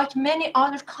 Iran, like many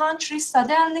other countries,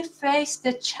 suddenly faced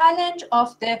the challenge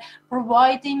of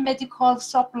providing medical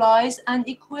supplies and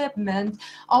equipment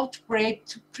outbreak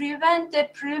to prevent the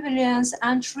prevalence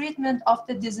and treatment of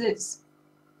the disease.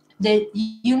 The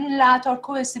unilateral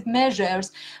coercive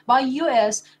measures by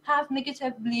U.S. have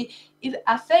negatively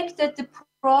affected the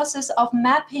process of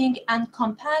mapping and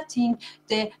combating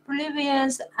the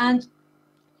prevalence and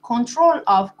control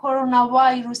of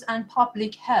coronavirus and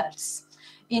public health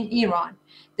in Iran.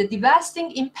 The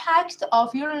devastating impact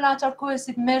of unilateral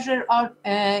coercive measures on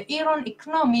Iran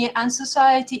economy and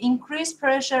society increased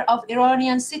pressure of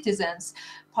Iranian citizens,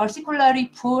 particularly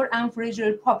poor and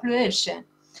fragile population.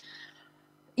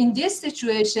 In this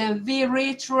situation, we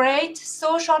reiterate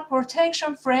social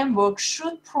protection framework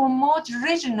should promote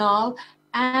regional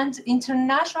and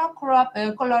international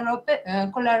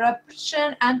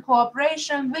collaboration and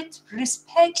cooperation with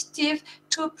respective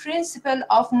to principle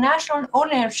of national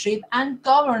ownership and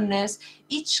governance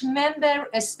each member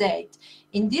state.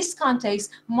 In this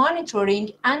context,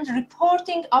 monitoring and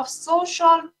reporting of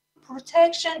social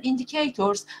protection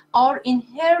indicators are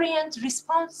inherent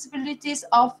responsibilities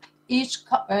of each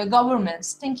government.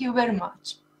 Thank you very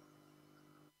much.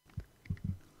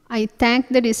 I thank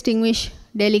the distinguished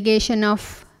delegation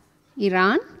of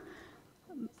Iran.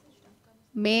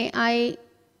 May I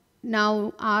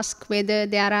now ask whether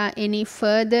there are any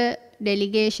further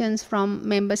delegations from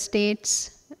member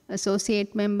states,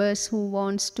 associate members who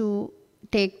wants to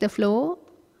take the floor?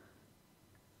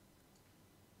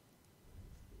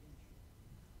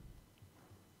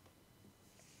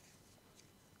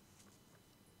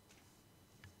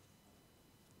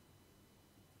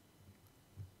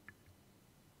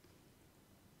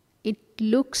 It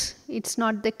looks it's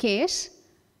not the case.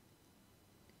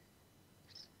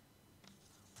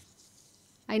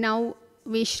 I now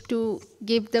wish to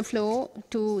give the floor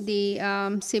to the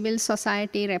civil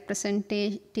society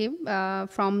representative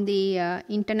from the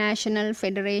International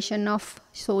Federation of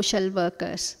Social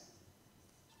Workers.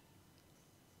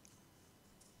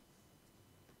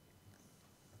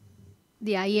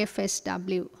 The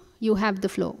IFSW. You have the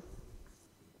floor.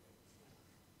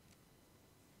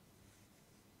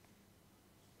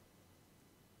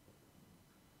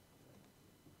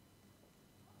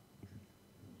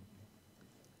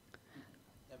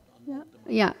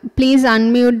 Yeah, please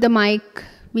unmute the mic.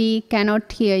 We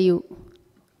cannot hear you.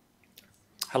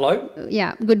 Hello?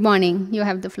 Yeah, good morning. You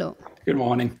have the floor. Good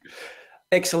morning.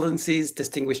 Excellencies,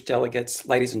 distinguished delegates,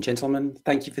 ladies and gentlemen,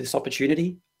 thank you for this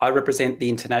opportunity. I represent the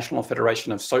International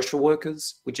Federation of Social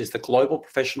Workers, which is the global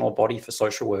professional body for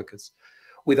social workers.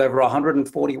 With over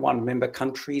 141 member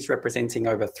countries representing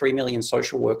over 3 million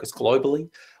social workers globally,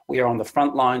 we are on the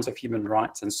front lines of human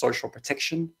rights and social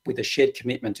protection with a shared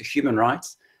commitment to human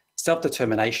rights,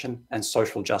 self-determination and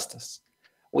social justice.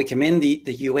 We commend the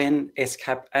UN,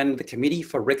 ESCAP and the committee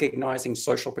for recognising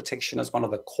social protection as one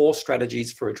of the core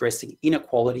strategies for addressing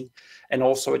inequality and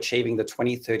also achieving the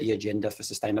 2030 Agenda for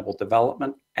Sustainable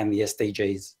Development and the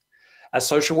SDGs. As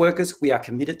social workers, we are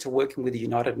committed to working with the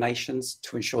United Nations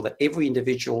to ensure that every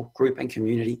individual, group and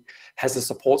community has the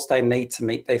supports they need to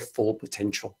meet their full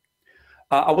potential.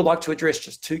 I would like to address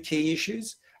just two key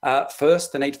issues.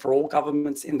 First, the need for all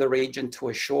governments in the region to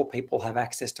assure people have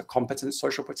access to competent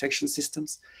social protection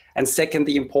systems. And second,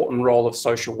 the important role of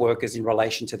social workers in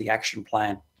relation to the action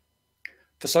plan.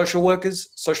 For social workers,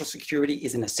 social security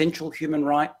is an essential human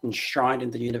right enshrined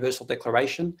in the Universal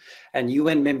Declaration, and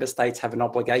UN member states have an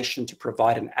obligation to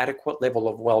provide an adequate level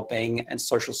of well-being and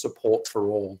social support for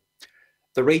all.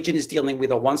 The region is dealing with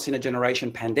a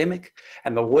once-in-a-generation pandemic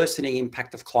and the worsening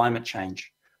impact of climate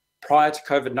change. Prior to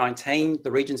COVID-19,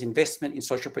 the region's investment in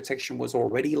social protection was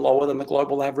already lower than the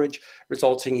global average,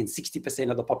 resulting in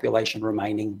 60% of the population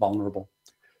remaining vulnerable.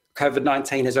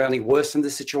 COVID-19 has only worsened the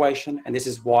situation, and this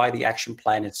is why the action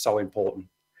plan is so important.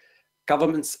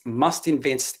 Governments must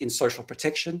invest in social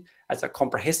protection as a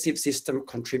comprehensive system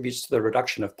contributes to the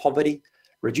reduction of poverty,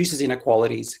 reduces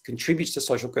inequalities, contributes to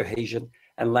social cohesion,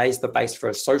 and lays the base for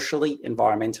a socially,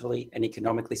 environmentally, and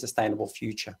economically sustainable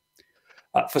future.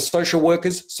 For social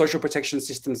workers, social protection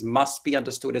systems must be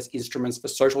understood as instruments for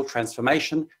social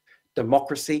transformation,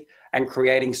 democracy, and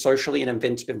creating socially and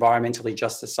environmentally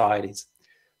just societies.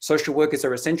 Social workers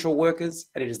are essential workers,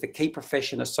 and it is the key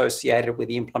profession associated with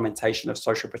the implementation of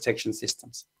social protection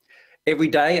systems. Every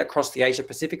day across the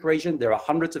Asia-Pacific region, there are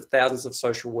hundreds of thousands of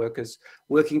social workers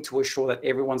working to ensure that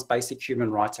everyone's basic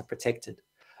human rights are protected.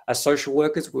 As social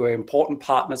workers, we are important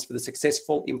partners for the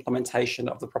successful implementation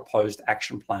of the proposed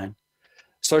action plan.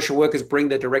 Social workers bring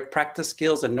their direct practice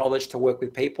skills and knowledge to work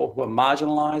with people who are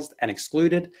marginalised and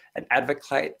excluded and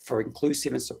advocate for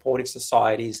inclusive and supportive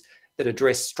societies that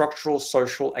address structural,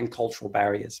 social and cultural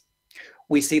barriers.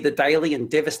 We see the daily and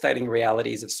devastating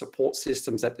realities of support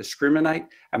systems that discriminate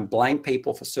and blame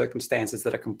people for circumstances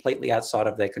that are completely outside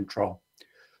of their control.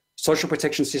 Social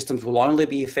protection systems will only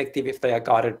be effective if they are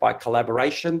guided by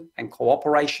collaboration and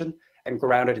cooperation and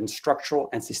grounded in structural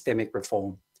and systemic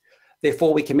reform.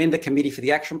 Therefore, we commend the Committee for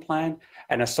the Action Plan,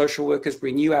 and as social workers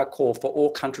renew our call for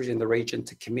all countries in the region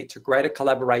to commit to greater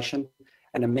collaboration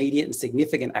and immediate and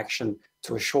significant action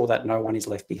to assure that no one is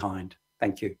left behind.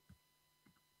 Thank you.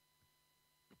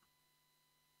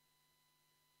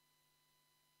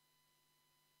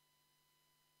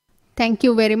 Thank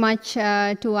you very much to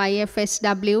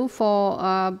IFSW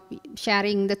for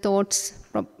sharing the thoughts,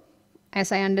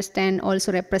 as I understand,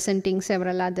 also representing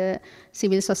several other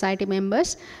civil society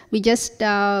members. We just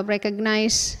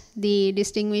recognize the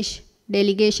distinguished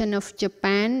delegation of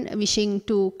Japan wishing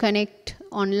to connect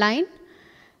online.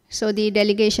 So the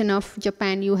delegation of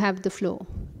Japan, you have the floor.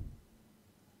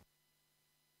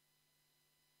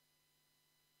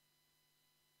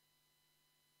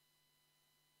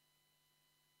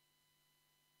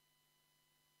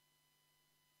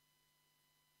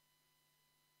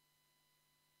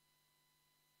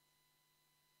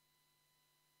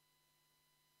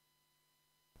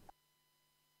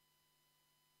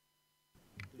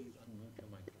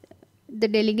 The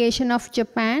delegation of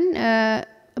Japan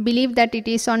believe that it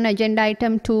is on agenda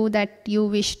item 2 that you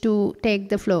wish to take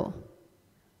the floor.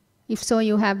 If so,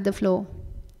 you have the floor.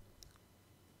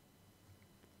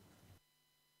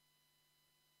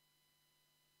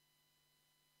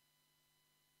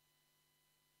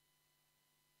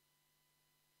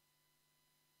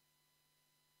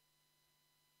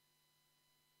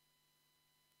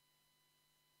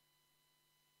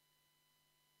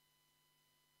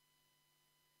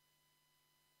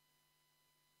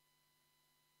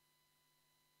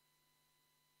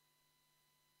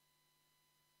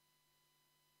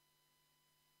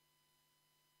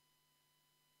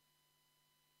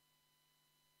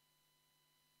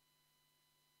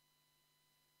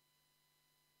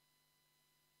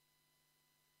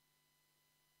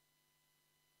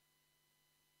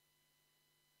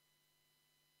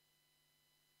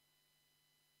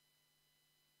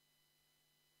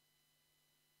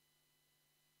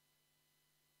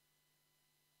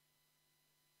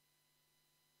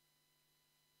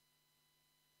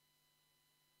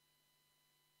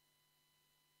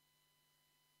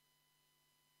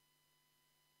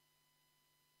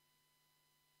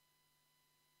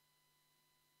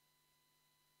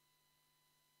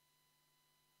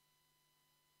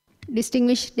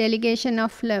 Distinguished delegation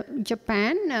of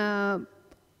Japan,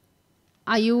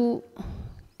 are you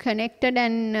connected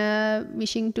and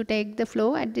wishing to take the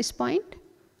floor at this point?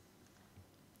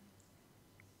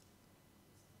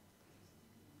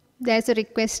 There's a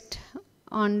request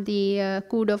on the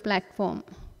Kudo platform.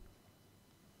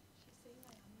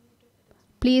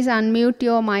 Please unmute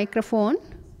your microphone.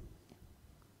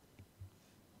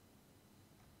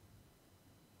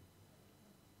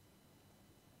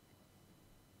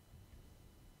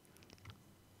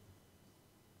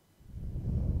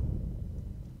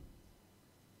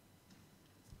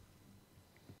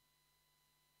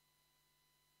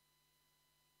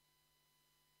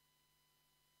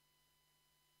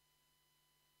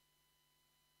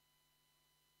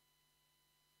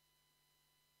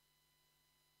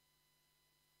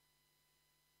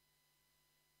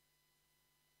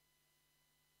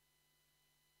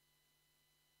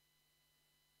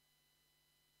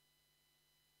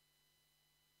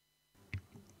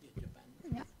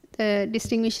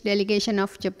 distinguished delegation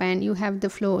of Japan. You have the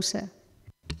floor, sir.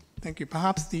 Thank you.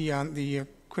 Perhaps the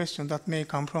question that may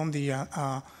come from the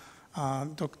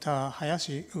Dr.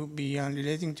 Hayashi would be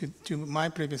relating to my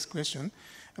previous question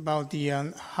about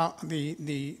how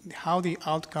the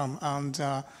outcome and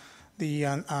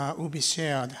will be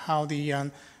shared, how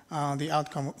the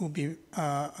outcome will be,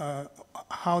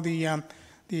 how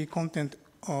the content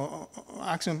or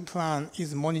action plan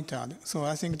is monitored. So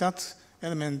I think that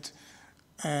element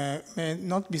may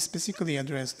not be specifically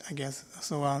addressed, I guess.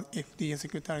 So if the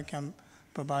Secretary can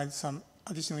provide some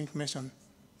additional information.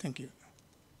 Thank you.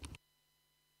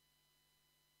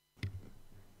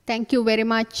 Thank you very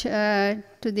much to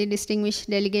the distinguished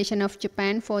delegation of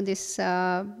Japan for this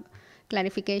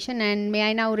clarification. And may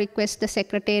I now request the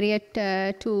Secretariat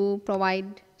to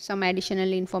provide some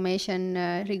additional information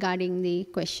regarding the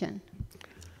question.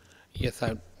 Yes,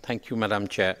 thank you, Madam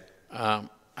Chair.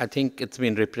 I think it's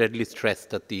been repeatedly stressed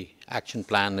that the action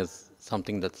plan is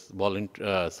something that's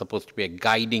supposed to be a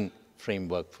guiding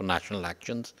framework for national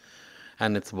actions,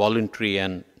 and it's voluntary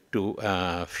and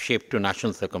shaped to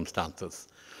national circumstances.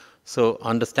 So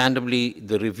understandably,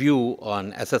 the review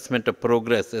on assessment of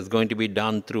progress is going to be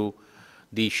done through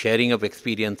the sharing of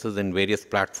experiences in various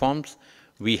platforms.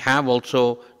 We have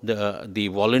also the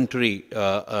voluntary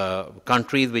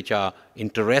countries which are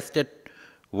interested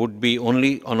would be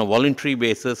only on a voluntary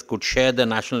basis could share their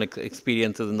national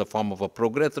experiences in the form of a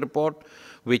progress report,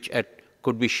 which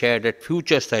could be shared at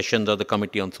future sessions of the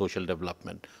Committee on Social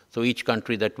Development. So each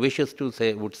country that wishes to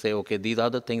would say, okay, these are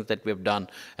the things that we have done,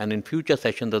 and in future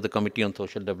sessions of the Committee on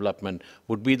Social Development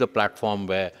would be the platform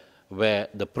where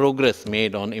the progress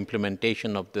made on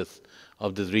implementation of this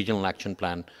regional action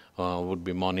plan would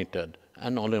be monitored,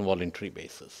 and on a voluntary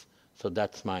basis. So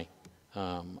that's my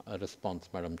response,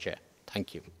 Madam Chair.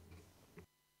 Thank you.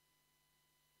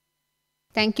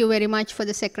 Thank you very much for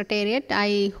the Secretariat.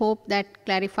 I hope that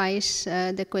clarifies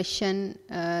the question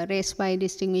raised by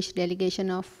distinguished delegation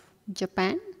of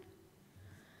Japan.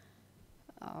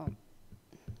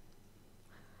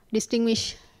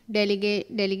 Distinguished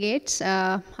delegates,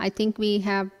 I think we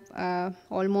have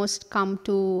almost come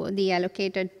to the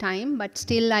allocated time, but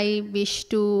still I wish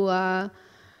to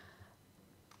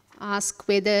ask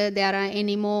whether there are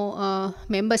any more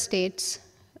member states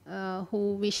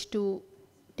who wish to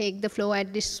take the floor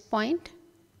at this point.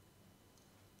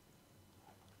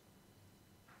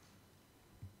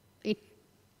 It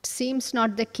seems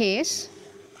not the case.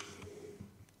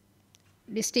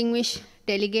 Distinguished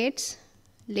delegates,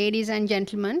 ladies and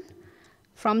gentlemen,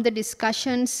 from the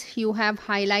discussions you have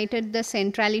highlighted the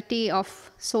centrality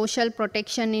of social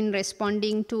protection in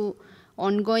responding to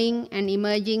ongoing and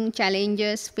emerging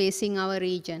challenges facing our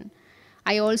region.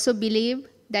 I also believe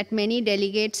that many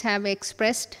delegates have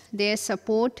expressed their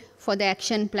support for the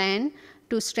action plan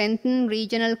to strengthen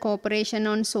regional cooperation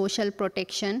on social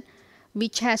protection,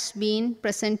 which has been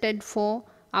presented for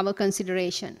our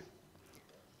consideration.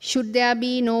 Should there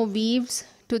be no views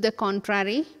to the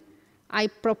contrary, I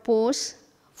propose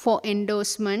for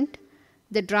endorsement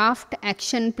the draft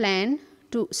action plan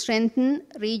to strengthen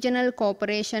regional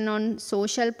cooperation on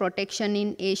social protection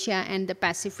in Asia and the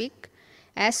Pacific,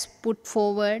 as put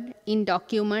forward in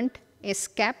document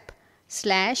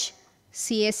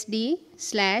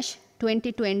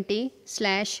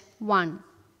SCAP/CSD/2020/1.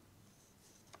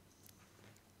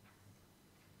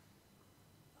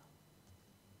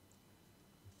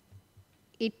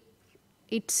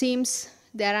 It seems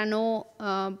there are no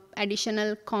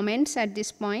additional comments at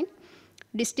this point.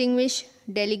 Distinguished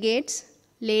delegates,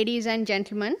 ladies and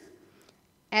gentlemen,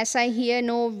 as I hear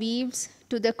no views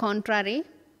to the contrary,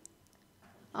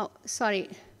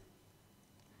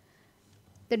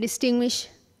 the distinguished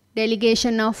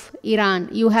delegation of Iran,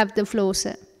 you have the floor,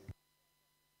 sir.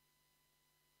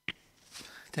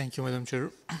 Thank you, Madam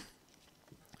Chair.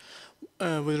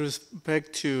 With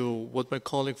respect to what my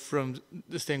colleague from the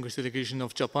distinguished delegation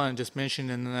of Japan just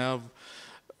mentioned, and I have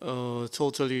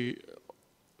totally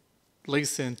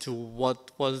listened to what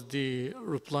was the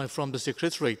reply from the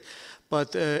Secretariat.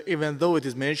 But even though it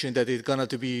is mentioned that it's gonna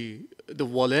to be the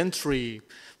voluntary,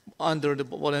 under the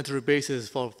voluntary basis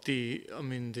for the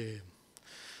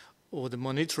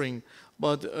monitoring,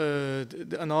 but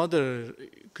another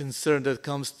concern that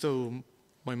comes to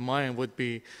my mind would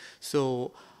be,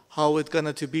 so how it's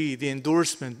gonna to be the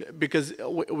endorsement, because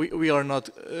we are not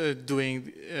doing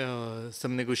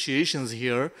some negotiations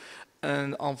here,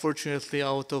 and unfortunately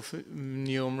out of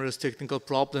numerous technical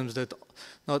problems that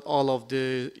not all of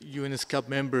the UNSCAP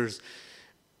members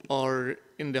are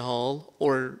in the hall,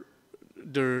 or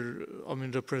their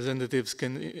representatives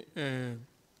can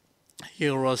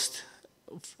hear us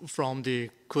from the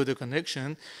CUDA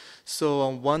connection. So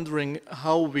I'm wondering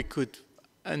how we could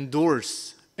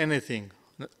endorse anything.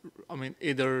 I mean,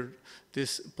 either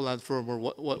this platform or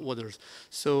what others.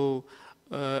 So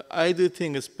I do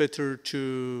think it's better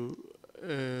to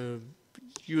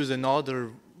use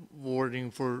another wording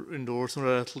for endorsement,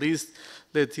 or at least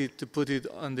let it to put it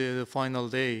on the final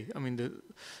day. I mean,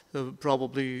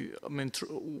 probably. I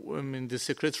mean, the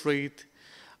secretariat.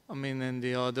 I mean, and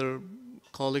the other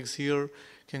colleagues here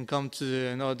can come to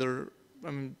another.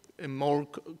 I mean, a more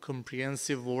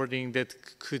comprehensive wording that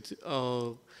could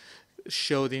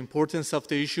show the importance of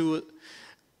the issue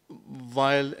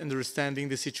while understanding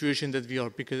the situation that we are.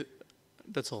 Because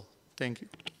that's all. Thank you.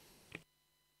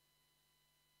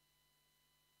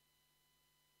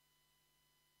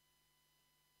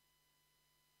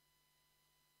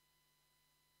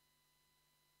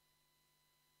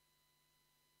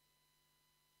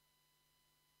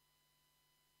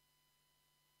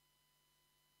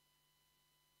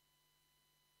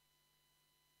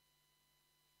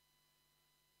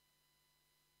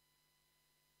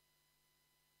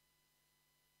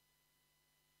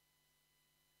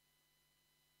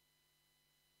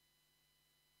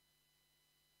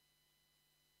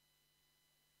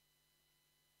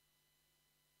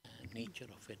 Nature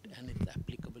of it and its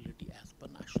applicability as per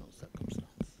national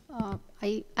circumstance.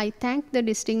 I thank the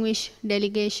distinguished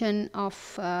delegation of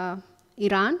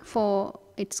Iran for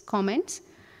its comments.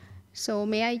 So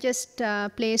may I just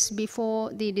place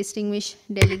before the distinguished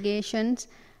delegations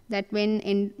that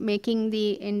when making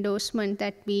the endorsement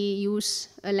that we use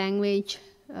a language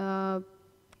to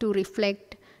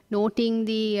reflect, noting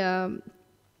the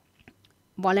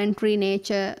voluntary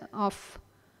nature of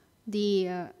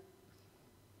the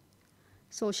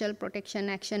Social Protection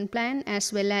Action Plan,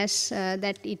 as well as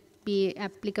that it be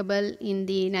applicable in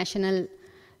the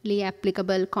nationally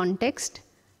applicable context,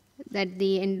 that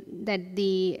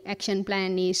the action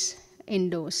plan is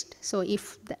endorsed. So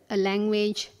if a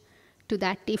language to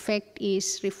that effect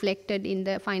is reflected in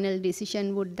the final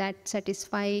decision, would that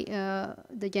satisfy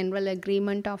the general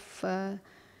agreement of the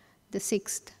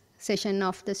 6th session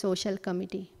of the Social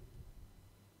Committee?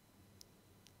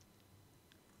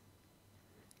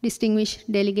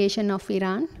 Distinguished delegation of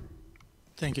Iran.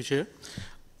 Thank you, Chair.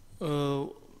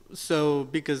 So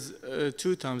because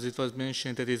 2 times it was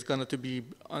mentioned that it's going to be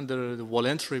under the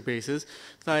voluntary basis,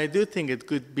 so I do think it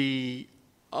could be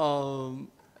a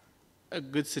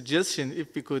good suggestion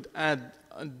if we could add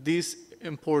this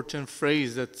important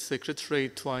phrase that Secretary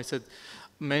twice had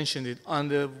mentioned it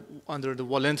under the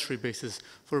voluntary basis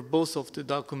for both of the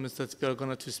documents that we are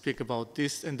going to speak about,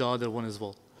 this and the other one as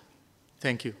well.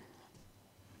 Thank you.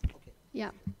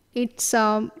 Yeah, it's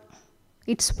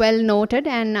well noted,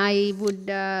 and I would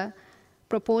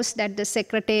propose that the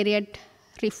Secretariat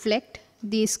reflect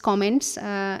these comments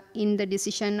in the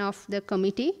decision of the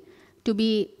committee to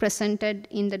be presented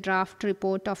in the draft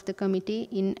report of the committee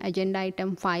in agenda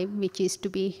item 5, which is to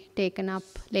be taken up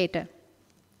later.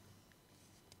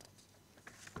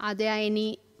 Are there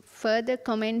any further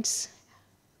comments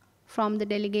from the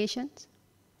delegations?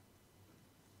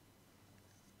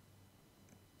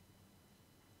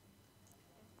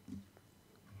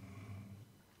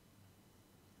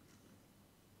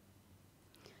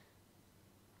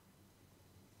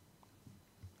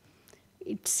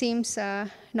 It seems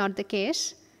not the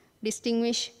case.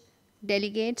 Distinguished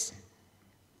delegates,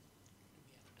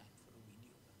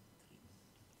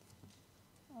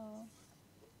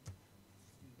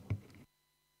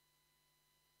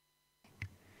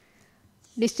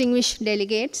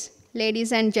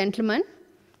 ladies and gentlemen,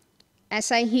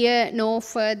 as I hear no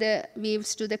further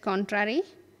views to the contrary,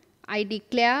 I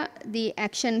declare the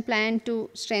action plan to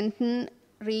strengthen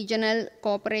regional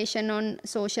cooperation on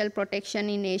social protection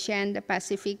in Asia and the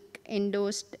Pacific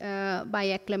endorsed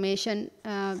by acclamation,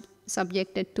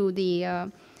 subjected to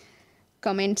the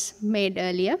comments made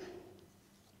earlier.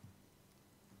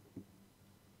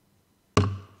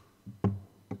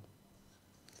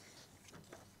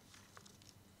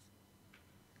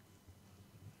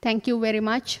 Thank you very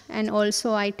much, and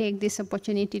also I take this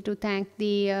opportunity to thank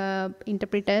the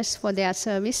interpreters for their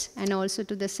service, and also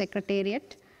to the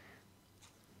Secretariat.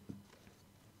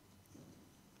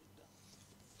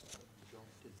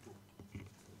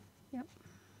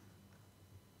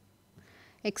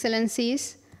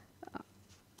 Excellencies,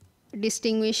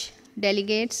 distinguished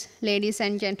delegates, ladies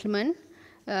and gentlemen,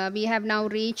 we have now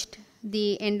reached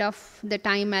the end of the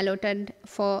time allotted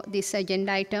for this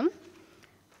agenda item.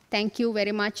 Thank you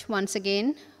very much once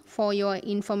again for your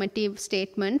informative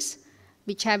statements,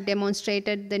 which have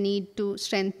demonstrated the need to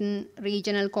strengthen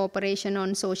regional cooperation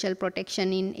on social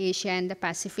protection in Asia and the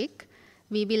Pacific.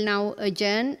 We will now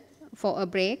adjourn for a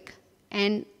break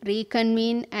and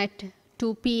reconvene at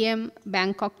 2 p.m.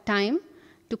 Bangkok time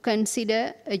to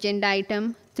consider agenda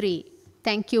item 3.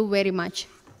 Thank you very much.